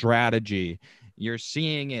of strategy, you're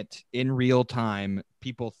seeing it in real time,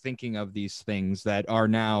 people thinking of these things that are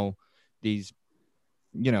now these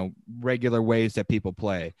regular ways that people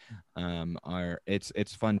play.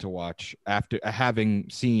 It's fun to watch after having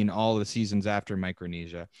seen all the seasons after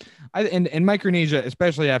Micronesia. And Micronesia,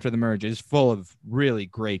 especially after the merge, is full of really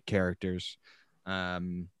great characters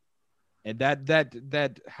and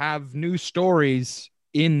that have new stories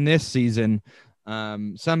in this season,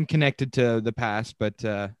 some connected to the past, but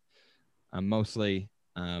mostly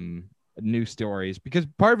new stories, because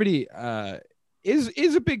Parvati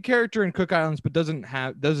is a big character in Cook Islands, but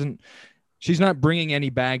she's not bringing any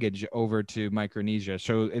baggage over to Micronesia.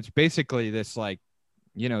 So it's basically this a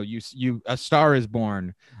star is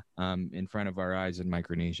born in front of our eyes in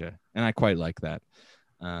Micronesia, and I quite like that.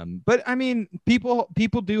 But I mean, people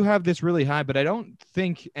do have this really high, but I don't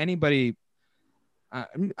think anybody.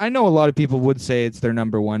 I know a lot of people would say it's their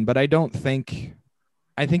number one, but I don't think.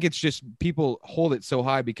 I think it's just people hold it so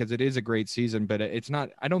high because it is a great season, but it's not.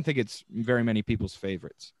 I don't think it's very many people's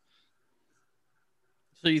favorites.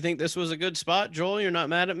 So you think this was a good spot, Joel? You're not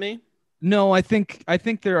mad at me? No, I think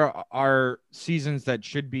there are seasons that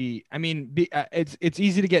should be. I mean, it's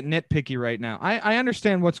easy to get nitpicky right now. I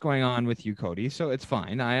understand what's going on with you, Cody, so it's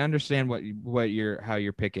fine. I understand how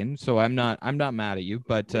you're picking, so I'm not mad at you.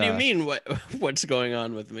 But what do you mean what's going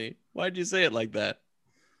on with me? Why'd you say it like that?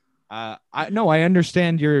 I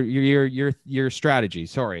understand your strategy.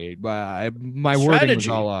 Sorry, my wording was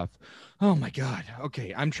all off. Oh my God.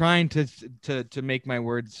 Okay, I'm trying to make my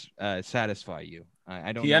words satisfy you.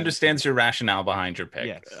 I don't. He understands your rationale behind your pick.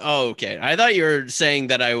 Yes. Oh, okay. I thought you were saying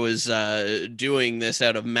that I was doing this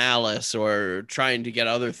out of malice or trying to get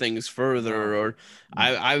other things further, or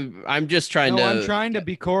I'm just trying to. I'm trying to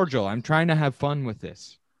be cordial. I'm trying to have fun with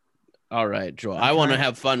this. All right, Joel. I want to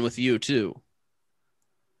have fun with you too.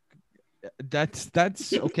 That's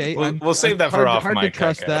okay. We'll save that for off mic. Hard to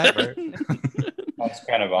trust that. That's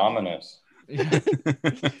kind of ominous.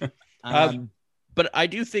 But I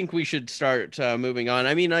do think we should start moving on.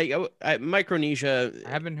 I mean, Micronesia.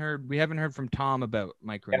 We haven't heard from Tom about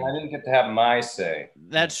Micronesia. Yeah, I didn't get to have my say.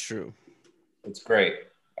 That's true. It's great.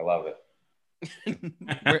 I love it.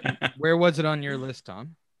 Where was it on your list,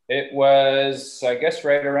 Tom? It was, I guess,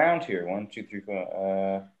 right around here. 1, 2, 3,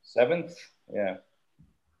 4, 7th. Yeah.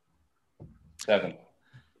 7.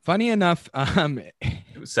 Funny enough,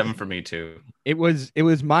 it was 7 for me too. It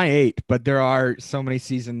was my 8, but there are so many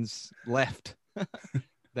seasons left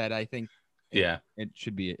that I think it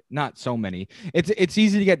should be not so many. It's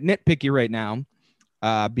easy to get nitpicky right now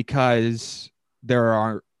because there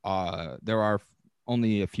are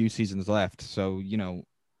only a few seasons left. So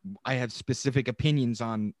I have specific opinions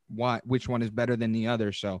on which one is better than the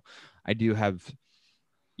other. So I do have,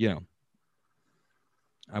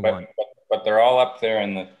 But they're all up there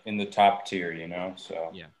in the top tier,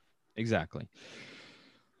 So yeah, exactly.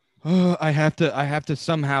 I have to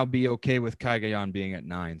somehow be okay with Cagayan being at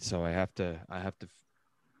 9, so I have to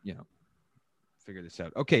figure this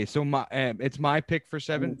out. Okay, so it's my pick for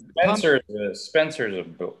 7. Spencer's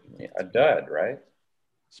a dud, right?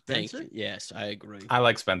 Spencer? Yes, I agree. I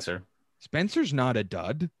like Spencer. Spencer's not a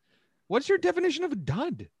dud. What's your definition of a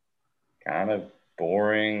dud? Kind of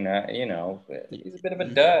boring. He's a bit of a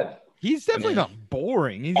dud. He's definitely not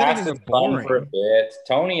boring. He's fun boring for a bit.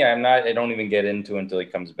 Tony, I don't even get into until he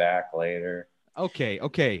comes back later. Okay.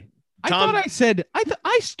 I thought I said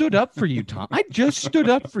I stood up for you, Tom. I just stood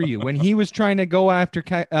up for you when he was trying to go after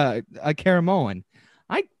a Caramoan.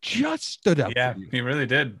 I just stood up. Yeah, for you. he really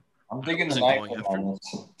did. I'm thinking the Wasn't knife going on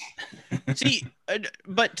this. See,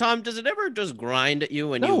 but Tom, does it ever just grind at you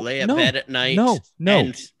when you No, lay at no, bed at night? no.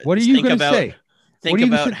 And What are you think going to about say? think What are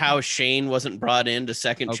you about gonna say? how Shane wasn't brought into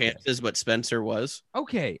second Okay. chances, but Spencer was.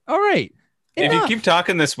 Okay, all right. If you Enough. keep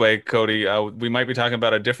talking this way, Cody, we might be talking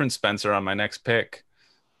about a different Spencer on my next pick.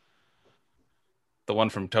 The one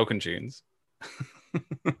from Token Jeans.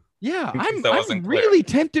 Yeah, In case I'm that wasn't clear. really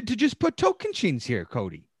tempted to just put Token Jeans here,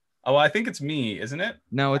 Cody. Oh, I think it's me, isn't it?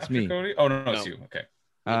 No, it's After me. Cody? Oh, no, it's No. you. Okay.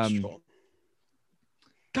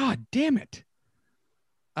 God damn it.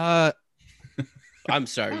 I'm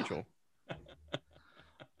sorry, Joel.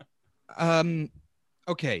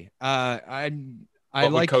 Okay. I What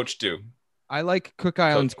would like Coach do? I like Cook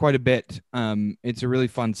Islands quite a bit. It's a really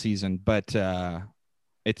fun season, but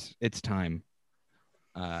it's time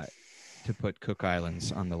to put Cook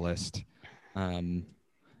Islands on the list.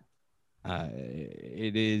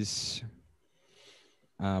 It is,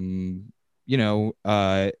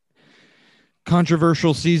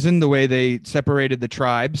 controversial season, the way they separated the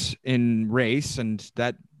tribes in race, and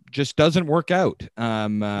that just doesn't work out.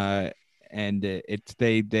 And it's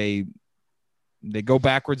they go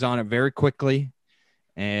backwards on it very quickly.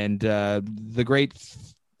 And the great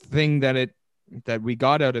thing that we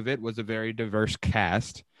got out of it was a very diverse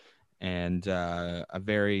cast and a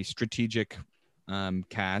very strategic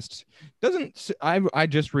cast. I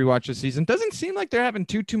just rewatched the season. Doesn't seem like they're having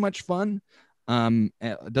too much fun.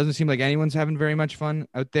 It doesn't seem like anyone's having very much fun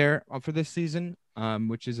out there for this season,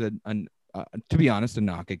 which is to be honest, a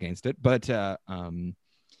knock against it. But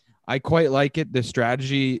I quite like it. The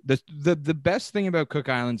strategy, the best thing about Cook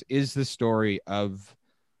Islands is the story of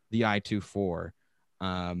the I-24,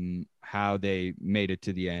 how they made it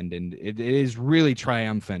to the end, and it is really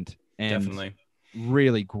triumphant and Definitely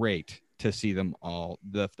really great to see them all,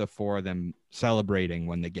 the four of them, celebrating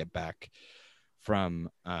when they get back from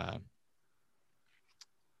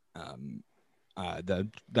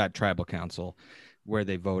that tribal council where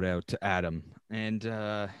they vote out Adam, and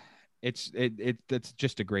it's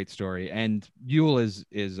just a great story. And Yule is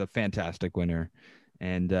a fantastic winner,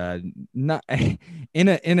 and not in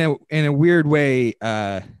a weird way,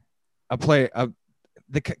 a player,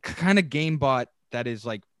 the kind of game bot that is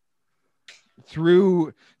like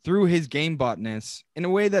through his game botness in a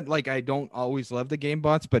way that, like, I don't always love the game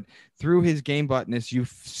bots, but through his game botness you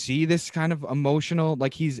see this kind of emotional,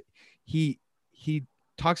 like he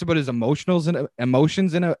talks about his emotions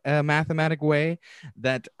in a mathematic way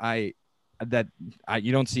that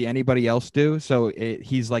you don't see anybody else do. So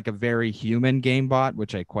he's like a very human game bot,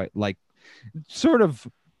 which I quite like, sort of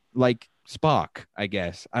like Spock, I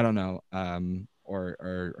guess. I don't know,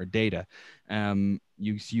 or Data.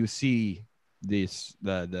 You see this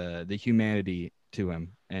the humanity to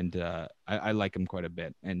him, and I like him quite a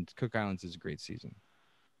bit. And Cook Islands is a great season,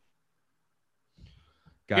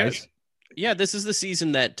 guys. Yeah, this is the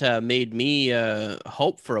season that made me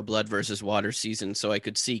hope for a blood versus water season, so I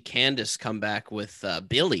could see Candace come back with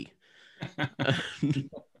Billy. and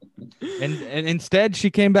instead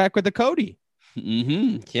she came back with a Cody.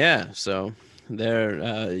 Yeah, so they're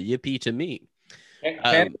yippee to me.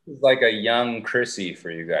 Candace is like a young Chrissy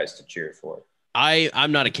for you guys to cheer for.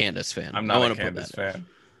 I'm not a Candace fan. I'm not a Candace fan.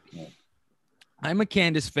 I'm a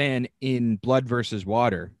Candace fan in Blood versus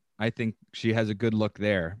Water. I think she has a good look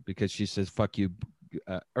there because she says "fuck you,"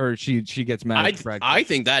 or she gets mad. I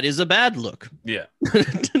think that is a bad look. Yeah.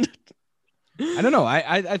 I don't know.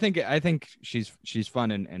 I think she's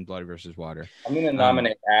fun in Blood versus Water. I'm gonna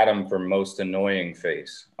nominate Adam for most annoying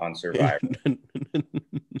face on Survivor.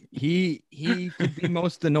 He could be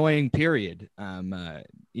most annoying, period.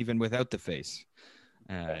 Even without the face,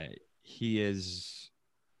 he is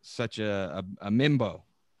such a mimbo.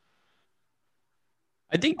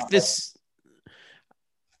 I think that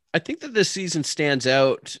this season stands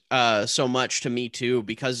out so much to me too,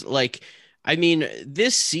 because, like, I mean,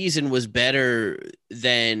 this season was better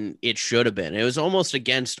than it should have been. It was almost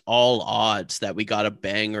against all odds that we got a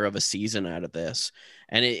banger of a season out of this.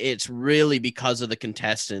 And it's really because of the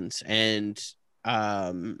contestants, and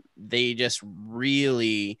they just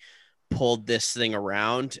really pulled this thing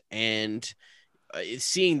around, and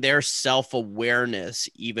seeing their self-awareness,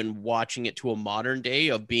 even watching it to a modern day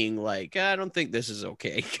of being like, I don't think this is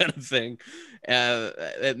okay kind of thing.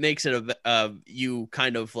 It makes it you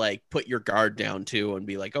kind of like put your guard down too and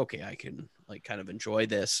be like, okay, I can like kind of enjoy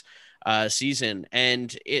this season.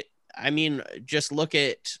 And just look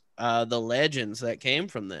at the legends that came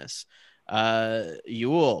from this.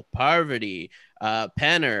 Yule, Parvati,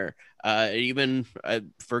 Penner, even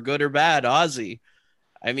for good or bad, Ozzy.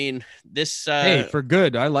 I mean, this. Hey, for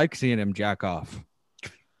good. I like seeing him jack off.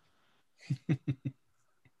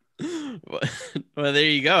 Well, there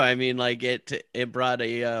you go. I mean, like it brought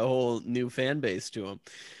a whole new fan base to him.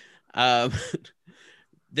 Um,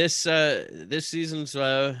 this season's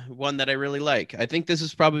one that I really like. I think this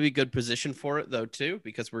is probably a good position for it though too,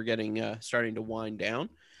 because we're getting starting to wind down.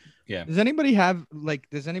 Yeah. Does anybody have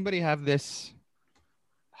this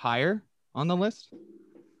higher on the list?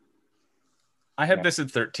 I had this at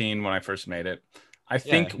 13 when I first made it. I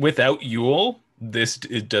think without Yule,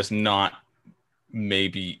 it does not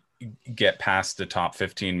maybe get past the top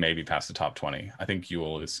 15, maybe past the top 20. I think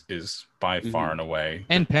Yule is by far and away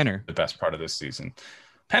and Penner the best part of this season.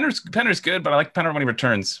 Penner's good, but I like Penner when he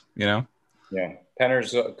returns, you know? Yeah.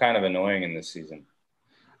 Penner's kind of annoying in this season.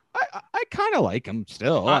 I kind of like him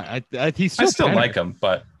still. I still like him,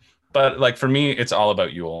 but like for me, it's all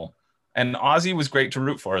about Yule. And Ozzy was great to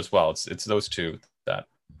root for as well. It's those two that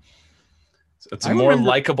it's a more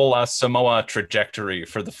likable Samoa trajectory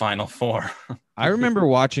for the Final Four. I remember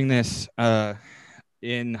watching this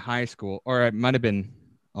in high school, or it might have been.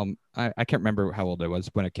 I can't remember how old I was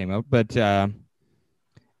when it came out, but and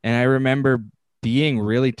I remember being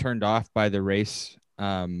really turned off by the race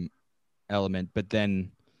element,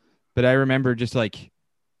 but I remember just like,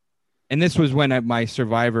 and this was when my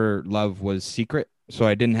Survivor love was secret, so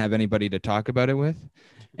I didn't have anybody to talk about it with,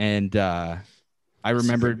 and I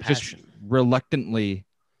remember just reluctantly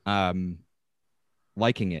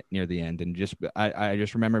liking it near the end, and I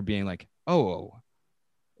just remember being like, oh,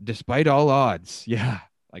 despite all odds, yeah,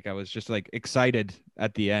 like I was just like excited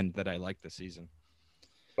at the end that I liked the season.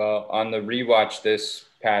 Well, on the rewatch this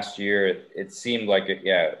past year, it seemed like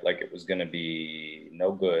it was going to be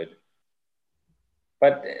no good.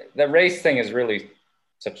 But the race thing is really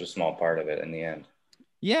such a small part of it in the end.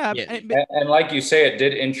 Yeah. And like you say, it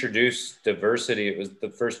did introduce diversity. It was the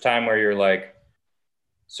first time where you're like,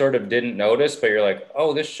 sort of didn't notice, but you're like,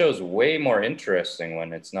 oh, this show's way more interesting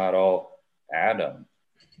when it's not all Adam.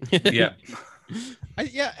 Yeah.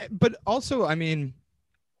 But also, I mean,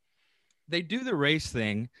 they do the race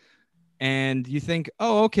thing and you think,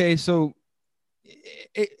 oh, okay, so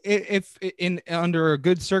if in under a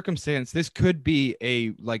good circumstance, this could be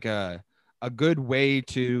a good way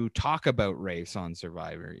to talk about race on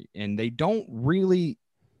Survivor, and they don't really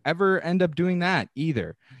ever end up doing that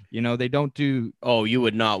either. You know, they don't do. Oh, you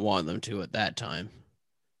would not want them to at that time.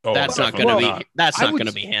 Oh, that's not going to be. That's not going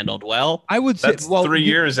to be handled well. I would say. That's 3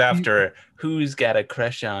 years after. Who's got a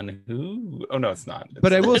crush on who? Oh no, it's not.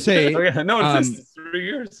 But I will say, no, it's 3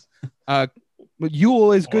 years.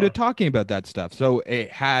 Yule is good at talking about that stuff. So it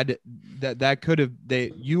had that could have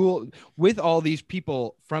Yule with all these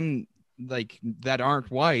people from like that aren't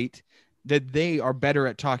white, that they are better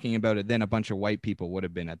at talking about it than a bunch of white people would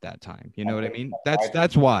have been at that time. You know what I mean?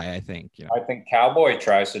 That's why I think. You know? I think Cowboy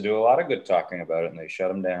tries to do a lot of good talking about it, and they shut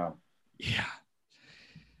him down. Yeah.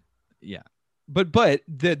 But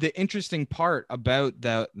the interesting part about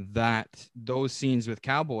those scenes with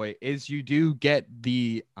Cowboy is you do get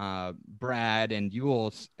the Brad and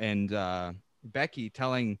Yule and Becky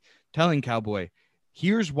telling Cowboy,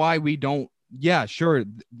 here's why we don't. Yeah, sure.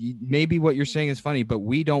 Maybe what you're saying is funny, but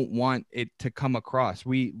we don't want it to come across.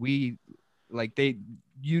 We like they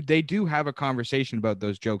do have a conversation about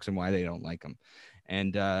those jokes and why they don't like them,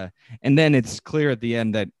 and then it's clear at the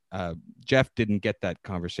end that Jeff didn't get that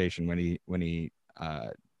conversation when he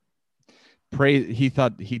praised.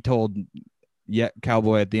 He told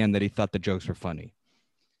Cowboy at the end that he thought the jokes were funny.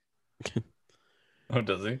 Oh,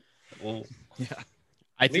 does he? Well, yeah.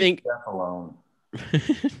 I think Jeff alone.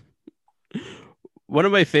 One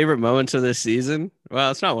of my favorite moments of this season,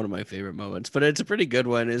 well, it's not one of my favorite moments, but it's a pretty good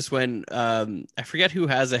one, is when I forget who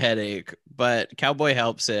has a headache, but Cowboy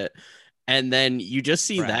helps it. And then you just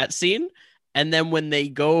see that scene. And then when they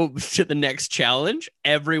go to the next challenge,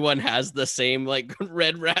 everyone has the same like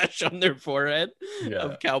red rash on their forehead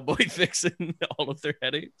of Cowboy fixing all of their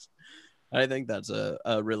headaches. I think that's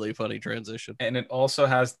a really funny transition. And it also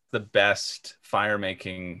has the best fire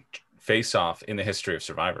making face-off in the history of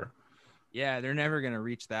Survivor. Yeah, they're never going to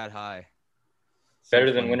reach that high.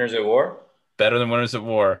 Better than Winners at War? Better than Winners at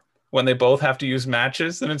War. When they both have to use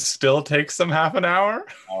matches and it still takes them half an hour.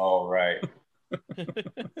 Oh, right.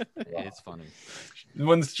 It's funny.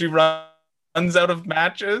 When she runs out of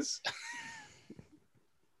matches.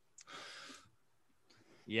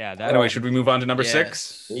 Yeah. Anyway, should we move on to number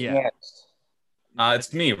 6? Yeah.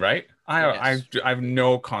 It's me, right? I have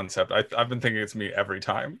no concept. I've been thinking it's me every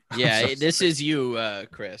time. Yeah, this is you,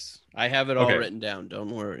 Chris. I have it all written down. Don't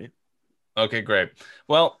worry. Okay, great.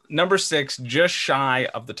 Well, number 6, just shy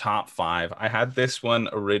of the top 5. I had this one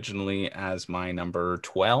originally as my number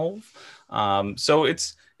 12. So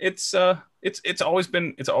it's I've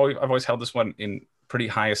always held this one in pretty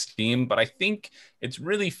high esteem, but I think it's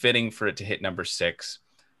really fitting for it to hit number 6,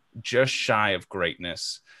 just shy of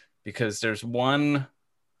greatness, because there's one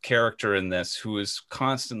character in this who is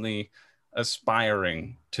constantly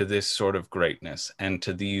aspiring to this sort of greatness and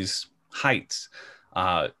to these heights.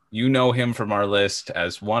 You know him from our list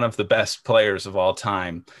as one of the best players of all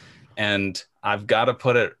time, and I've got to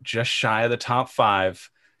put it just shy of the top 5.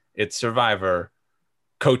 It's Survivor,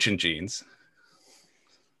 Coach Jeans.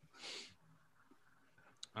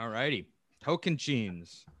 All righty. Token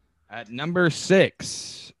Jeans at number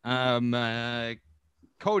 6.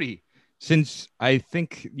 Cody, since I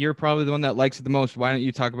think you're probably the one that likes it the most, why don't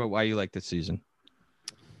you talk about why you like this season?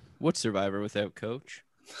 What's Survivor without Coach?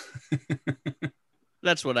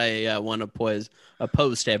 That's what I want to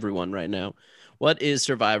pose to everyone right now. What is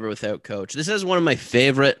Survivor without Coach? This is one of my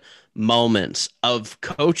favorite moments of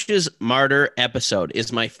Coach's Martyr episode.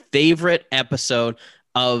 Is my favorite episode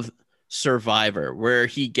of Survivor, where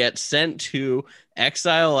he gets sent to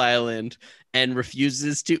Exile Island and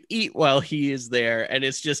refuses to eat while he is there. And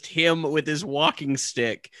it's just him with his walking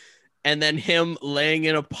stick and then him laying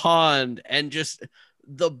in a pond, and just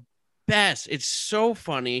the best. It's so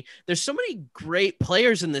funny. There's so many great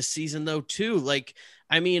players in this season though, too. Like,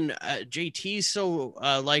 I mean, JT's so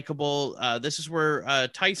likable. This is where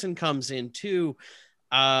Tyson comes in too.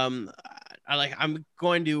 I'm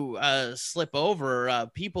going to slip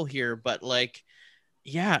over people here, but like,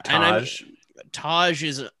 yeah. Taj. And Taj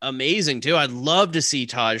is amazing too. I'd love to see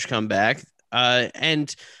Taj come back.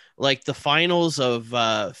 And like the finals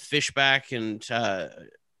of Fishback and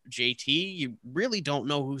JT, you really don't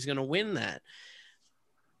know who's going to win that.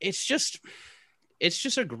 It's just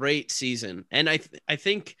a great season. And I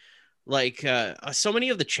think like so many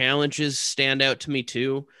of the challenges stand out to me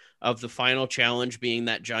too, of the final challenge being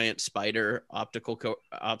that giant spider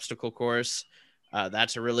obstacle course.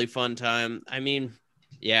 That's a really fun time. I mean,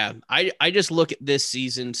 yeah, I just look at this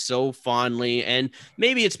season so fondly, and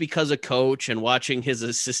maybe it's because of Coach and watching his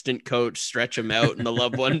assistant coach stretch him out in the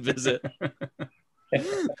loved one visit.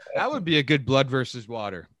 That would be a good blood versus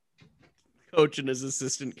water. Coach and his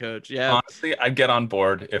assistant coach. Yeah. Honestly, I'd get on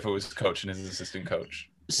board if it was Coach and his assistant coach.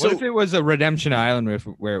 So, what if it was a Redemption Island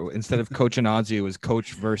where instead of Coach and Ozzy, it was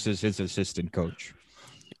Coach versus his assistant coach?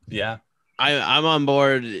 Yeah. I'm on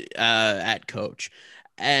board at Coach.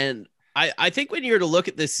 And I think when you're to look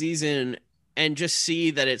at this season and just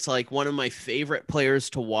see that it's like one of my favorite players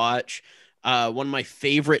to watch, one of my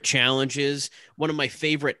favorite challenges, one of my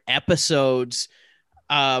favorite episodes,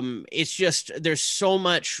 it's just, there's so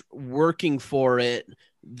much working for it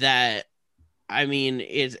that, I mean,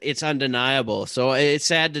 it's undeniable. So it's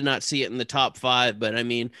sad to not see it in the top 5, but I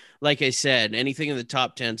mean, like I said, anything in the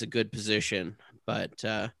top 10 is a good position, but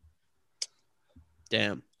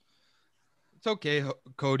damn. It's okay,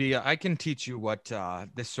 Cody. I can teach you what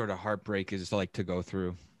this sort of heartbreak is like to go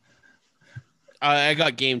through. I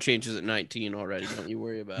got Game Changers at 19 already. Don't you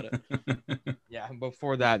worry about it. Yeah,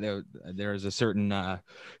 before that, there was a certain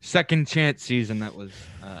second chance season that was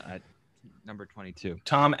at number 22.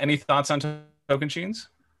 Tom, any thoughts on Token Jeans?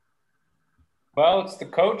 Well, it's the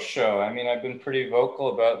Coach show. I mean, I've been pretty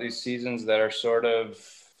vocal about these seasons that are sort of,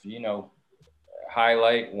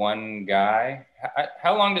 highlight one guy.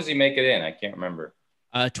 How long does he make it in? I can't remember.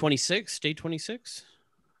 26, day 26.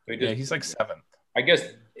 Yeah, he's like 7th. I guess,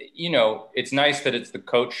 it's nice that it's the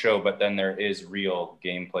Coach show, but then there is real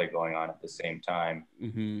gameplay going on at the same time.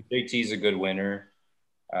 Mm-hmm. JT's a good winner.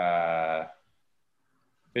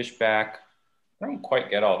 Fishback. I don't quite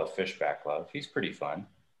get all the Fishback love. He's pretty fun.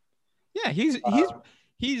 Yeah, he's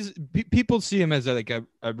people see him as a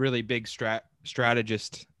really big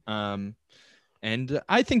strategist. And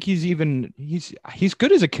I think he's good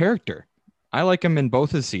as a character. I like him in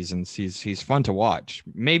both his seasons. He's fun to watch.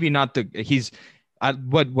 Maybe not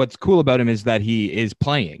what's cool about him is that he is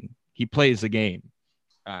playing. He plays the game.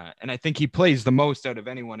 And I think he plays the most out of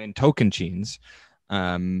anyone in Token Jeans.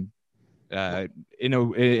 In a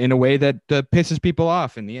way that pisses people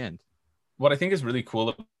off in the end. What I think is really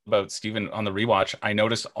cool about Steven on the rewatch, I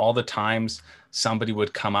noticed all the times somebody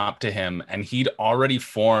would come up to him and he'd already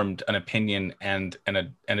formed an opinion and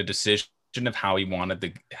a decision of how he wanted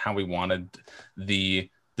the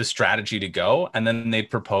strategy to go, and then they'd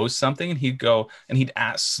propose something and he'd go and he'd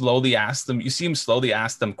slowly ask them. You see him slowly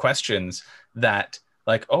ask them questions that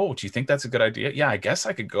like, oh, do you think that's a good idea? Yeah, I guess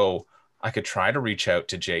I could try to reach out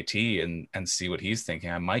to JT and see what he's thinking.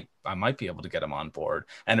 I might be able to get him on board.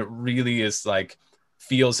 And it really is like,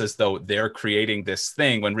 feels as though they're creating this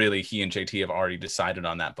thing when really he and JT have already decided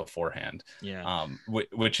on that beforehand. Yeah.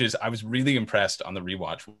 Which is, I was really impressed on the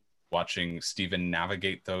rewatch watching Steven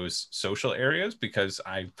navigate those social areas, because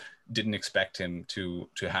I didn't expect him to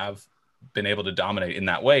have been able to dominate in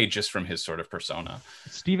that way just from his sort of persona.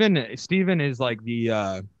 Steven is like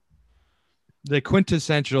the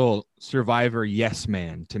quintessential Survivor yes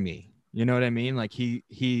man to me. You know what I mean? Like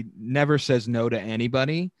he never says no to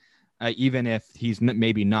anybody, even if he's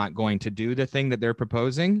maybe not going to do the thing that they're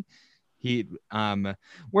proposing. He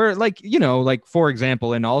where, like, you know, like for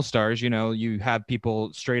example in All Stars, you know, you have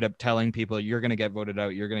people straight up telling people you're gonna get voted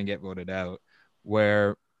out, you're gonna get voted out.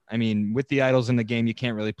 Where, I mean, with the idols in the game, you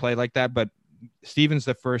can't really play like that. But Steven's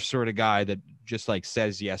the first sort of guy that just like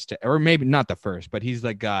says yes to, or maybe not the first, but he's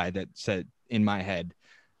the guy that said in my head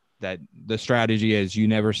that the strategy is you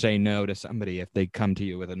never say no to somebody if they come to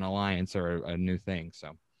you with an alliance or a new thing.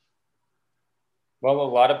 So, well, a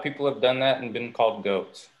lot of people have done that and been called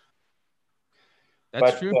goats.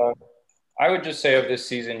 That's true. I would just say of this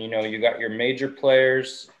season, you know, you got your major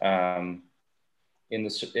players in the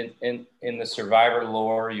Survivor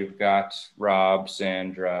lore. You've got Rob,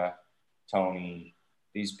 Sandra, Tony,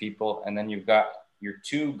 these people, and then you've got your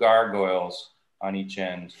two gargoyles on each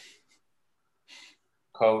end,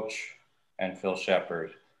 Coach and Phil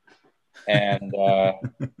Shepherd. And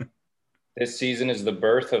this season is the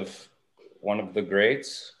birth of one of the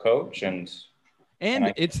greats, Coach, and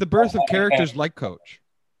it's the birth of characters like Coach.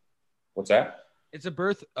 What's that? It's a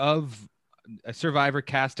birth of a Survivor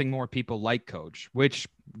casting more people like Coach, which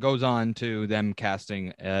goes on to them casting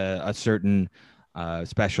a certain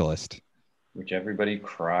specialist, which everybody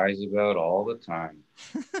cries about all the time.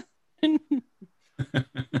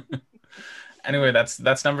 Anyway,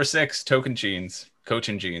 that's number 6, Token Jeans, Coach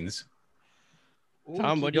and Jeans.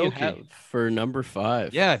 Tom, what do you have for number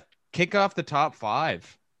 5? Yeah, kick off the top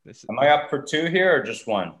 5. Am I up for 2 here or just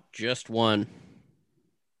 1? Just 1.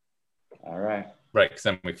 All right. Right, because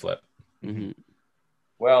then we flip. Mm-hmm.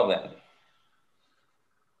 Well, then.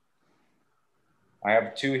 I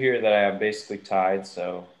have 2 here that I have basically tied,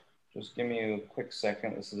 so just give me a quick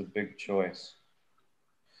second. This is a big choice.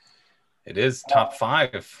 It is top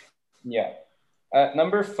 5. Yeah. At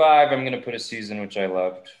number 5, I'm going to put a season which I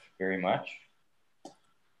loved very much.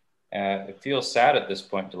 It feels sad at this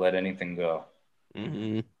point to let anything go.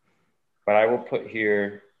 Mm-hmm. But I will put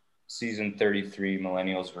here season 33,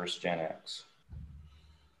 Millennials versus Gen X.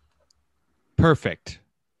 Perfect.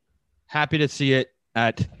 Happy to see it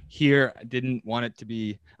at here. I didn't want it to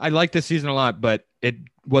be. I like this season a lot, but it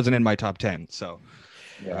wasn't in my top 10. So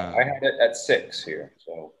yeah, I had it at 6 here.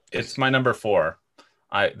 So it's my number 4.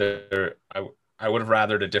 I would have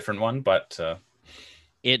rathered a different one, but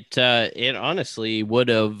it honestly would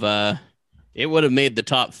have made the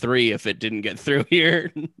top 3 if it didn't get through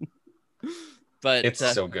here. But it's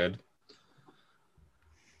so good.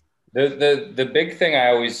 The big thing I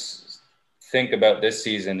always think about this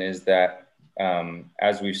season is that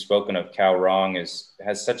as we've spoken of, Cal Wrong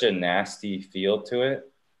has such a nasty feel to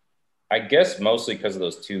it. I guess mostly because of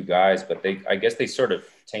those 2 guys, but I guess they sort of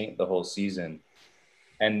taint the whole season.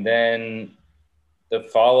 And then the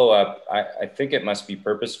follow-up, I think it must be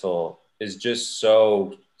purposeful, is just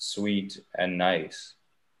so sweet and nice.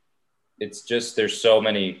 It's just, there's so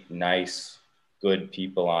many nice, good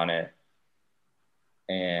people on it.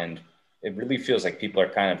 And it really feels like people are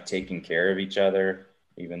kind of taking care of each other,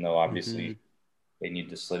 even though obviously they need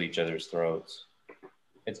to slit each other's throats.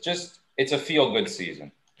 It's a feel-good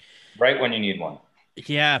season, right when you need one.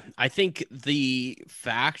 Yeah, I think the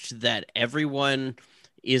fact that everyone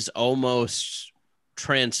is almost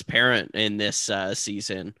transparent in this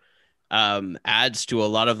season adds to a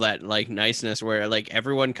lot of that like niceness, where like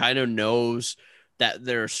everyone kind of knows that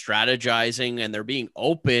they're strategizing and they're being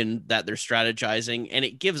open that they're strategizing, and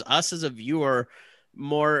it gives us as a viewer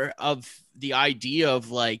more of the idea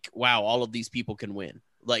of like, wow, all of these people can win.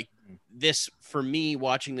 Like this, for me,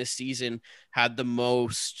 watching this season had the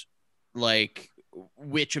most like,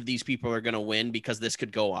 which of these people are going to win, because this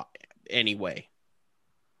could go anyway.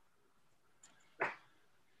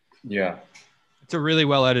 Yeah, it's a really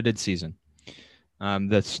well edited season.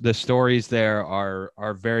 The stories there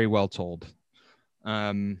are very well told.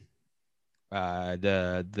 The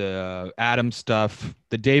Adam stuff,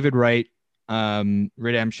 the David Wright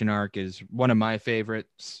redemption arc is one of my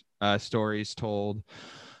favorites stories told.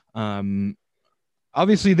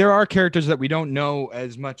 Obviously, there are characters that we don't know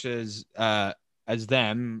as much as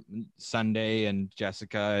them. Sunday and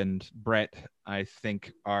Jessica and Brett, I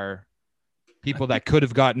think, are people that could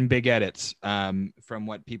have gotten big edits from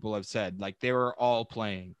what people have said. Like they were all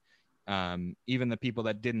playing. Even the people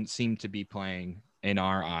that didn't seem to be playing in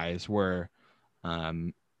our eyes were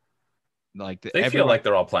Like they feel like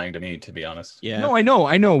they're all playing to me, to be honest. Yeah. No,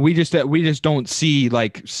 I know. We just don't see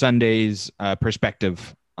like Sunday's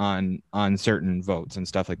perspective on certain votes and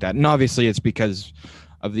stuff like that. And obviously, it's because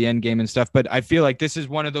of the end game and stuff. But I feel like this is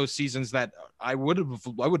one of those seasons that I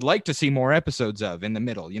would like to see more episodes of in the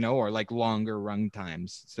middle, or like longer run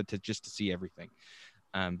times, so to see everything,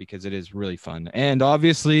 because it is really fun. And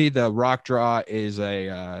obviously, the rock draw is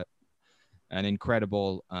an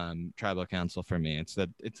incredible tribal council for me. It's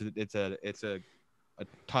a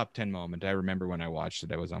top 10 moment. I remember when I watched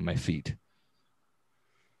it, I was on my feet.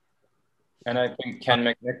 And I think Ken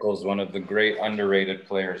McNichol's one of the great underrated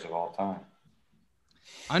players of all time.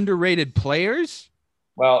 Underrated players?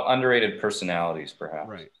 Well, underrated personalities, perhaps.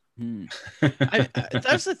 Right.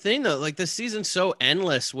 That's the thing, though. Like, this season's so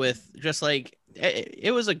endless with just like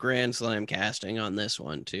it was a grand slam casting on this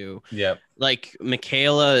one too. Yep. Like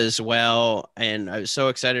Michaela as well, and I was so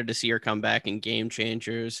excited to see her come back in Game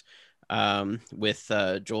Changers, with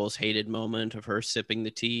Joel's hated moment of her sipping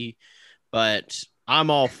the tea. But I'm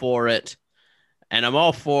all for it, and I'm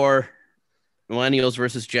all for Millennials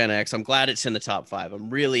versus Gen X. I'm glad it's in the top 5. I'm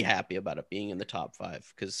really happy about it being in the top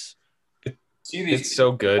 5 because it's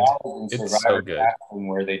so good. It's so good.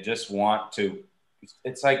 Where they just want to.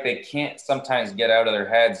 It's like they can't sometimes get out of their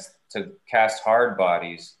heads to cast hard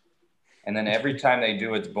bodies, and then every time they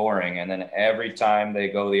do, it's boring, and then every time they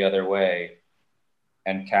go the other way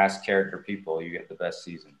and cast character people, you get the best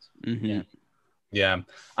seasons. Mm-hmm. Yeah.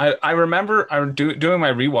 I remember doing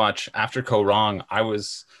my rewatch after Co Wrong. I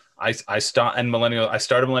started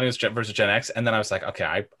Millennials versus Gen X, and then I was like,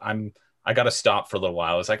 okay, I got to stop for a little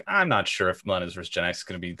while. I was like, I'm not sure if Millennials versus Gen X is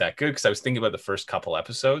going to be that good, because I was thinking about the first couple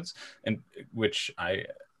episodes, and which I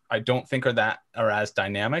don't think are as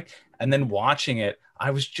dynamic. And then watching it,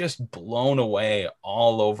 I was just blown away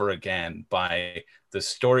all over again by the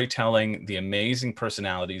storytelling, the amazing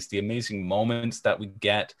personalities, the amazing moments that we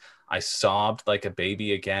get. I sobbed like a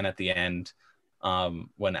baby again at the end,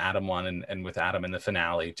 when Adam won, and with Adam in the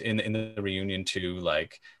finale, in the reunion too.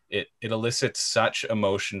 Like it elicits such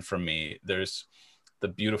emotion from me. There's the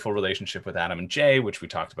beautiful relationship with Adam and Jay, which we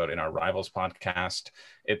talked about in our Rivals podcast.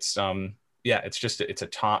 It's it's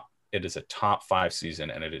a top 5 season,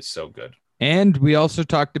 and it is so good. And we also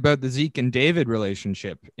talked about the Zeke and David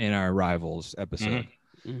relationship in our Rivals episode.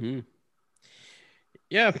 Mm-hmm.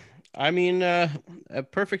 Yeah. I mean, a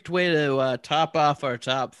perfect way to top off our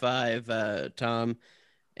top 5, Tom.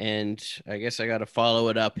 And I guess I got to follow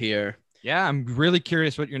it up here. Yeah, I'm really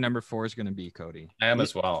curious what your number 4 is going to be, Cody. I am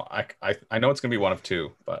as well. I know it's going to be one of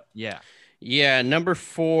 2, but yeah, number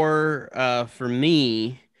 4 for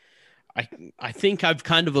me. I think I've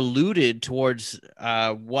kind of alluded towards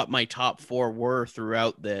what my top 4 were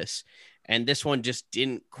throughout this, and this one just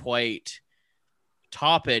didn't quite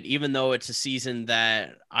top it, even though it's a season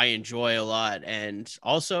that I enjoy a lot, and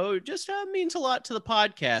also just means a lot to the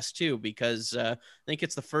podcast too, because I think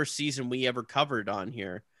it's the first season we ever covered on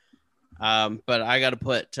here. But I got to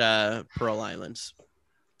put Pearl Islands.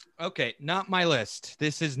 Okay, not my list.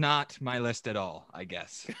 This is not my list at all, I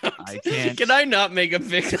guess. I can't. Can I not make a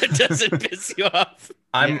pick that doesn't piss you off?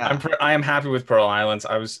 I am happy with Pearl Islands.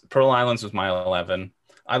 Pearl Islands was my 11.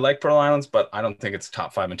 I like Pearl Islands, but I don't think it's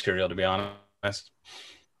top 5 material, to be honest.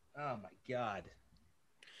 Oh my God.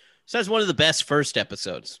 So that's one of the best first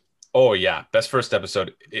episodes. Oh yeah. Best first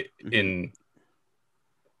episode in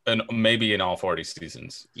maybe in all 40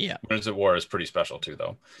 seasons. Yeah. Winners at War is pretty special too,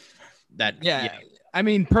 though. Yeah. I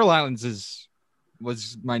mean, Pearl Islands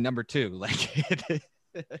was my number 2. Like,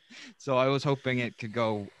 so I was hoping it could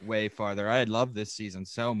go way farther. I love this season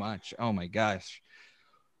so much. Oh my gosh.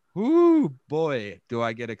 Ooh, boy, do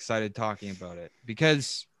I get excited talking about it,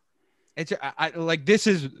 because it's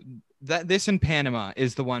this in Panama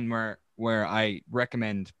is the one where I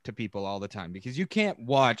recommend to people all the time, because you can't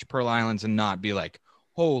watch Pearl Islands and not be like,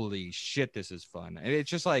 holy shit, this is fun. And it's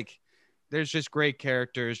just like, there's just great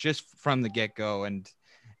characters just from the get-go, and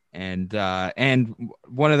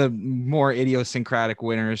one of the more idiosyncratic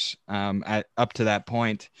winners up to that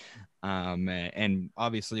point. And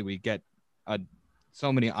obviously we get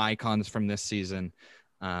so many icons from this season,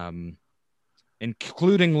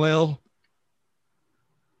 including Lil.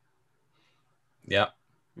 Yeah.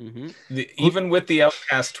 Mm-hmm. Even with the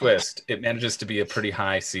Outcast twist, it manages to be a pretty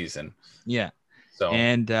high season. Yeah. So,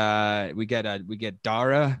 and we get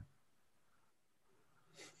Dara,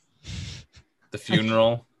 the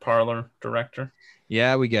funeral parlor director.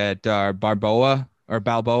 Yeah, we get Balboa,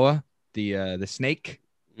 the snake.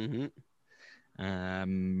 Mm-hmm.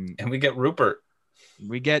 And we get Rupert.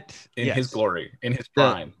 We get his glory, in his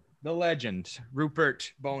prime. The legend,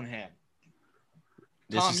 Rupert Bonehead.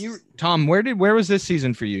 Tom, where was this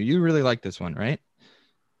season for you? You really liked this one, right?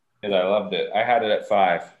 I loved it. I had it at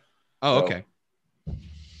 5. Oh, so, okay.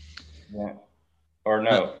 Yeah. Or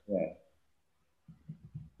no. Yeah.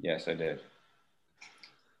 Yes, I did.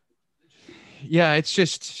 Yeah, it's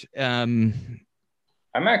just I'm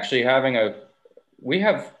actually we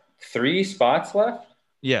have 3 spots left.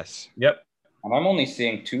 Yes. Yep. And I'm only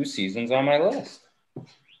seeing 2 seasons on my list.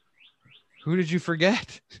 Who did you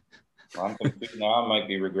forget? I'm confused now. I might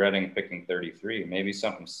be regretting picking 33. Maybe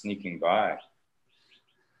something sneaking by.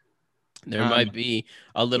 There might be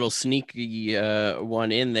a little sneaky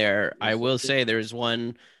one in there. I will say there's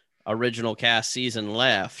one original cast season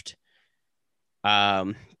left.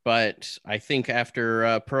 But I think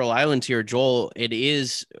after Pearl Islands here, Joel, it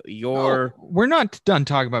is your... No, we're not done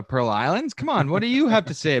talking about Pearl Islands. Come on. What do you have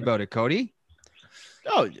to say about it, Cody?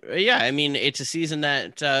 Oh, yeah. I mean, it's a season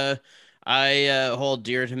that I hold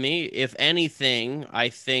dear to me. If anything, I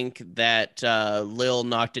think that Lil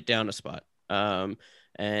knocked it down a spot.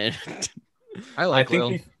 And I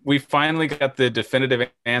think we finally got the definitive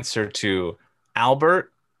answer to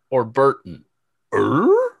Albert or Burton.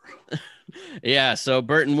 Yeah, so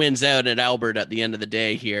Burton wins out at Albert at the end of the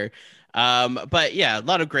day here. But yeah, a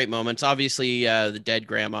lot of great moments. Obviously, the dead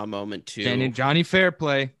grandma moment too. And Johnny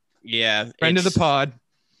Fairplay. Yeah, friend of the pod.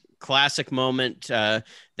 Classic moment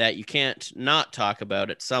that you can't not talk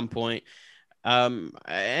about at some point.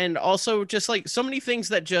 And also just like so many things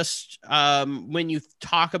that just when you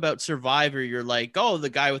talk about Survivor, you're like, oh, the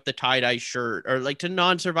guy with the tie-dye shirt, or like to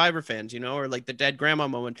non-Survivor fans, or like the dead grandma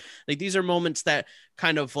moment. Like these are moments that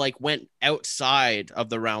kind of like went outside of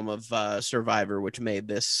the realm of Survivor, which made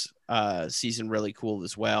this season really cool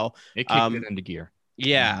as well. It kicked it into gear.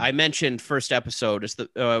 Yeah, I mentioned first episode is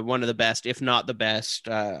the one of the best, if not the best.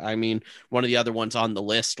 I mean, one of the other ones on the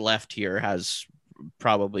list left here has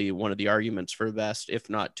probably one of the arguments for best, if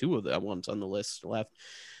not 2 of the ones on the list left.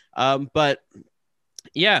 But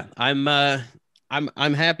yeah, I'm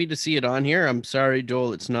happy to see it on here. I'm sorry,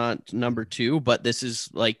 Joel, it's not number 2, but this is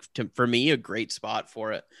like for me a great spot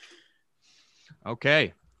for it.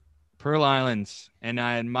 Okay, Pearl Islands,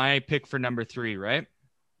 and my pick for number 3, right?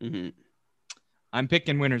 Mm-hmm. I'm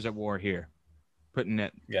picking Winners at War here. Putting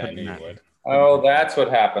it. Yeah, I knew you would. Oh, that's what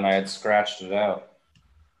happened. I had scratched it out.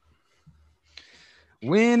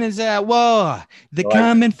 Winners at War. They're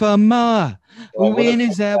coming for more.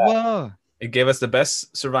 Winners at War. It gave us the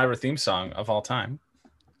best Survivor theme song of all time.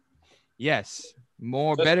 Yes.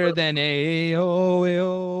 Better than more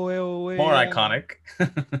iconic.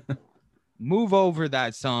 Move over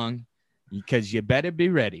that song because you better be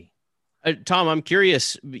ready. Tom, I'm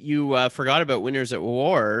curious. You forgot about Winners at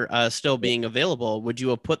War still being available. Would you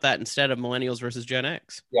have put that instead of Millennials versus Gen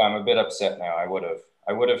X? Yeah, I'm a bit upset now. I would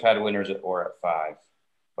have had Winners at War at 5,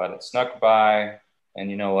 but it snuck by.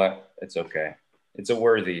 And you know what? It's okay. It's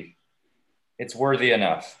worthy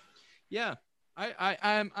enough. Yeah,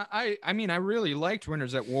 I mean, I really liked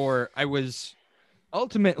Winners at War. I was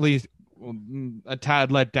ultimately a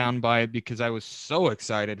tad let down by it because I was so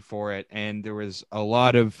excited for it, and there was a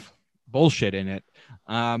lot of bullshit in it,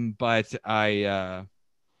 but I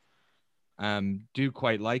do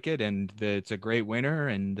quite like it, and it's a great winner.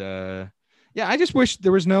 And yeah, I just wish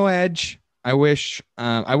there was no edge. I wish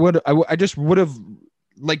I just would have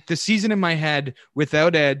like the season in my head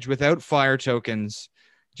without edge, without fire tokens,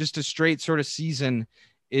 just a straight sort of season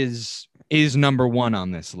is number 1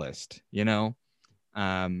 on this list, and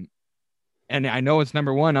I know it's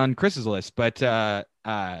number 1 on Chris's list, but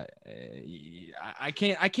I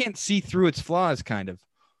can't see through its flaws, kind of.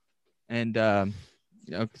 And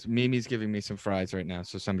Mimi's giving me some fries right now,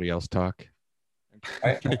 so somebody else talk.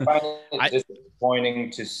 I find it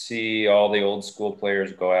disappointing to see all the old school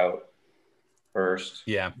players go out first.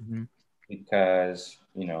 Yeah, because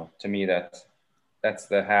to me that's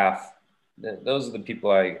the half. Those are the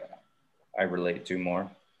people I relate to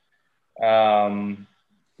more.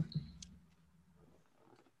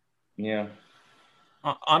 Yeah.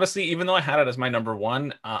 Honestly, even though I had it as my number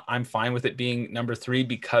 1, I'm fine with it being number 3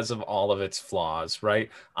 because of all of its flaws, right?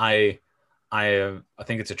 I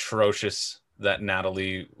think it's atrocious that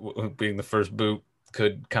Natalie, being the first boot,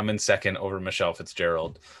 could come in second over Michelle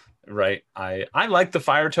Fitzgerald, right? I like the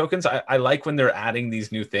fire tokens. I like when they're adding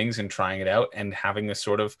these new things and trying it out and having this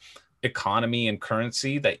sort of economy and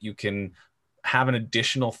currency that you can have an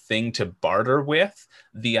additional thing to barter with.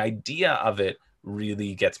 The idea of it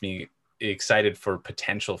really gets me excited for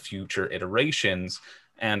potential future iterations,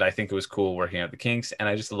 and I think it was cool working out the kinks, and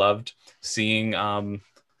I just loved seeing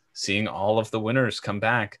all of the winners come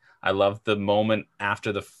back. I loved the moment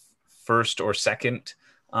after the first or second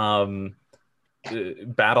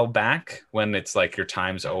battle back when it's like your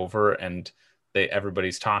time's over and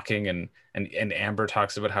everybody's talking, and Amber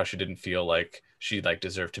talks about how she didn't feel like she like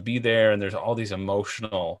deserved to be there, and there's all these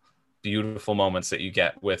emotional, beautiful moments that you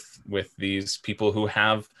get with these people who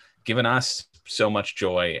have given us so much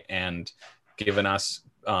joy and given us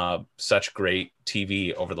such great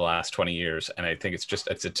TV over the last 20 years. And I think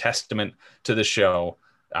it's a testament to the show.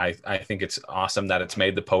 I think it's awesome that it's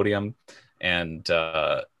made the podium, and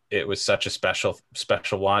it was such a special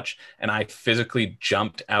watch. And I physically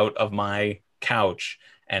jumped out of my couch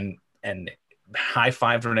and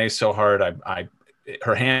high-fived Renee so hard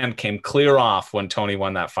her hand came clear off when Tony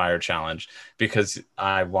won that fire challenge, because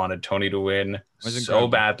I wanted Tony to win so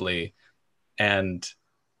badly, and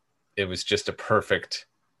it was just a perfect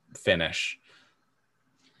finish.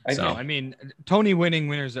 I mean, Tony winning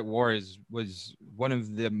Winners at War was one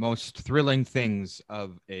of the most thrilling things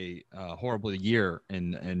of a horrible year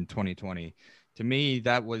in 2020. To me,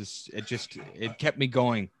 that was it kept me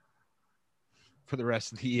going for the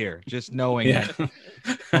rest of the year, just knowing that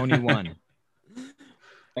Tony won.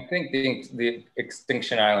 I think the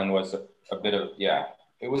Extinction Island was a bit of,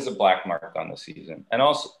 it was a black mark on the season. And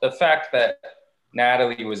also the fact that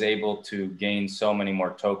Natalie was able to gain so many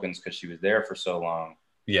more tokens because she was there for so long.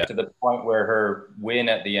 Yeah. To the point where her win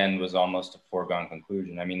at the end was almost a foregone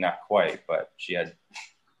conclusion. I mean, not quite, but she had.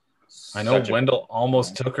 I know Wendell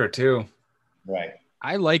almost took her too. Right.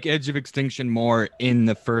 I like Edge of Extinction more in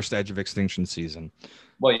the first Edge of Extinction season.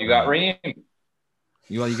 Well, you got Reem.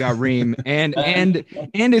 You got Reem, and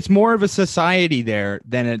it's more of a society there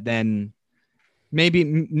than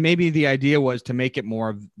maybe the idea was to make it more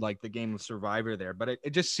of like the game of Survivor there, but it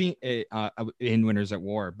just seemed in Winners at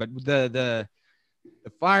War. But the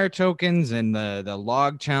fire tokens and the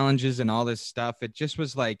log challenges and all this stuff, it just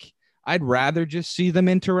was like I'd rather just see them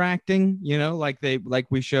interacting, like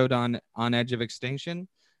we showed on Edge of Extinction.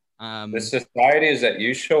 The society is that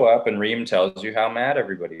you show up and Reem tells you how mad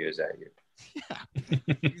everybody is at you. Yeah,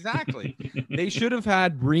 exactly. They should have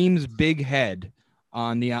had Reem's big head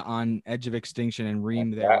on Edge of Extinction and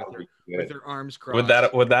Reem there with her arms crossed.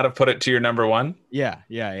 Would that have put it to your number one? Yeah.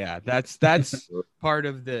 That's part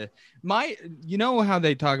of how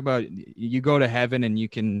they talk about you go to heaven and you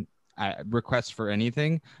can request for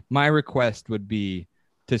anything. My request would be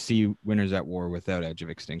to see Winners at War without Edge of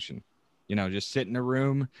Extinction. Just sit in a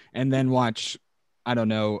room and then watch, I don't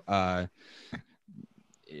know,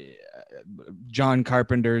 John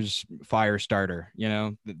Carpenter's Firestarter,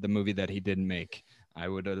 the movie that he didn't make. I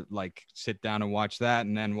would sit down and watch that,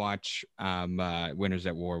 and then watch Winners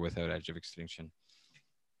at War without Edge of Extinction.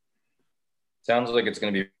 Sounds like it's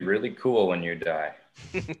going to be really cool when you die.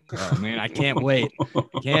 Oh man, I can't wait.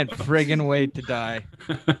 Can't friggin' wait to die.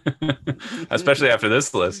 Especially after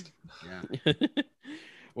this list. Yeah.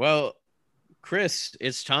 Well, Chris,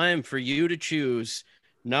 it's time for you to choose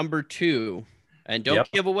number 2. And don't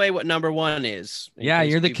give away what number 1 is. Yeah,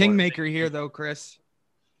 you're the kingmaker here, though, Chris.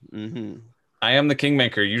 Mm-hmm. I am the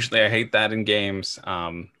kingmaker. Usually I hate that in games.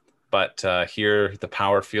 But here the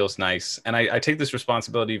power feels nice. And I take this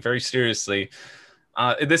responsibility very seriously.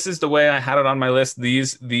 This is the way I had it on my list.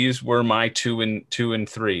 These were my 2 and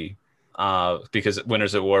 3 because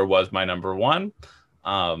Winners at War was my number 1.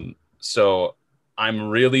 So I'm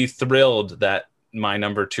really thrilled that my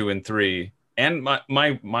number 2 and 3 and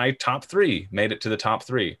my top 3 made it to the top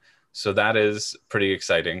 3. So that is pretty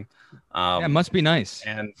exciting. It must be nice.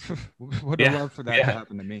 And would have loved for that to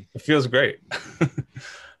happen to me. It feels great.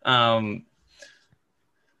 My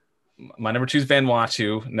number 2 is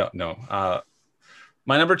Vanuatu. No.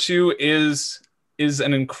 My number 2 is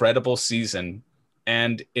an incredible season,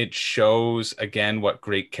 and it shows again what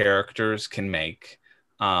great characters can make.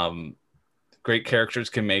 Great characters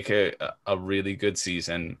can make a really good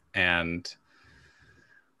season, and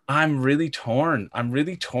I'm really torn. I'm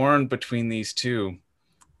really torn between these two,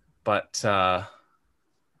 but I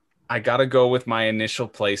gotta go with my initial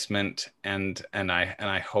placement, and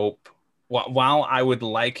I hope while I would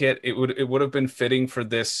like it would have been fitting for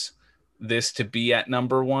this to be at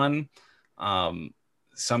number 1.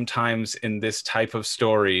 Sometimes in this type of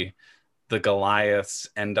story, the Goliaths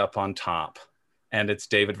end up on top, and it's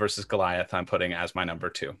David versus Goliath I'm putting as my number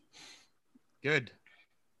 2. Good.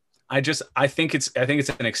 I think it's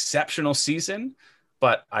an exceptional season,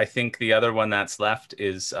 but I think the other one that's left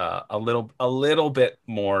is a little bit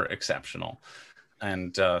more exceptional,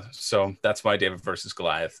 and so that's why David versus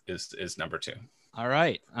Goliath is number 2. All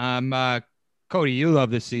right, Cody, you love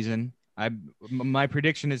this season. My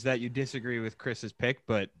prediction is that you disagree with Chris's pick,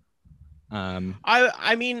 but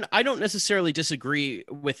I mean, I don't necessarily disagree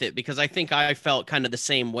with it because I think I felt kind of the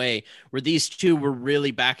same way where these two were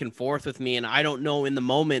really back and forth with me. And I don't know in the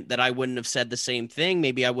moment that I wouldn't have said the same thing.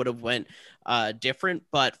 Maybe I would have went different,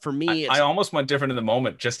 but for me, I almost went different in the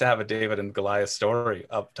moment just to have a David and Goliath story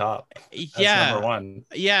up top. That's number one.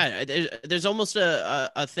 Yeah. There's almost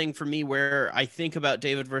a thing for me where I think about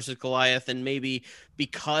David versus Goliath, and maybe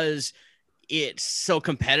because it's so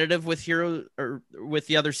competitive with Hero or with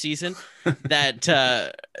the other season that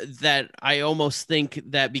that I almost think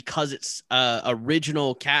that because it's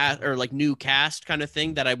original cast or like new cast kind of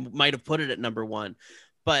thing that I might have put it at number one.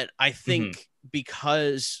 But I think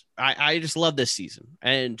because I just love this season,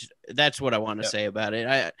 and that's what I want to say about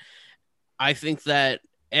it. I think that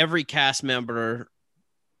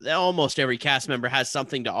almost every cast member has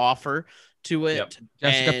something to offer to it.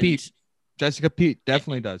 Jessica Pete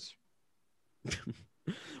definitely does.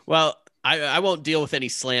 Well, I won't deal with any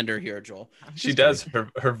slander here, Joel. She does.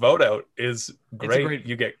 Her vote out is great.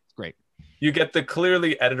 You get the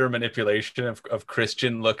clearly editor manipulation of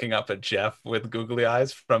Christian looking up at Jeff with googly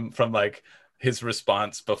eyes from like his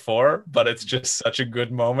response before, but it's just such a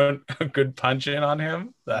good moment, a good punch in on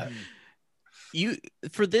him that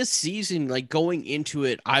for this season, like going into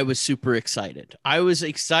it, I was super excited. I was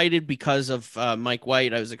excited because of Mike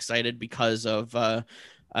White. I was excited because of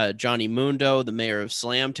Johnny Mundo, the mayor of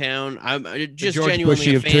Slamtown. I'm just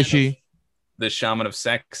genuinely a fan of the shaman of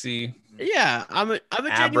sexy. Yeah, I'm a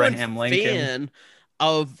genuine fan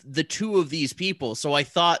of the two of these people. So I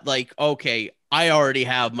thought, like, okay, I already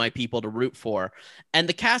have my people to root for. And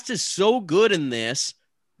the cast is so good in this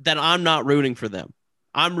that I'm not rooting for them.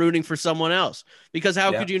 I'm rooting for someone else. Because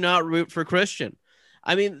how could you not root for Christian?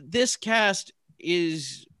 I mean, this cast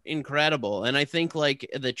is incredible. And I think, like,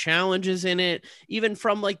 the challenges in it, even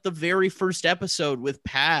from, like, the very first episode with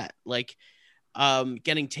Pat, like,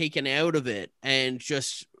 getting taken out of it and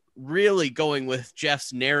just really going with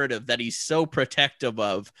Jeff's narrative that he's so protective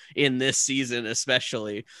of in this season,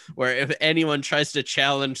 especially where if anyone tries to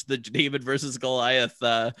challenge the David versus Goliath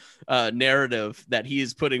narrative that he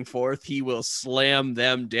is putting forth, he will slam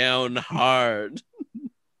them down hard.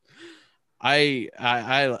 I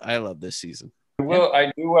love this season. Well,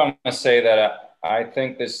 I do want to say that I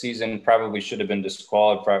think this season probably should have been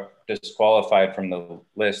disqualified from the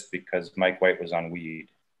list because Mike White was on weed.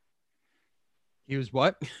 He was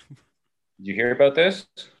what? Did you hear about this?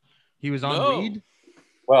 He was on weed?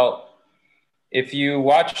 Well, if you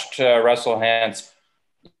watched Russell Hant's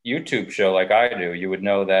YouTube show like I do, you would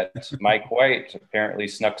know that Mike White apparently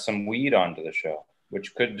snuck some weed onto the show,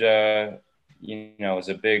 which could, is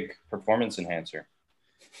a big performance enhancer.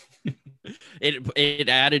 It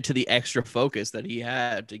added to the extra focus that he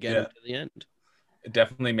had to get him to the end. It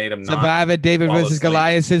definitely made him Survivor David versus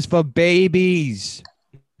Goliath is for babies.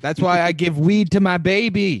 That's why I give weed to my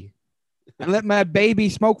baby. I let my baby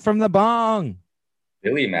smoke from the bong.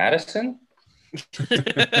 Billy Madison?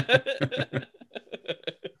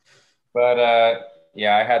 But I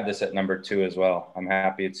had this at number 2 as well. I'm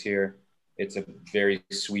happy it's here. It's a very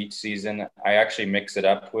sweet season. I actually mix it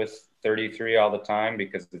up with 33 all the time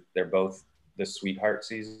because they're both the sweetheart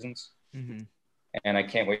seasons. Mm-hmm. And I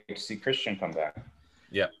can't wait to see Christian come back.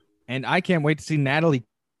 Yeah. And I can't wait to see Natalie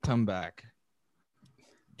come back.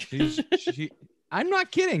 I'm not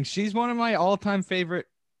kidding. She's one of my all-time favorite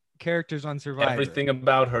characters on Survivor. Everything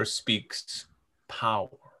about her speaks power.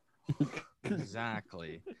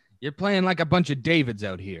 Exactly. You're playing like a bunch of Davids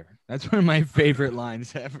out here. That's one of my favorite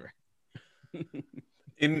lines ever.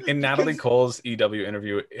 In Natalie Cole's EW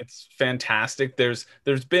interview, it's fantastic. There's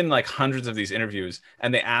been like hundreds of these interviews,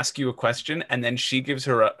 and they ask you a question, and then she gives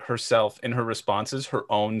herself in her responses her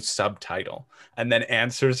own subtitle, and then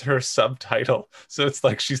answers her subtitle. So it's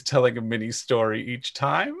like she's telling a mini story each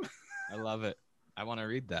time. I love it. I want to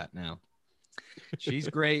read that now. She's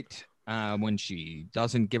great when she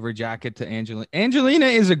doesn't give her jacket to Angelina. Angelina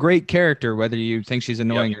is a great character, whether you think she's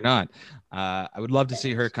annoying or not. I would love to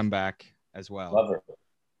see her come back as well. Love her.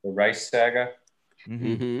 The Rice Saga.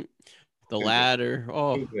 Mm-hmm. Mm-hmm. The ladder.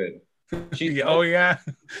 Oh, good.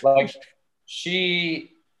 Like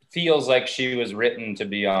she feels like she was written to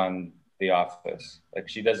be on The Office. Like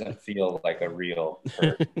she doesn't feel like a real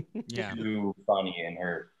person. Too funny in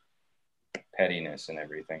her pettiness and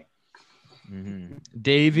everything. Mm-hmm.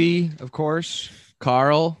 Davey, of course.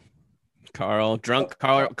 Carl, drunk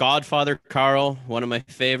Carl, Godfather Carl. One of my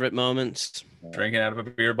favorite moments. Drinking out of a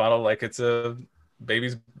beer bottle like it's a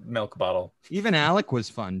baby's milk bottle. Even Alec was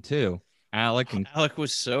fun too. Alec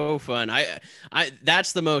was so fun. I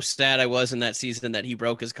that's the most sad I was in that season that he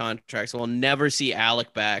broke his contract. So we'll never see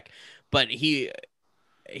Alec back. But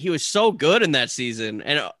he was so good in that season,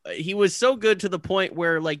 and he was so good to the point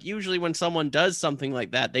where, like, usually when someone does something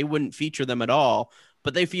like that, they wouldn't feature them at all,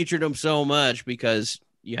 but they featured him so much because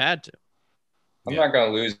you had to. I'm not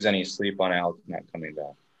going to lose any sleep on Alex not coming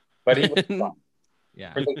back, but he was fun.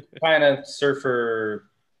 Yeah. For the kind of surfer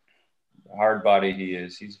hard body he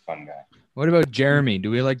is, he's a fun guy. What about Jeremy? Do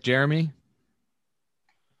we like Jeremy?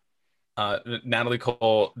 Natalie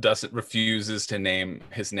Cole refuses to name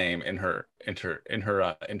his name in her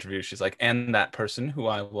interview. She's like, and that person who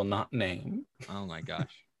I will not name. Oh my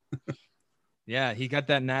gosh. Yeah, he got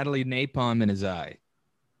that Natalie napalm in his eye.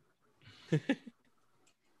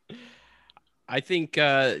 I think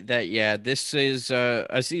this is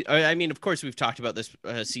I mean, of course, we've talked about this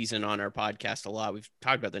season on our podcast a lot. We've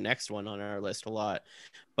talked about the next one on our list a lot,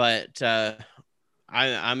 but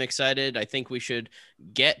I'm excited. I think we should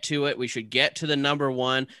get to it. We should get to the number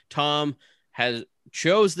one. Tom has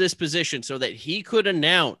chose this position so that he could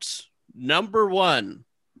announce number one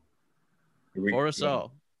for us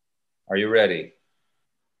all. Are you ready?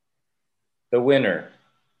 The winner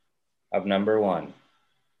of number one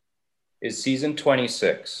is season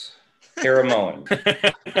 26, Kara Moen.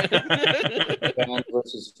 Fans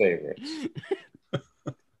versus favorites.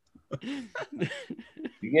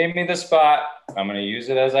 You gave me the spot. I'm going to use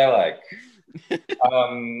it as I like.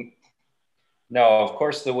 No, of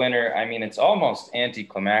course, the winner, I mean, it's almost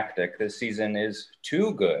anticlimactic. This season is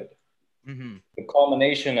too good. Mm-hmm. The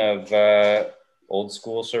culmination of old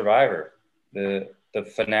school Survivor, the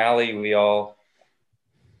finale we all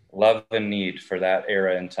love and need for that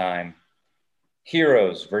era and time.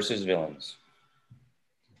 Heroes versus villains.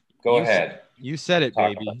 Go ahead. You said it,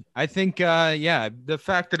 baby. I think, the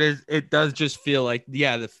fact that it does just feel like,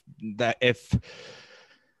 that if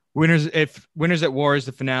Winners at War is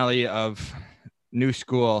the finale of New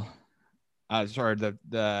School,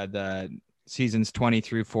 the seasons 20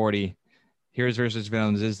 through 40, Heroes versus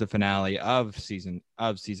Villains is the finale of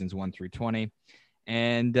seasons 1 through 20,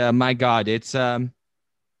 and my God, it's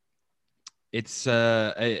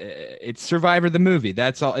Survivor the movie.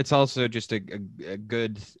 That's all. It's also just a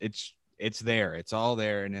good. It's there. It's all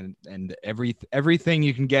there, and everything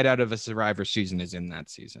you can get out of a Survivor season is in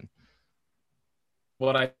that season.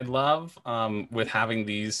 What I love with having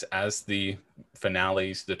these as the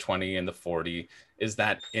finales, the 20 and the 40, is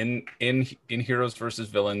that in Heroes versus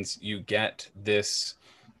Villains, you get this,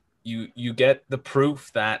 you get the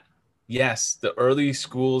proof that yes, the early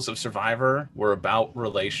schools of Survivor were about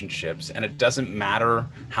relationships, and it doesn't matter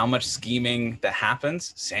how much scheming that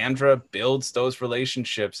happens. Sandra builds those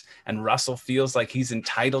relationships, and Russell feels like he's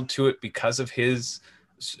entitled to it because of his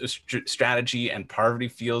strategy, and Parvati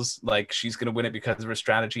feels like she's going to win it because of her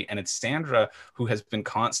strategy, and it's Sandra who has been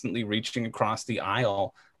constantly reaching across the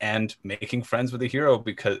aisle and making friends with the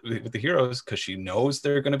heroes because she knows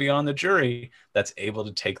they're going to be on the jury that's able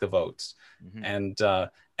to take the votes. Mm-hmm.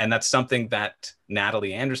 And that's something that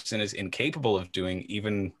Natalie Anderson is incapable of doing,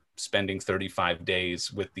 even spending 35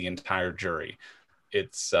 days with the entire jury.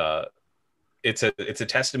 It's a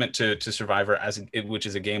testament to Survivor which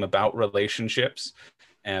is a game about relationships,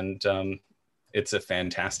 and it's a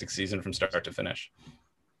fantastic season from start to finish.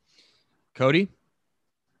 Cody?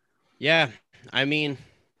 Yeah, I mean,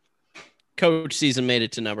 Coach season made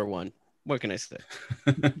it to number one. What can I say?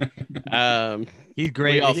 He's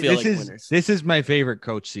great. We all feel like winners. This is my favorite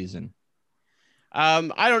Coach season.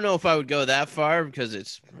 I don't know if I would go that far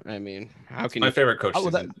because how can my favorite Coach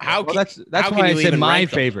season? That's why I said my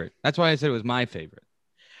favorite. That's why I said it was my favorite.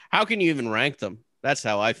 How can you even rank them? That's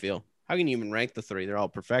how I feel. How can you even rank the three? They're all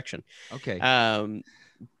perfection. Okay.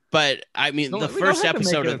 But I mean, the first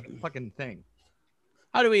episode of the fucking thing.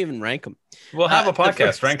 How do we even rank them? We'll have a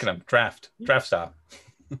podcast ranking them. Draft style.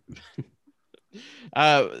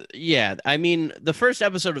 Yeah, I mean, the first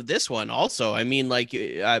episode of this one also, I mean, like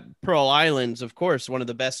Pearl Island's, of course, one of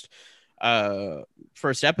the best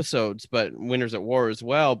first episodes, but Winners at War as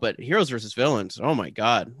well. But Heroes versus Villains, oh my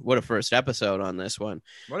God, what a first episode on this one.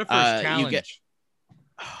 What a first challenge.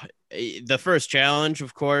 The first challenge,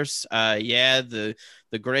 of course. The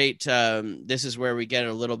great, this is where we get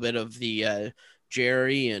a little bit of the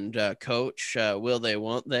Jerry and Coach, will they,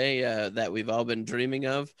 won't they, that we've all been dreaming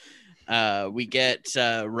of. We get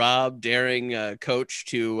Rob daring Coach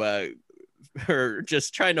to her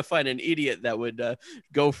just trying to find an idiot that would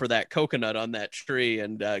go for that coconut on that tree,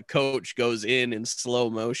 and Coach goes in slow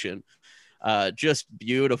motion. Just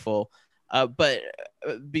beautiful. But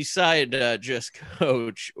beside just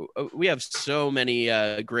Coach, we have so many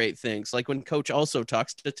great things. Like when Coach also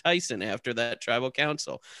talks to Tyson after that tribal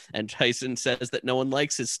council, and Tyson says that no one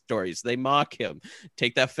likes his stories. They mock him.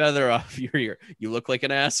 Take that feather off your ear. You look like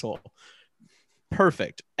an asshole.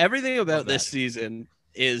 perfect. Everything about this season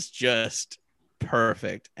is just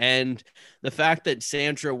perfect. And the fact that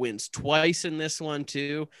Sandra wins twice in this one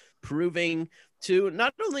too, proving to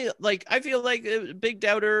not only like, I feel like a big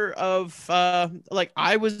doubter of like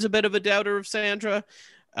I was a bit of a doubter of Sandra.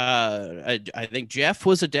 I think Jeff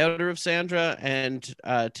was a doubter of Sandra, and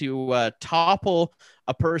to topple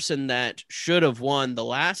a person that should have won the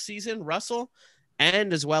last season, Russell,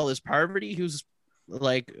 and as well as Parvati, who's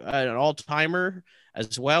like an all-timer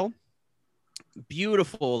as well.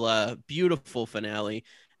 Beautiful finale.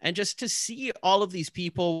 And just to see all of these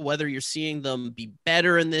people, whether you're seeing them be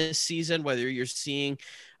better in this season, whether you're seeing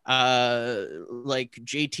like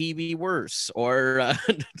JT be worse, or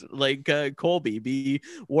like Colby be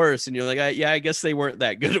worse, and you're like, I guess they weren't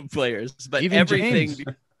that good of players, but even everything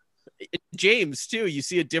James too, you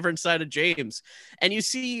see a different side of James, and you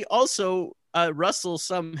see also Russell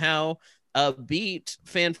somehow beat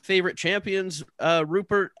fan favorite champions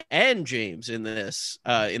Rupert and James in this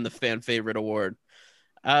in the fan favorite award.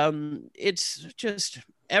 It's just,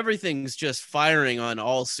 everything's just firing on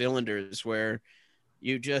all cylinders, where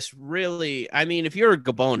you just really, I mean, if you're a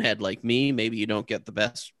Gabon head like me, maybe you don't get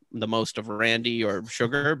the most of Randy or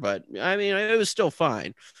Sugar, but I mean, it was still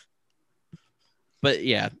fine. But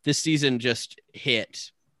yeah, this season just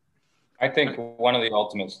hit. I think one of the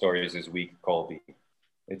ultimate stories is Weak Colby.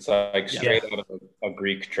 It's like straight out of a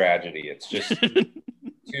Greek tragedy. It's just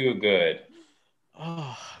too good.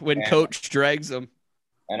 Oh, when Coach drags them.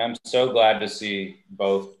 And I'm so glad to see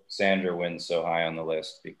both Sandra win so high on the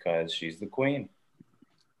list, because she's the queen.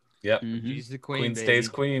 Yep. Mm-hmm. She's the queen. Queen stays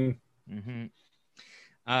queen. Mm-hmm.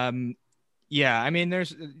 Yeah, I mean,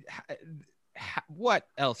 there's what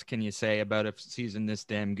else can you say about a season this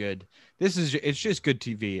damn good? It's just good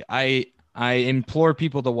TV. I implore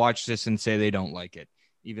people to watch this and say they don't like it,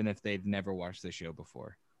 even if they've never watched the show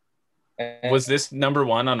before. Was this number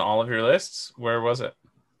one on all of your lists? Where was it?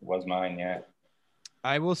 Was mine, yeah.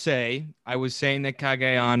 I will say, I was saying that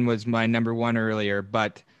Cagayan was my number one earlier,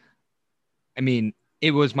 but I mean,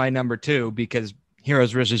 it was my number two because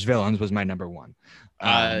Heroes versus Villains was my number one.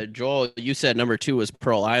 Joel, you said number two was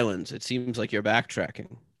Pearl Islands. It seems like you're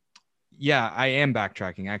backtracking. Yeah, I am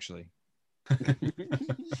backtracking, actually.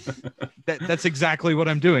 That's exactly what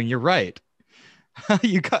I'm doing. You're right.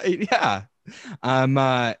 Yeah.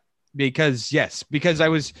 Because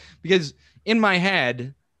in my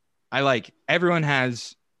head, I like, everyone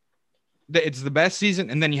has, it's the best season,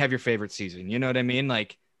 and then you have your favorite season. You know what I mean?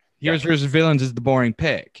 Like, Heroes versus Villains is the boring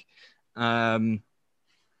pick. So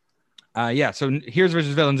Heroes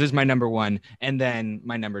versus Villains is my number one, and then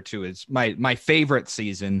my number two is my favorite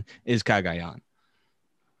season is Cagayan.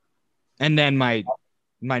 And then my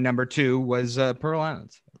number two was Pearl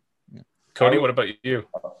Islands. Yeah. Cody, what about you?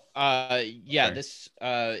 This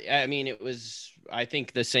I mean, it was, I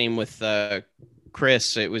think, the same with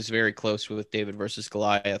Chris. It was very close with David versus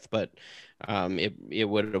Goliath, but it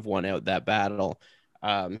would have won out that battle.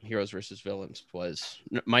 Heroes versus Villains was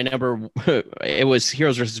my number. It was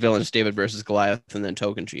Heroes versus Villains, David versus Goliath, and then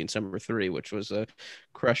Token Jeans number three, which was a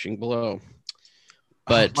crushing blow.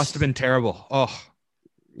 But must have been terrible. Oh,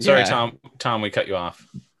 sorry, yeah. Tom, we cut you off.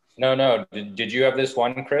 No. Did you have this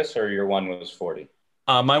one, Chris, or your one was 40?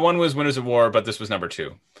 My one was Winners of War, but this was number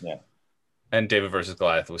two. Yeah. And David versus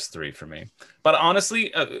Goliath was 3 for me. But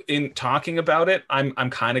honestly, in talking about it, I'm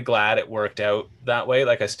kind of glad it worked out that way.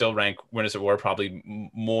 Like, I still rank Winners of War probably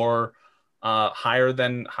more higher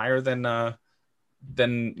than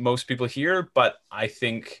most people here. But I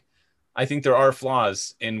think there are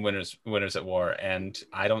flaws in Winners at War, and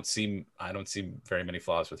I don't see very many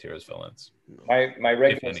flaws with Heroes Villains. My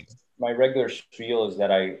regular spiel is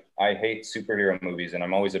that I hate superhero movies, and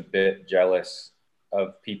I'm always a bit jealous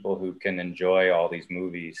of people who can enjoy all these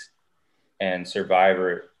movies, and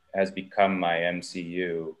Survivor has become my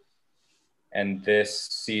MCU, and this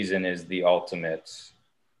season is the ultimate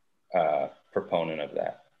proponent of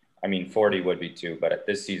that. I mean, 40 would be too, but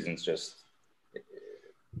this season's just,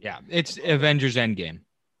 yeah, it's Avengers Endgame,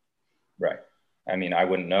 right? I mean, I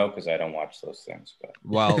wouldn't know because I don't watch those things, but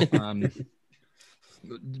well,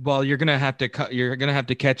 you're gonna have to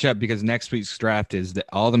catch up, because next week's draft is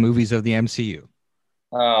all the movies of the MCU.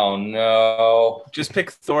 Oh no! Just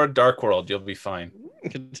pick Thor: Dark World. You'll be fine.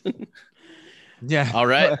 Yeah. All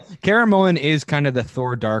right. Cara Mullen is kind of the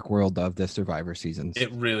Thor: Dark World of the Survivor seasons.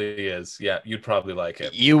 It really is. Yeah, you'd probably like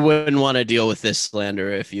it. You wouldn't want to deal with this slander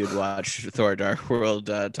if you'd watch Thor: Dark World,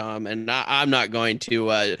 Tom, and I'm not going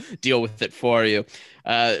to deal with it for you.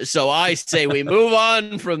 So I say we move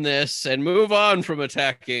on from this and move on from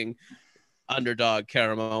attacking underdog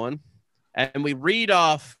Cara Mullen, and we read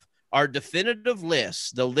off our definitive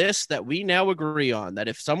list, the list that we now agree on, that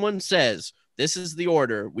if someone says this is the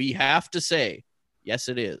order, we have to say, yes,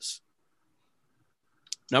 it is.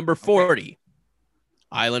 Number 40,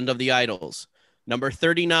 Island of the Idols. Number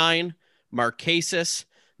 39, Marquesas.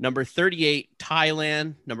 Number 38,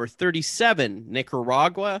 Thailand. Number 37,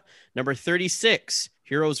 Nicaragua. Number 36,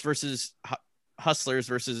 Heroes versus Hustlers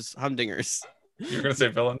versus Humdingers. You're going to say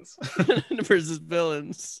villains? Versus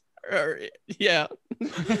villains. Yeah.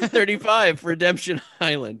 35, Redemption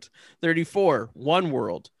Island. 34, One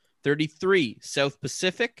World. 33, South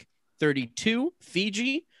Pacific. 32,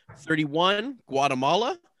 Fiji. 31,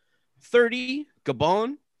 Guatemala. 30,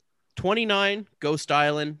 Gabon. 29, Ghost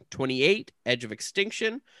Island. 28, Edge of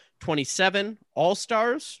Extinction. 27, All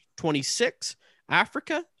Stars. 26,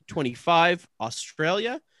 Africa. 25,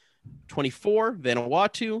 Australia. 24,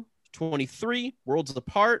 Vanuatu. 23, Worlds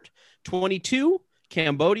Apart. 22,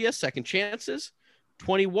 Cambodia, Second Chances.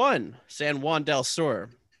 21, San Juan del Sur.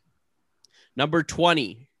 Number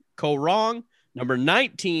 20, Ko Rong. Number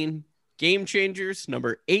 19, Game Changers.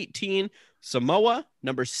 Number 18, Samoa.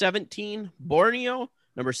 Number 17, Borneo.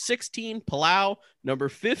 Number 16, Palau. Number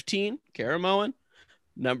 15, Caramoan.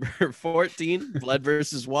 Number 14, Blood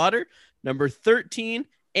versus Water. Number 13,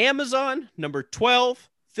 Amazon. Number 12,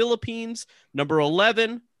 Philippines. Number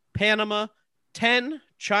 11, Panama. 10,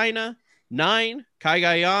 China. 9,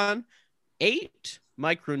 Cagayan. 8,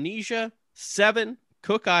 Micronesia. 7,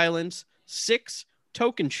 Cook Islands. 6,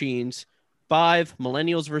 Tocantins. 5,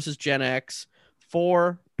 Millennials versus Gen X.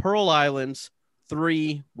 4, Pearl Islands.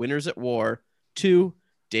 3, Winners at War. 2,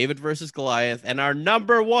 David versus Goliath. And our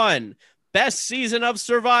number 1 best season of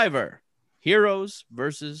Survivor, Heroes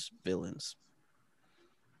versus Villains.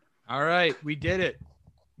 All right, we did it.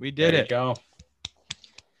 We did it. Go.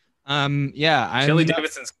 Yeah, Chili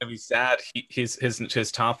Davidson's gonna be sad.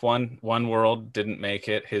 His top one World didn't make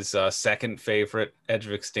it. His second favorite, Edge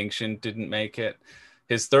of Extinction, didn't make it.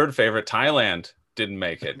 His third favorite, Thailand, didn't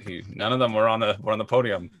make it. None of them were on the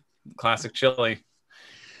podium. Classic Chili.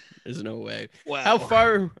 There's no way. Wow.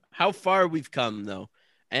 How far we've come though,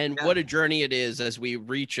 and what a journey it is as we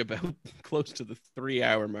reach about close to the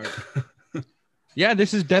 3-hour mark. Yeah,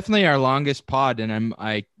 this is definitely our longest pod, and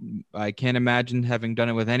I can't imagine having done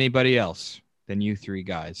it with anybody else than you three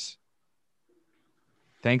guys.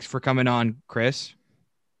 Thanks for coming on, Chris.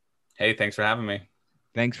 Hey, thanks for having me.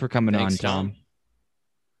 Thanks for coming on, Tom.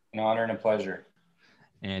 An honor and a pleasure.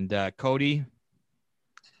 And Cody,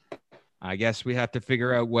 I guess we have to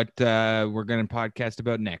figure out what we're going to podcast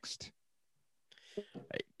about next.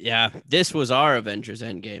 Yeah, this was our Avengers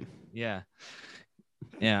Endgame. Yeah.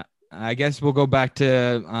 I guess we'll go back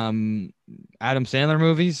to Adam Sandler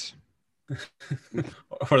movies.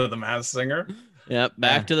 Or The Masked Singer. Yep,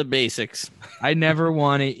 back to the basics. I never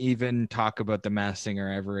want to even talk about The Masked Singer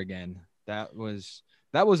ever again. That was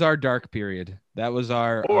our dark period. That was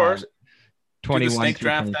our 21 through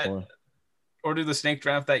 24. Or do the snake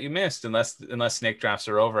draft that you missed, unless snake drafts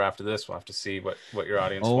are over after this. We'll have to see what your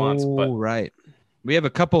audience wants. But right. We have a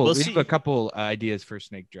couple ideas for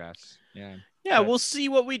snake drafts. Yeah, we'll see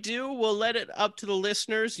what we do. We'll let it up to the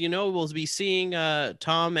listeners. We'll be seeing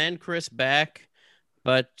Tom and Chris back,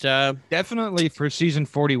 but definitely for season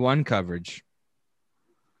 41 coverage.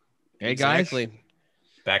 Hey, exactly. Guys,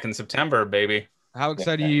 back in September, baby. How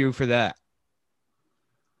excited are you for that?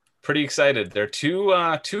 Pretty excited. There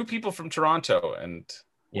are two people from Toronto, and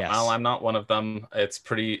yes. While I'm not one of them, it's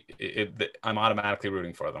I'm automatically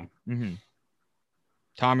rooting for them. Mm-hmm.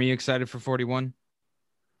 Tom, are you excited for 41?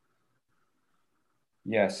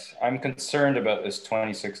 Yes, I'm concerned about this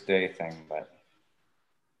 26-day thing, but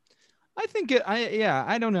I think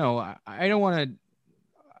I don't know. I don't want to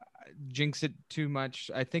jinx it too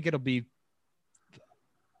much. I think it'll be.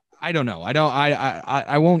 I don't know.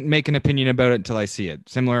 I won't make an opinion about it until I see it.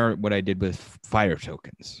 Similar to what I did with fire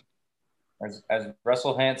tokens. As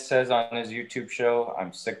Russell Hantz says on his YouTube show,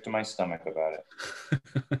 I'm sick to my stomach about it.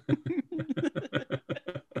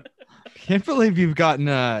 Can't believe you've gotten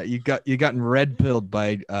gotten red pilled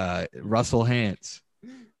by Russell Hantz.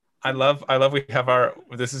 I love we have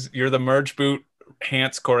you're the Merge Boot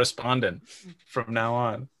Hantz correspondent from now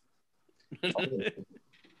on. You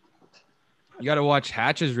got to watch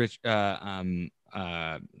Hatch's YouTube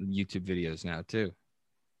videos now too.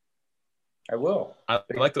 I will. I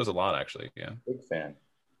like those a lot, actually. Yeah, big fan.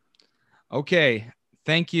 Okay,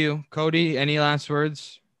 thank you, Cody. Any last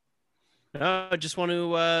words? No, I just want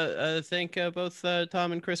to thank both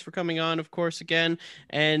Tom and Chris for coming on, of course, again,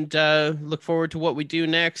 and look forward to what we do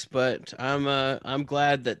next. But I'm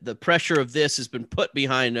glad that the pressure of this has been put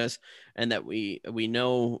behind us, and that we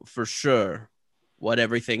know for sure what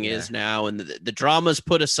everything is now, and the drama's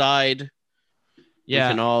put aside. Yeah,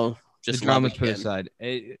 we can all just the drama's love put again. aside.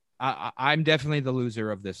 I'm definitely the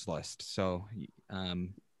loser of this list, so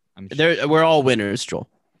I'm we're all winners, Joel.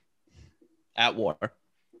 At war.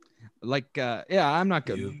 Like, I'm not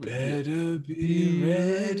good. You better be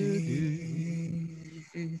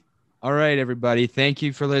ready. All right, everybody. Thank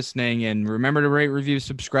you for listening. And remember to rate, review,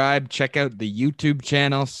 subscribe. Check out the YouTube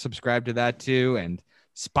channel. Subscribe to that too. And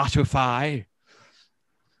Spotify.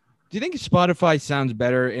 Do you think Spotify sounds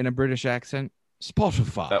better in a British accent?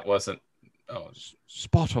 Spotify. That wasn't. Oh,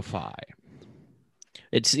 Spotify.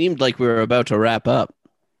 It seemed like we were about to wrap up.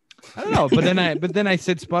 I don't know, but then I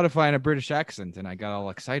said Spotify in a British accent, and I got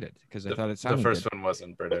all excited because I thought it sounded. The first good. one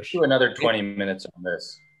wasn't British. Do another 20 minutes on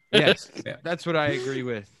this. Yes, Yeah. That's what I agree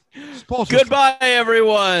with. Spotify. Goodbye,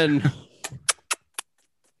 everyone.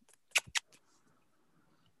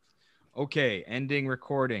 Okay, ending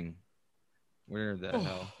recording. Where the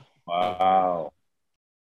hell? Wow.